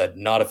you guys said,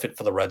 not a fit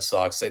for the Red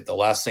Sox. The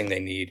last thing they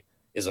need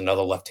is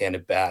another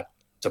left-handed bat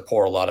to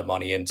pour a lot of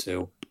money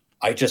into.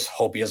 I just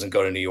hope he doesn't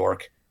go to New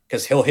York,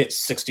 because he'll hit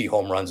 60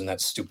 home runs in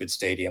that stupid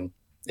stadium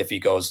if he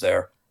goes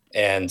there.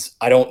 And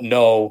I don't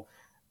know.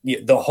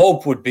 The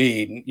hope would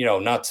be,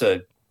 not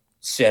to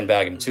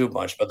sandbag him too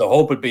much, but the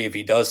hope would be if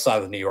he does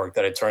sign with New York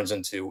that it turns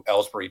into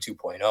Ellsbury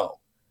 2.0.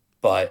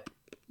 But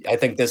I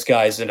think this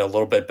guy's in a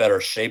little bit better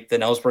shape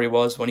than Ellsbury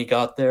was when he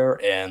got there.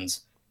 And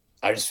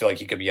I just feel like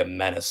he could be a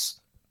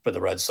menace for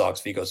the Red Sox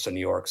if he goes to New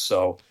York.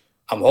 So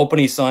I'm hoping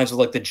he signs with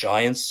like the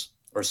Giants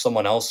or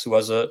someone else who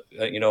has a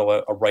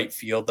right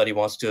field that he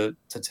wants to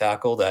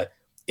tackle that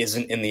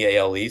isn't in the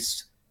AL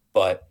East.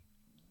 But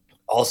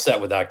all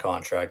set with that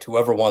contract.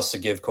 Whoever wants to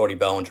give Cody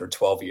Bellinger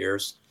 12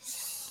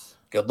 years,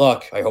 good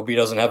luck. I hope he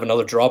doesn't have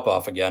another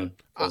drop-off again.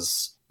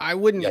 I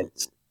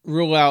wouldn't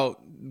rule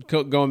out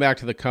going back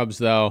to the Cubs,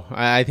 though.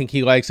 I think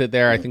he likes it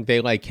there. I think they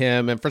like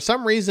him. And for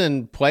some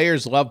reason,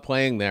 players love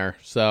playing there.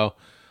 So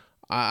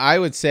I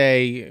would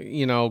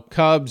say,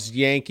 Cubs,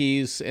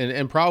 Yankees,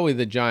 and probably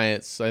the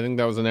Giants. I think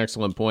that was an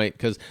excellent point,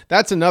 because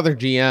that's another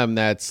GM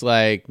that's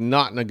like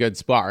not in a good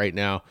spot right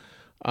now.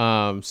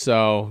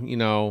 So,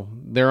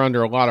 they're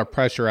under a lot of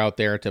pressure out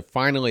there to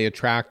finally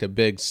attract a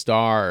big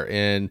star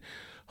and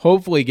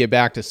hopefully get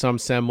back to some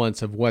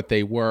semblance of what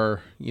they were,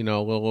 a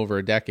little over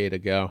a decade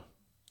ago.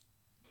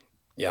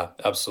 Yeah,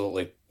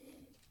 absolutely.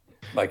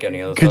 Like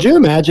any other. Could you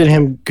imagine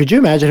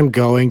him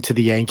going to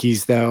the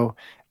Yankees though?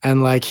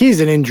 And like, he's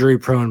an injury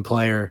prone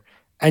player,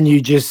 and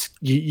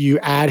you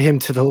add him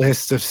to the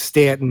list of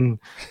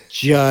Stanton,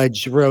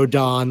 Judge,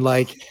 Rodon,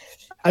 like,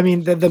 I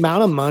mean, the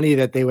amount of money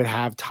that they would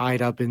have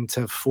tied up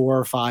into 4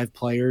 or 5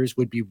 players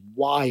would be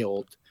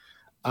wild.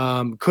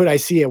 Could I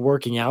see it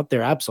working out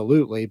there?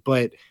 Absolutely.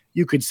 But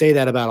you could say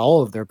that about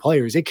all of their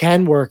players. It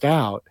can work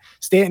out.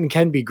 Stanton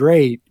can be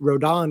great.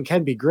 Rodon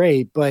can be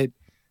great. But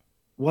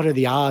what are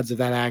the odds of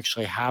that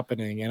actually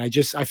happening? And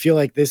I feel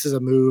like this is a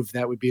move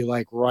that would be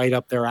like right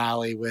up their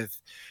alley with,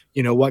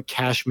 what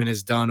Cashman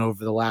has done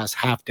over the last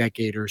half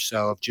decade or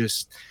so of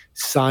just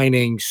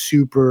signing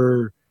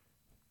super,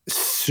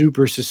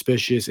 super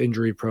suspicious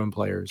injury prone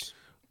players.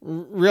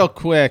 Real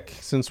quick,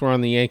 since we're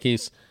on the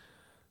Yankees,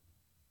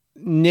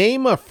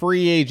 name a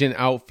free agent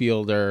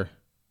outfielder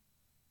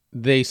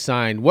they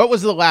signed. What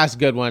was the last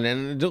good one?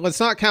 And let's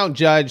not count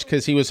Judge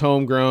because he was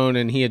homegrown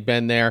and he had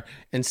been there.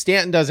 And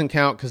Stanton doesn't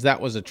count because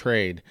that was a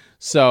trade.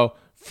 So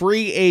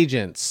free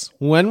agents.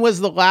 When was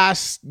the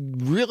last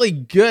really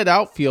good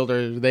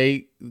outfielder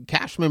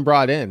Cashman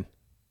brought in?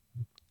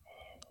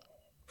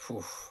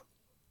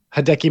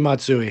 Hideki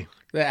Matsui.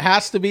 That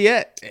has to be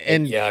it.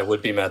 And yeah, it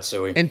would be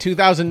Matsui. In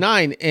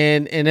 2009.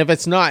 And if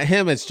it's not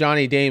him, it's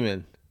Johnny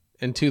Damon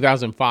in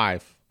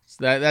 2005.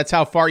 So that's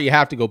how far you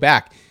have to go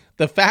back.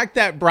 The fact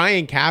that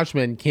Brian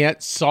Cashman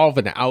can't solve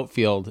an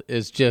outfield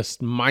is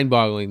just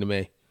mind-boggling to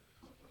me.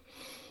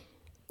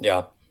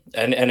 Yeah.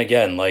 And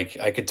again, like,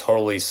 I could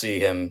totally see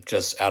him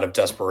just out of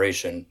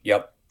desperation.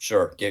 Yep,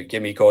 sure.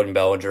 Give me Cody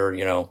Bellinger,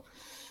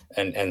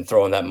 and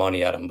throwing that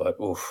money at him. But,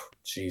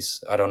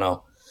 geez, I don't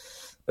know.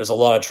 There's a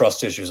lot of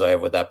trust issues I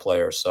have with that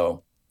player.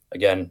 So,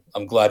 again,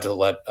 I'm glad to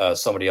let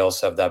somebody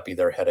else have that be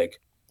their headache.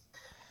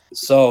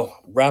 So,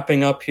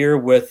 wrapping up here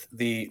with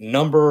the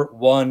number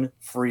one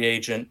free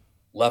agent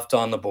left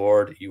on the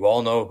board. You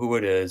all know who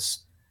it is.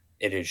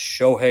 It is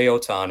Shohei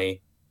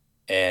Ohtani,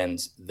 and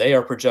they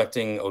are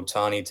projecting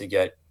Ohtani to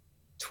get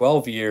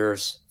 12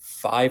 years,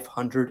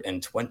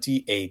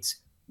 $528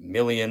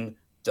 million.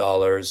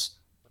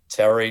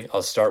 Terry,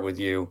 I'll start with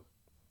you.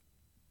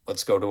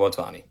 Let's go to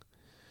Ohtani.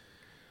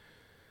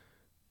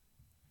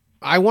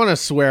 I want to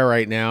swear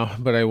right now,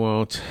 but I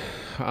won't.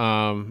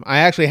 I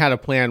actually had a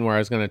plan where I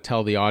was going to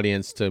tell the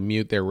audience to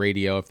mute their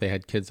radio if they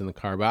had kids in the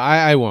car, but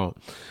I won't.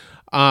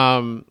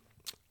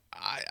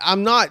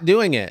 I'm not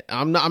doing it.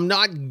 I'm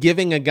not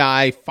giving a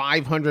guy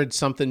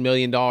 $500-something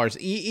million.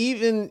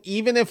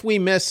 Even if we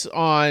miss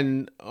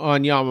on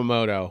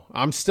Yamamoto,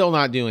 I'm still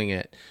not doing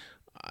it.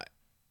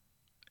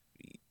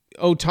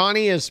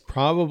 Ohtani is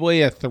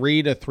probably a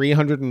 $300 to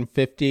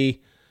 $350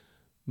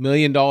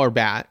 million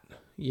bat.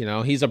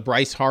 He's a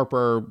Bryce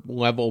Harper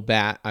level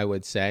bat, I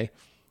would say.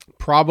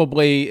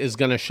 Probably is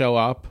going to show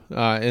up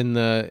in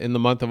the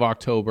month of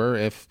October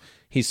if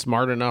he's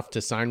smart enough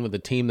to sign with a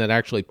team that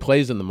actually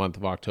plays in the month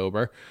of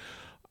October.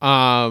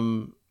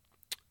 But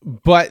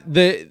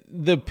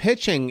the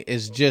pitching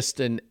is just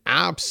an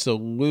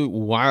absolute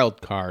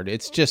wild card.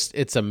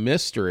 It's a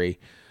mystery.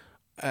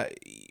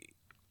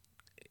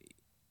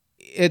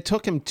 It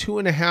took him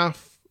 2.5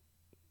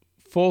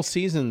 full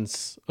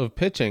seasons of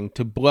pitching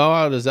to blow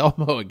out his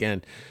elbow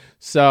again.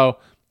 So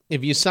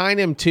if you sign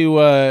him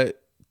to a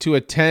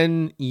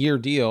 10-year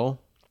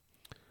deal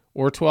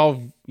or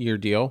 12-year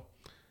deal,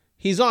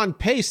 he's on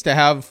pace to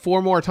have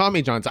 4 more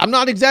Tommy Johns. I'm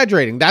not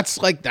exaggerating. That's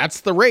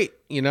the rate,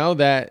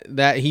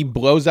 that he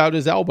blows out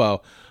his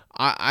elbow.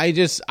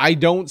 I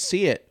don't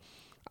see it.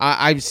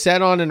 I've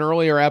said on an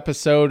earlier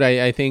episode,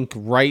 I think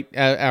right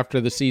after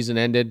the season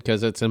ended,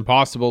 because it's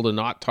impossible to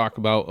not talk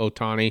about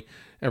Ohtani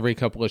every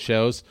couple of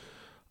shows.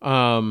 If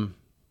I'm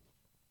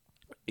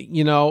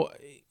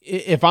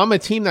a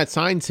team that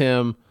signs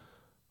him,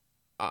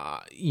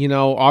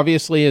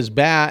 obviously his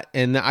bat,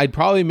 and I'd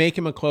probably make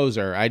him a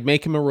closer. I'd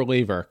make him a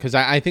reliever because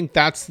I think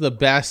that's the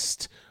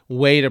best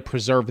way to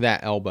preserve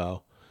that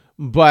elbow.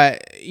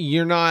 But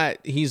he's not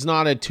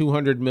a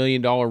 $200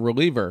 million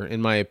reliever,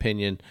 in my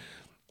opinion.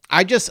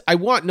 I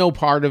want no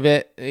part of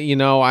it.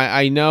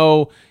 I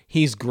know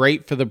he's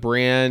great for the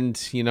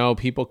brand.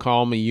 People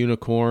call him a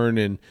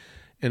unicorn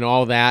and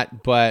all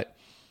that. But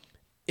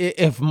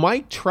if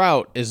Mike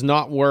Trout is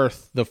not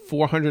worth the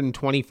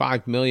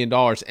 $425 million,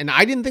 and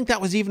I didn't think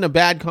that was even a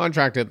bad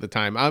contract at the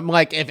time. I'm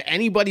like, if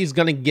anybody's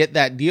going to get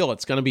that deal,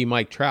 it's going to be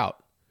Mike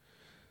Trout.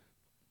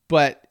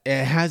 But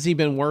has he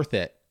been worth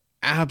it?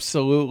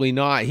 Absolutely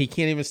not. He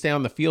can't even stay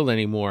on the field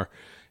anymore.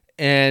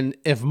 And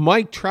if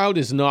Mike Trout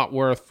is not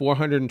worth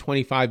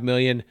 $425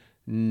 million,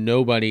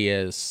 nobody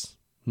is.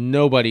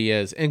 Nobody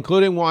is,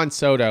 including Juan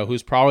Soto,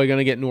 who's probably going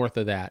to get north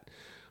of that.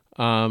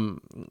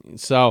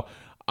 So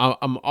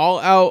I'm all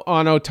out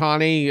on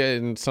Ohtani,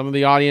 and some of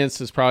the audience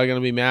is probably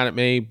going to be mad at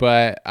me,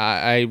 but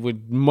I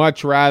would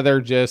much rather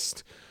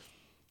just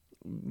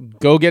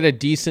go get a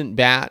decent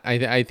bat.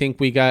 I think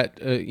we got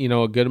a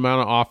good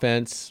amount of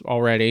offense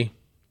already.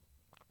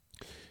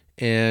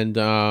 And,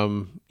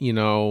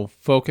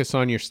 focus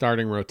on your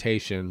starting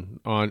rotation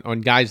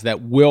on guys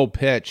that will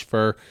pitch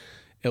for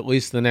at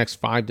least the next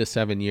 5 to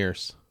 7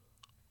 years.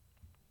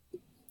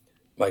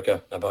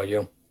 Micah, how about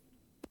you?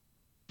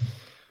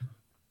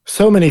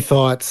 So many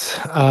thoughts.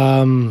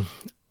 I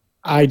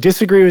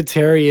disagree with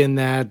Terry in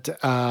that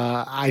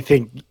I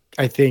think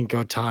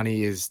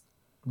Ohtani is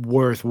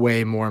worth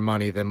way more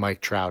money than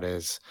Mike Trout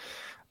is.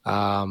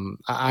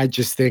 I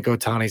just think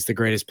Ohtani's the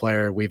greatest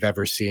player we've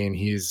ever seen.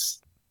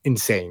 He's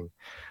insane.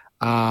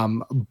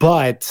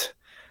 But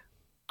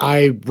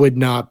I would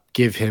not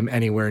give him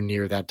anywhere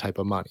near that type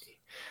of money.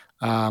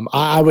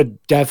 I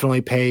would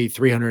definitely pay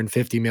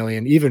 $350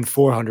 million, even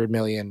 $400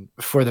 million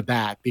for the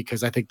bat,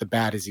 because I think the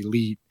bat is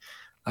elite.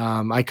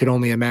 I could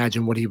only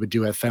imagine what he would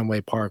do at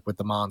Fenway Park with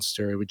the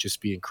monster. It would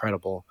just be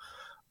incredible.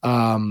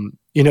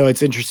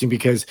 It's interesting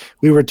because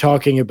we were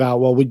talking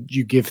about, well, would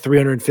you give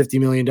 $350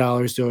 million to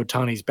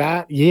Ohtani's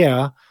bat?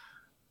 Yeah.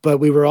 But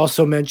we were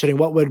also mentioning,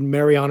 what would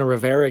Mariano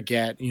Rivera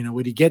get?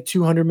 Would he get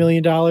 $200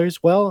 million?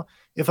 Well,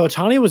 if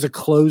Ohtani was a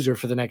closer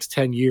for the next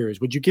 10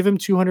 years, would you give him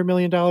 $200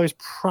 million?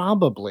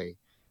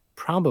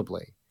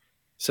 Probably.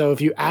 So if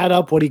you add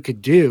up what he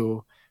could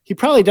do, he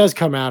probably does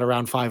come out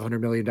around $500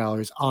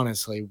 million,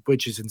 honestly,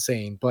 which is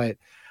insane. But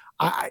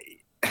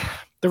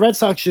the Red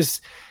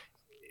Sox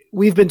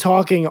we've been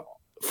talking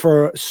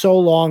for so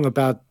long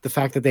about the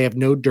fact that they have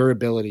no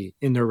durability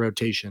in their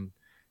rotation.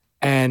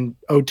 And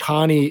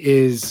Ohtani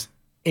is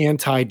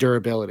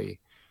anti-durability.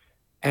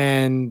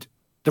 And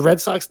the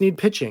Red Sox need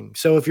pitching.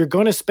 So if you're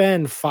going to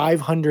spend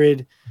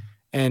 $500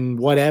 and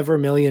whatever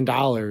million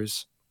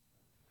dollars,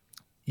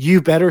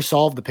 you better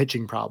solve the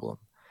pitching problem.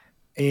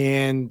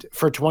 And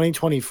for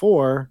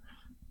 2024,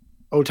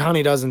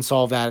 Ohtani doesn't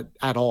solve that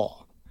at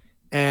all.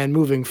 And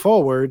moving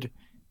forward,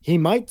 he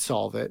might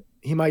solve it.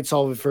 He might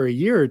solve it for a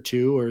year or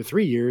 2 or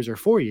 3 years or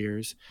 4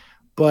 years,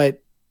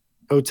 but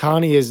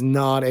Ohtani is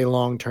not a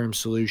long-term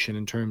solution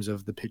in terms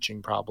of the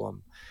pitching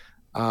problem.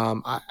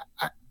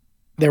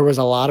 There was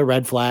a lot of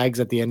red flags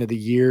at the end of the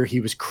year.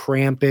 He was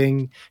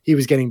cramping. He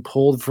was getting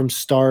pulled from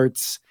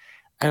starts.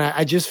 And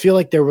I just feel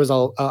like there was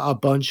a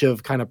bunch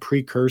of kind of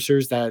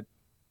precursors that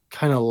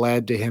kind of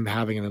led to him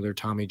having another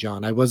Tommy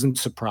John. I wasn't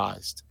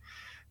surprised.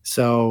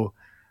 So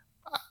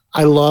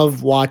I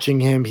love watching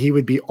him. He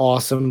would be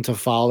awesome to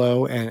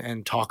follow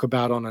and talk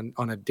about on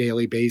a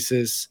daily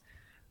basis.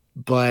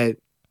 But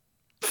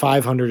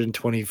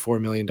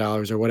 $524 million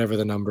or whatever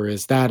the number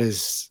is,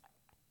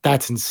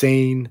 that's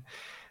insane.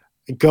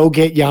 Go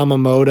get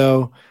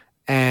Yamamoto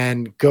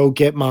and go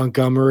get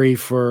Montgomery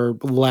for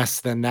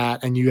less than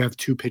that, and you have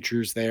 2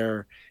 pitchers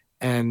there,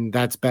 and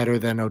that's better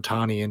than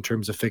Ohtani in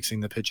terms of fixing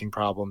the pitching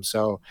problem.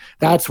 So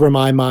that's where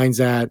my mind's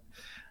at.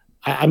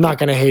 I'm not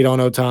going to hate on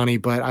Ohtani,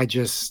 but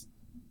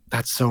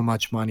that's so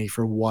much money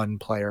for one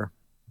player.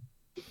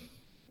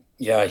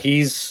 Yeah,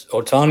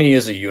 Ohtani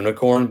is a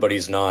unicorn, but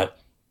he's not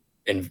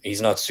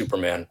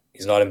Superman.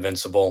 He's not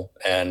invincible,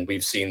 and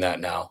we've seen that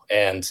now.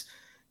 And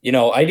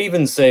I'd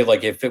even say,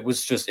 like, if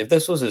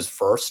this was his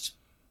first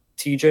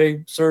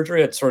TJ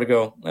surgery, I'd sort of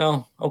go,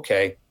 well,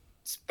 okay,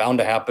 it's bound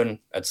to happen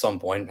at some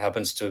point. It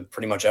happens to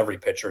pretty much every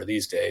pitcher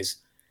these days.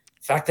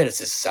 The fact that it's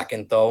his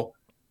second, though,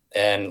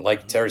 and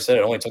like Terry said,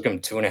 it only took him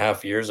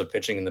 2.5 years of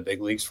pitching in the big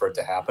leagues for it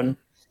to happen.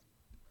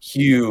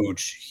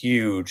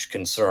 Huge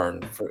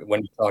concern for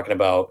when you're talking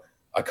about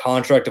a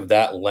contract of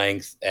that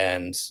length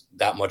and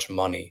that much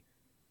money.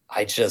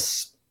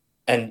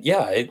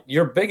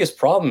 Your biggest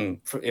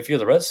problem if you're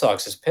the Red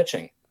Sox is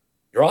pitching.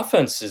 Your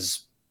offense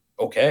is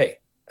okay.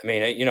 I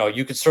mean,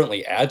 you could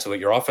certainly add to it.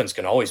 Your offense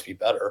can always be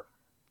better,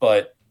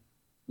 but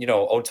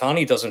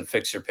Ohtani doesn't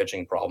fix your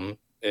pitching problem,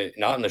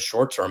 not in the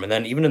short term. And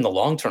then even in the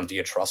long term, do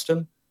you trust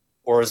him?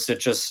 Or is it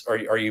just,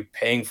 are you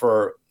paying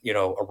for,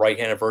 a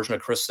right-handed version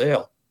of Chris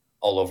Sale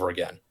all over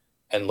again?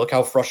 And look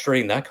how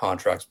frustrating that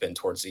contract's been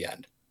towards the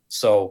end.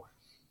 So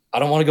I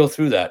don't want to go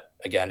through that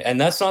again. And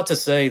that's not to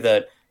say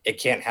that it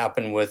can't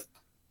happen with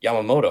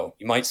Yamamoto.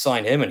 You might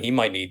sign him and he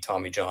might need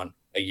Tommy John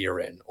a year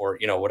in, or,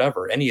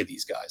 whatever, any of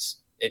these guys.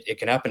 It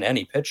can happen to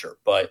any pitcher.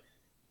 But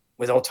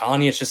with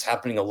Ohtani, it's just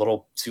happening a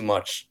little too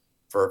much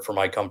for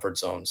my comfort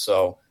zone.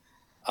 So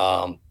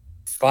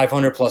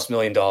 $500+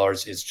 million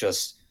is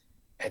just,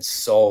 it's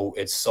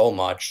so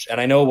much.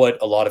 And I know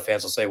what a lot of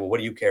fans will say, well, what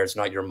do you care? It's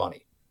not your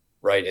money,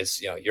 right? It's,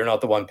 you're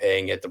not the one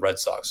paying it. The Red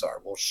Sox are.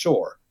 Well,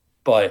 sure.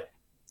 But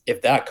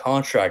if that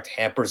contract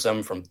hampers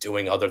them from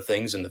doing other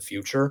things in the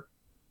future,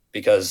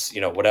 because,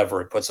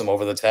 whatever, it puts them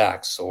over the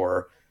tax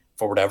or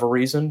for whatever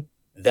reason,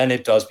 then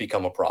it does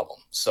become a problem.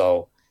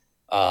 So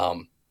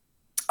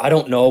I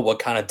don't know what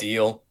kind of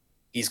deal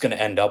he's going to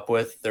end up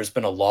with. There's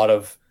been a lot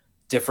of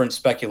different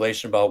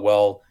speculation about,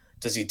 well,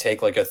 does he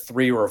take like a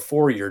 3 or a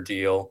 4-year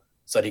deal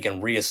so that he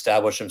can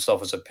reestablish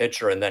himself as a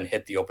pitcher and then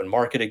hit the open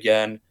market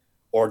again?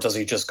 Or does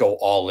he just go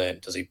all in?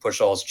 Does he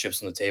push all his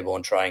chips on the table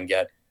and try and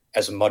get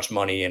as much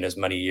money in as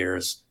many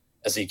years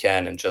as he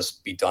can and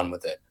just be done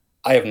with it?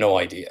 I have no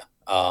idea.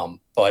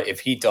 But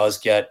if he does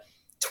get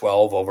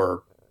 12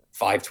 over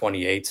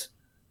 528,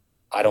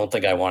 I don't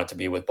think I want it to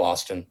be with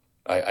Boston.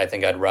 I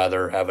think I'd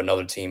rather have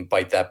another team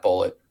bite that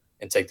bullet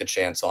and take the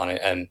chance on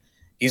it. And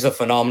he's a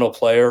phenomenal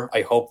player.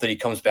 I hope that he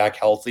comes back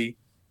healthy.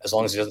 As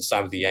long as he doesn't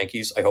sign with the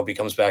Yankees, I hope he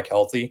comes back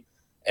healthy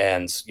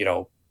and,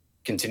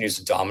 continues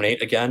to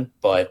dominate again.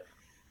 But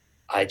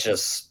I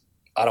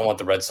don't want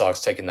the Red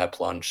Sox taking that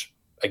plunge.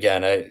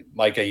 Again,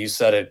 Micah, you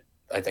said it,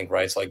 I think,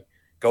 right? It's like,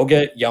 go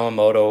get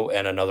Yamamoto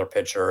and another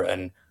pitcher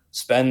and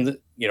spend,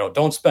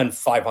 don't spend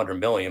 $500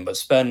 million, but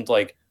spend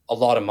like a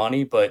lot of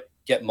money, but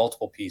get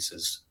multiple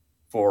pieces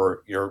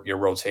for your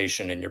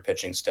rotation and your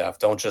pitching staff.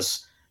 Don't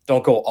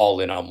go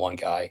all in on one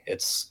guy.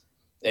 It's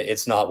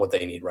not what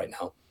they need right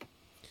now.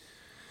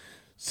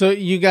 So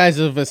you guys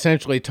have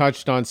essentially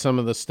touched on some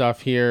of the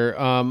stuff here.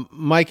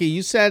 Mikey,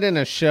 you said in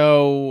a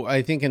show,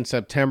 I think in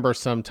September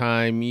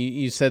sometime,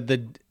 you said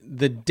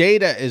the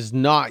data is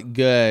not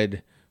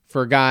good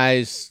for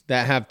guys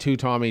that have two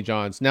Tommy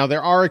Johns. Now,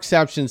 there are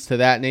exceptions to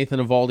that. Nathan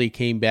Eovaldi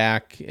came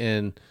back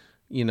and,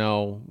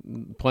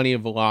 plenty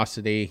of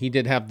velocity. He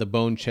did have the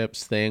bone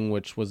chips thing,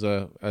 which was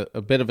a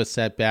bit of a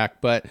setback.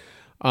 But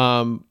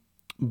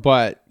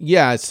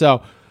yeah,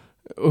 so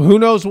who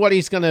knows what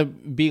he's going to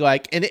be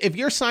like. And if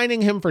you're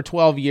signing him for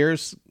 12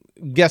 years,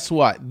 guess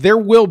what? There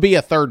will be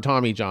a third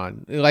Tommy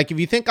John. Like, if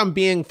you think I'm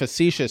being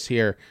facetious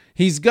here,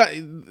 this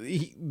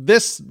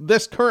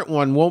current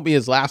one won't be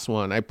his last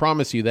one. I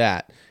promise you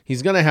that.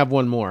 He's going to have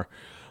one more.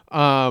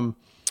 And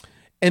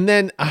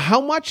then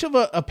how much of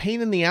a pain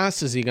in the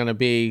ass is he going to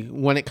be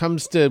when it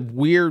comes to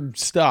weird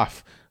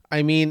stuff?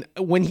 I mean,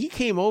 when he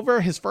came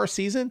over his first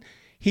season,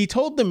 he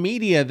told the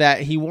media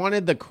that he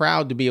wanted the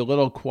crowd to be a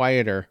little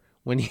quieter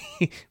when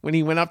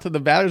he went up to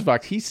the batter's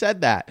box. He said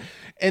that.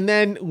 And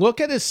then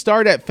look at his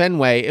start at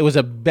Fenway. It was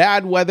a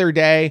bad weather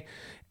day,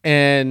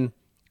 and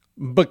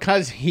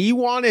because he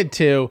wanted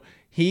to,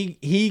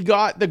 he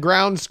got the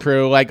grounds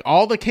crew, like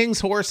all the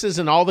King's horses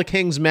and all the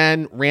King's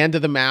men, ran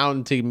to the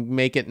mound to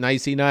make it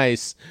nicey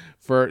nice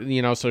for,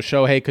 so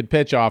Shohei could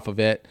pitch off of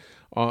it,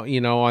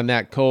 on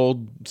that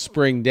cold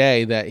spring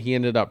day that he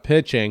ended up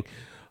pitching.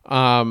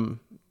 So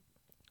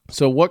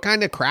what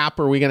kind of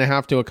crap are we going to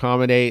have to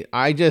accommodate?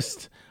 I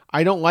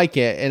don't like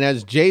it. And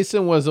as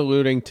Jason was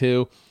alluding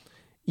to,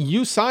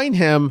 you sign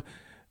him,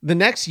 the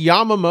next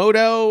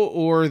Yamamoto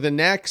or the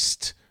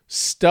next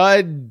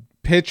stud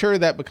pitcher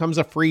that becomes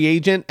a free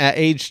agent at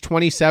age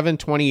 27,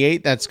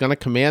 28, that's going to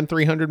command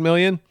 $300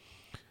 million.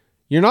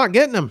 You're not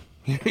getting him.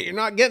 You're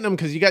not getting him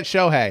because you got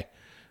Shohei.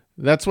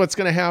 That's what's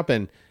going to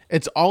happen.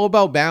 It's all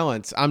about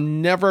balance.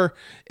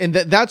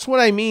 That's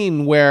what I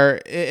mean,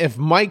 where if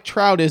Mike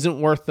Trout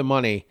isn't worth the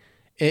money,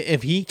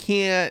 if he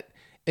can't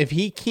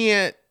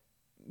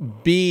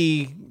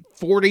be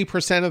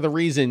 40% of the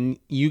reason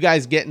you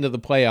guys get into the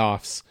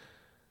playoffs,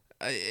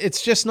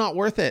 it's just not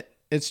worth it.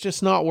 It's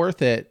just not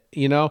worth it.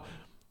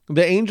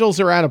 The Angels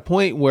are at a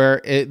point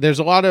where there's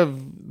a lot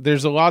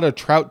of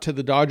Trout to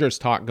the Dodgers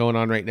talk going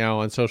on right now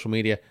on social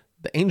media.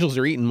 The Angels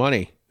are eating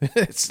money.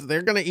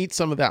 They're going to eat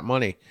some of that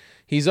money.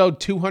 He's owed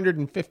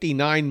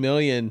 $259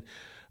 million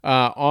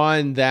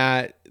on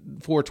that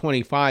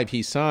 $425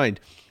 he signed,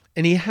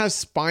 and he has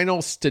spinal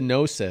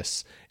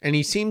stenosis, and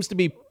he seems to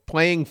be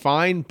playing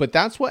fine. But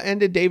that's what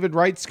ended David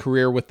Wright's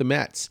career with the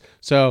Mets.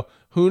 So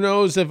who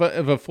knows if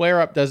a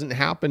flare up doesn't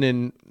happen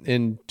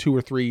in 2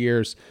 or 3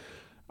 years.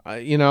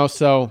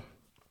 So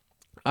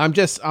I am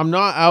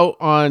out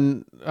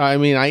on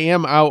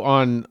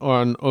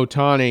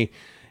Ohtani,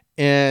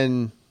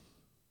 and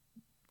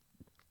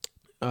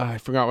I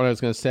forgot what I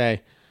was going to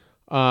say.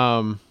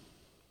 Oh,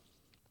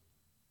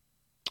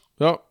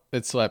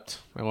 it slipped.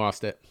 I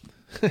lost it.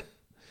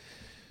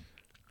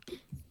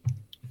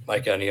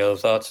 Mike, any other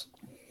thoughts?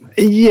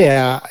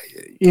 Yeah.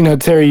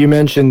 Terry, you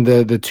mentioned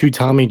the two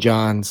Tommy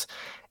Johns.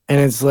 And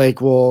it's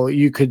like, well,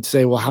 you could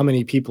say, well, how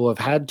many people have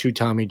had two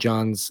Tommy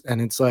Johns? And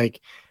it's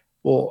like,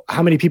 well,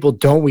 how many people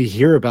don't we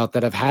hear about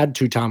that have had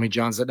two Tommy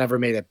Johns that never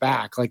made it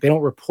back? Like, they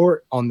don't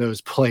report on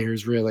those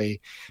players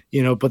really,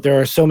 but there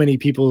are so many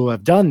people who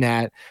have done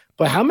that.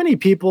 But how many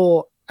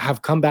people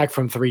have come back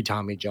from three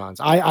Tommy Johns?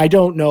 I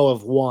don't know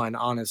of one,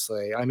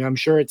 honestly. I mean, I'm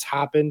sure it's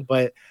happened,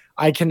 but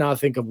I cannot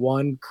think of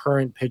one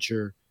current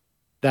pitcher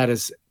that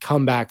has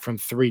come back from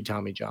three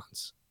Tommy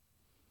Johns.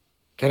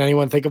 Can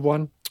anyone think of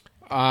one?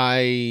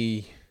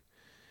 I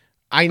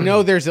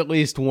know there's at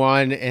least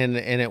one, and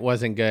it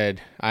wasn't good.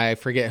 I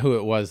forget who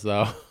it was,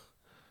 though.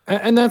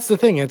 And that's the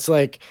thing. It's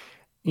like,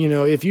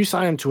 if you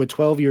sign him to a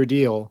 12-year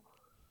deal,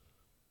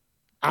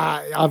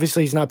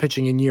 obviously he's not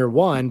pitching in year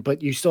one,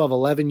 but you still have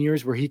 11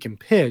 years where he can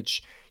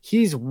pitch.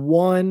 He's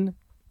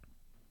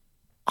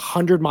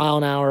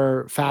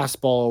 100-mile-an-hour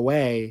fastball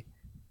away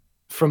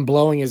from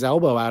blowing his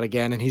elbow out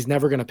again, and he's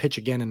never going to pitch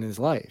again in his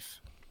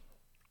life.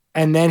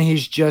 And then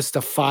he's just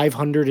a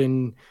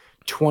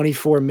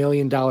 $524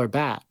 million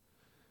bat.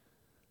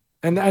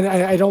 And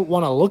I don't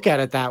want to look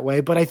at it that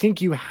way, but I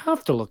think you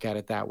have to look at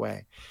it that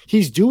way.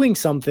 He's doing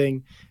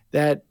something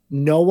that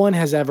no one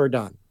has ever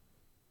done.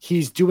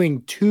 He's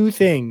doing two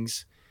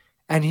things,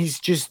 and he's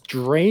just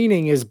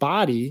draining his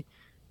body.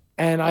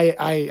 And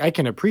I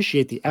can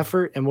appreciate the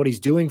effort and what he's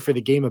doing for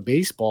the game of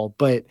baseball,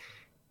 but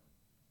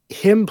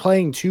him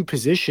playing two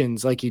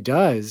positions like he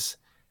does,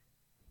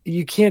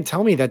 you can't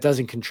tell me that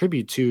doesn't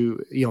contribute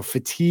to,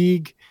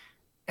 fatigue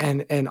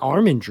and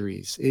arm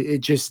injuries.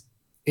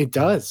 It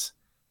does.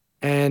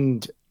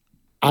 And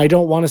I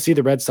don't want to see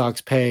the Red Sox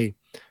pay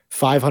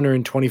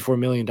 $524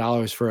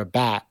 million for a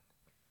bat.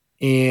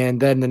 And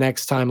then the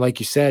next time, like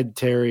you said,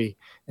 Terry,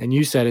 and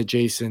you said it,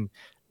 Jason,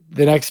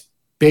 the next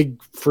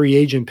big free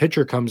agent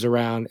pitcher comes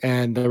around,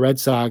 and the Red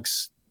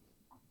Sox,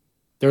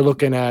 they're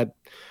looking at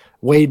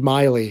Wade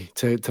Miley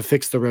to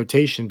fix the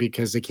rotation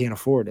because they can't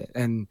afford it.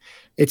 And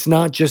it's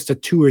not just a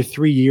 2 or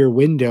 3 year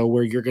window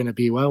where you're going to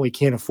be, well, we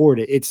can't afford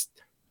it. It's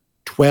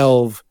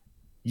 12,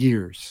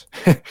 years.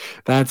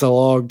 That's a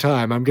long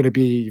time. I'm going to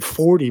be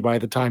 40 by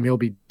the time he'll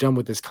be done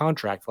with this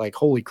contract. Like,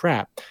 holy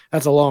crap.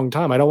 That's a long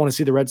time. I don't want to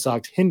see the Red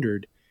Sox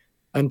hindered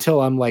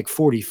until I'm like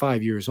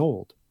 45 years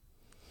old.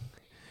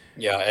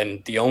 Yeah,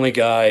 and the only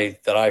guy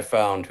that I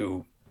found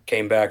who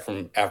came back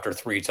from after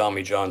 3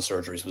 Tommy John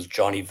surgeries was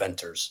Johnny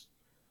Venters,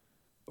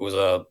 who was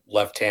a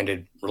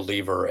left-handed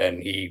reliever,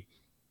 and he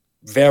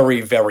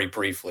very, very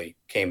briefly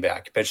came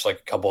back. He pitched like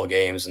a couple of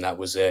games, and that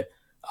was it.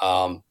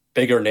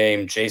 Bigger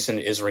name, Jason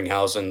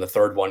Isringhausen, the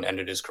third one,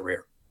 ended his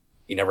career.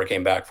 He never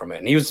came back from it.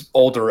 And he was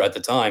older at the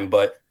time,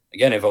 but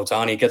again, if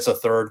Ohtani gets a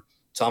third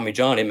Tommy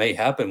John, it may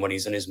happen when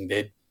he's in his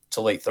mid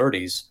to late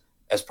 30s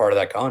as part of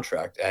that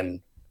contract.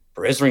 And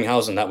for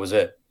Isringhausen, that was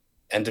it.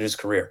 Ended his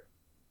career.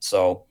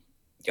 So,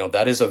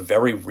 that is a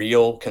very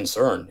real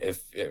concern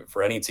if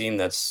for any team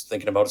that's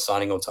thinking about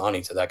signing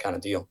Ohtani to that kind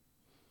of deal.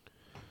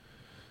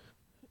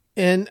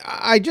 And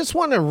I just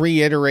want to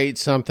reiterate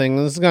something.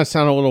 This is going to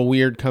sound a little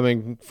weird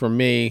coming from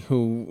me,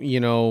 who,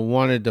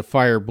 wanted to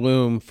fire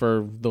Bloom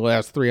for the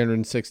last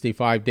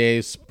 365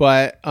 days.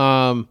 But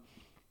I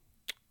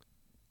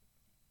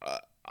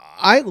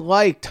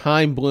like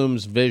Time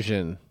Bloom's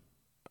vision.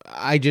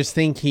 I just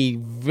think he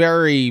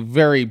very,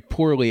 very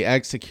poorly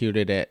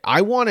executed it.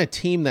 I want a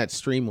team that's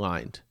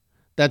streamlined,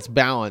 that's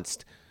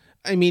balanced.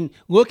 I mean,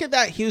 look at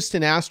that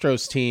Houston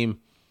Astros team.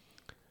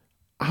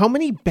 How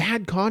many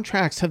bad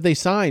contracts have they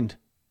signed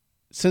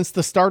since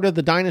the start of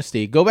the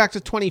dynasty? Go back to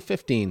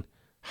 2015.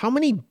 How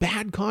many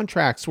bad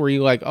contracts were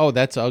you like, oh,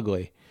 that's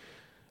ugly?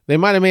 They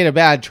might have made a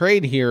bad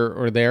trade here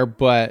or there,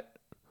 but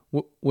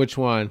which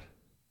one?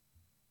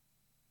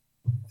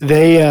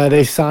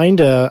 They signed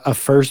a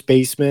first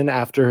baseman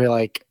after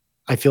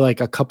I feel like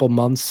a couple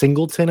months.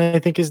 Singleton, I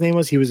think his name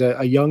was. He was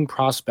a young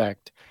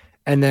prospect,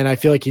 and then I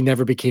feel like he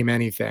never became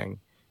anything.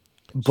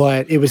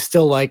 But it was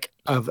still like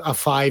a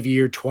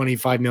 5-year,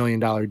 $25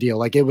 million deal.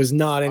 Like, it was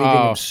not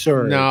anything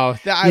absurd. No,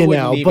 I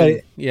wouldn't even.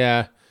 But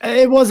yeah,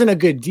 it wasn't a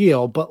good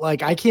deal. But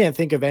like, I can't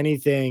think of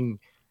anything,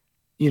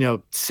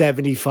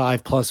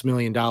 $75+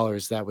 million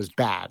that was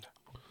bad.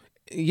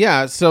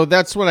 Yeah, so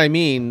that's what I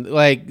mean.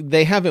 Like,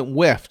 they haven't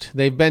whiffed.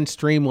 They've been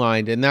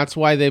streamlined, and that's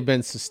why they've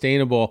been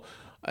sustainable.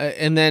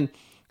 And then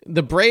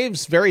the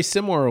Braves, very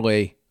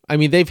similarly. I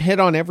mean, they've hit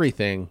on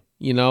everything.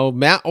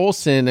 Matt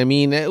Olson, I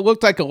mean, it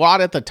looked like a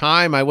lot at the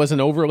time. I wasn't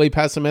overly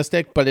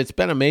pessimistic, but it's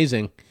been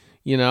amazing,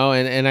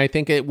 and I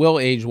think it will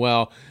age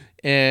well.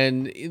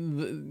 And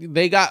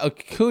they got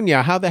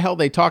Acuna. How the hell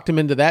they talked him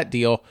into that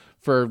deal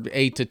for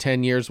 8 to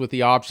 10 years with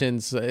the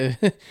options?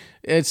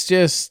 It's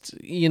just,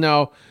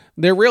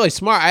 they're really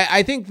smart.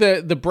 I think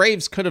the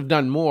Braves could have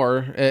done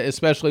more,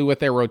 especially with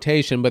their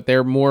rotation, but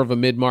they're more of a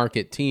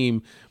mid-market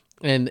team.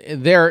 And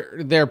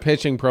their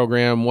pitching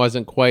program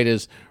wasn't quite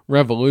as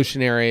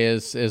revolutionary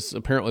as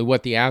apparently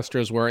what the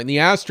Astros were. And the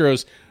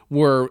Astros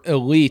were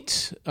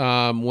elite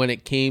when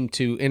it came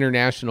to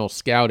international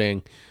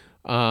scouting.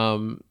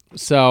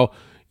 So,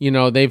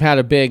 they've had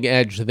a big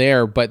edge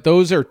there. But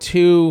those are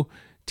two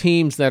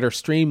teams that are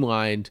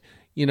streamlined.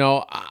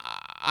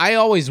 I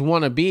always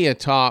want to be a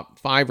top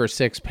 5 or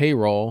 6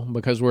 payroll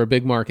because we're a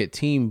big market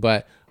team,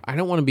 but I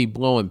don't want to be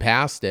blowing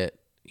past it,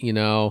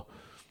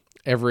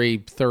 every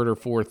 3rd or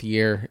 4th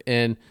year.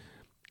 And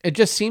it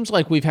just seems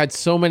like we've had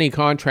so many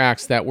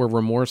contracts that were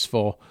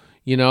remorseful.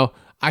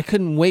 I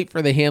couldn't wait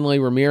for the Hanley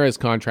Ramirez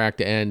contract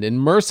to end, and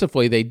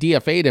mercifully they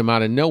DFA'd him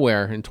out of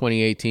nowhere in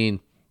 2018.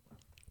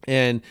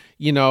 And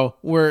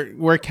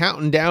we're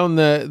counting down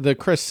the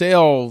Chris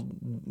Sale,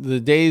 the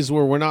days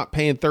where we're not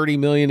paying $30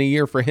 million a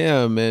year for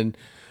him, and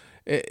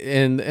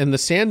the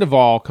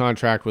Sandoval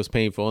contract was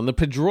painful, and the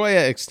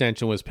Pedroia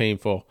extension was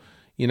painful.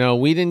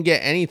 We didn't get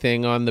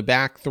anything on the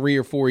back 3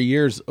 or 4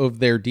 years of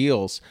their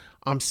deals.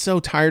 I'm so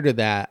tired of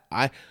that.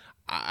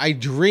 I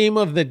dream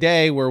of the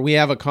day where we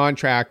have a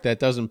contract that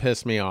doesn't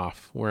piss me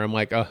off, where I'm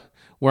like,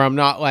 where I'm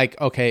not like,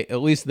 okay,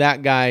 at least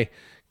that guy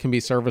can be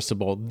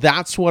serviceable.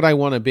 That's what I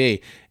want to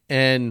be.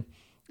 And,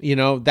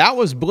 that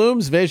was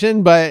Bloom's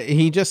vision, but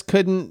he just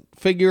couldn't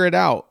figure it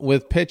out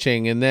with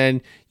pitching. And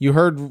then you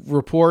heard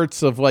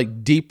reports of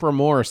like deep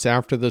remorse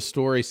after the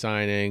Story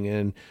signing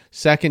and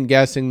second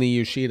guessing the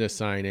Yoshida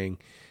signing.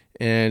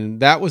 And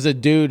that was a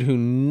dude who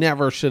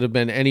never should have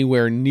been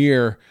anywhere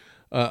near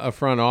a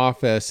front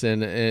office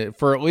and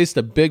for at least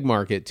a big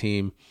market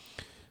team.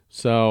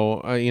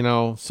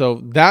 So,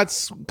 so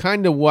that's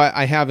kind of what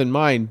I have in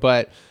mind.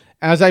 But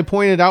as I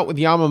pointed out with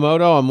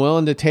Yamamoto, I'm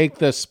willing to take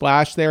the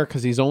splash there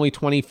because he's only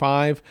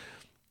 25.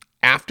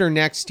 After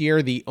next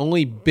year, the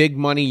only big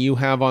money you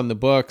have on the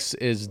books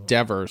is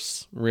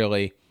Devers,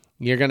 really.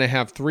 You're going to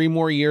have 3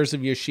 more years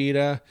of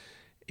Yoshida,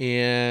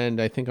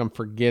 and I think I'm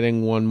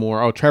forgetting one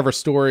more. Oh, Trevor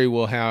Story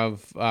will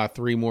have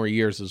 3 more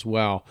years as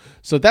well.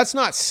 So that's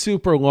not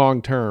super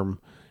long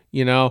term,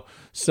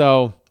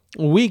 So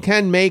we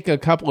can make a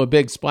couple of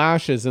big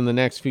splashes in the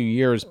next few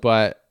years,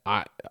 but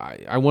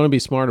I want to be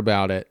smart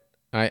about it.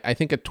 I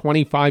think a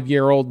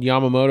 25-year-old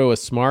Yamamoto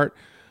is smart.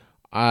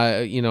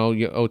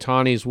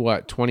 Ohtani's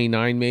what,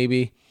 29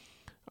 maybe?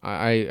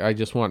 I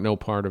just want no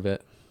part of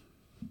it.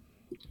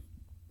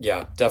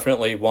 Yeah,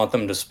 definitely want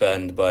them to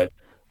spend, but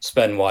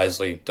spend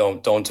wisely.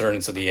 Don't turn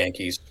into the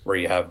Yankees where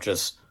you have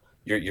just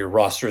your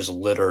roster's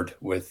littered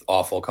with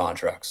awful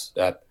contracts.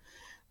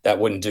 That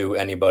wouldn't do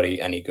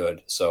anybody any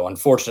good. So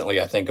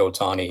unfortunately, I think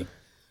Ohtani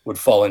would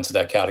fall into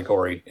that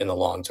category in the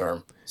long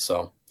term.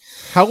 So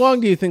How long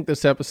do you think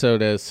this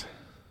episode is?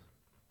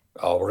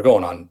 we're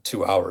going on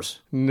 2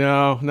 hours.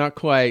 No, not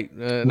quite.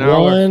 An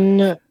hour.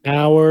 1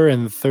 hour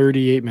and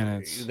 38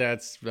 minutes.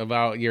 That's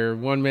about your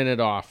 1 minute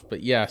off,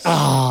 but yes.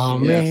 Oh,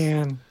 Yes.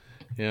 man.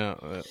 Yeah,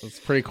 it's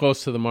pretty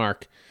close to the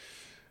mark.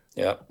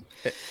 Yeah.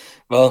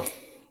 Well,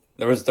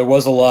 there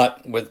was a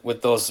lot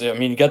with those. I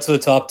mean, you get to the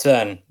top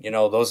 10,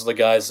 those are the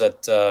guys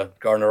that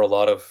garner a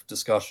lot of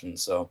discussion.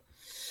 So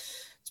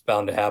it's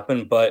bound to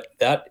happen, but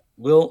that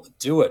will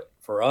do it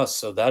for us.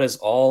 So that is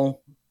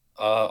all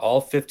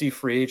 50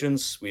 free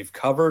agents we've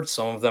covered.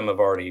 Some of them have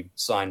already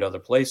signed other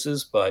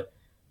places, but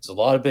there's a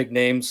lot of big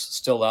names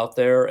still out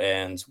there,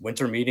 and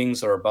winter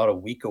meetings are about a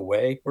week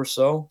away or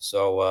so.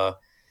 So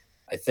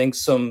I think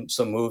some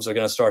moves are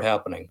going to start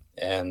happening.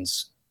 And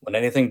when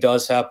anything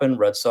does happen,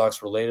 Red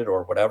Sox related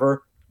or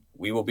whatever,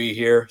 we will be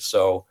here.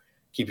 So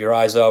keep your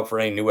eyes out for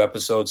any new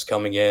episodes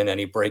coming in,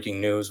 any breaking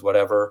news,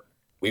 whatever.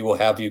 We will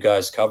have you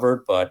guys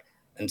covered. But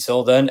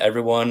until then,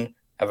 everyone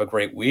have a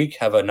great week.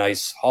 Have a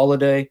nice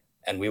holiday,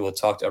 and we will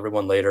talk to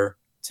everyone later.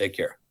 Take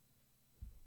care.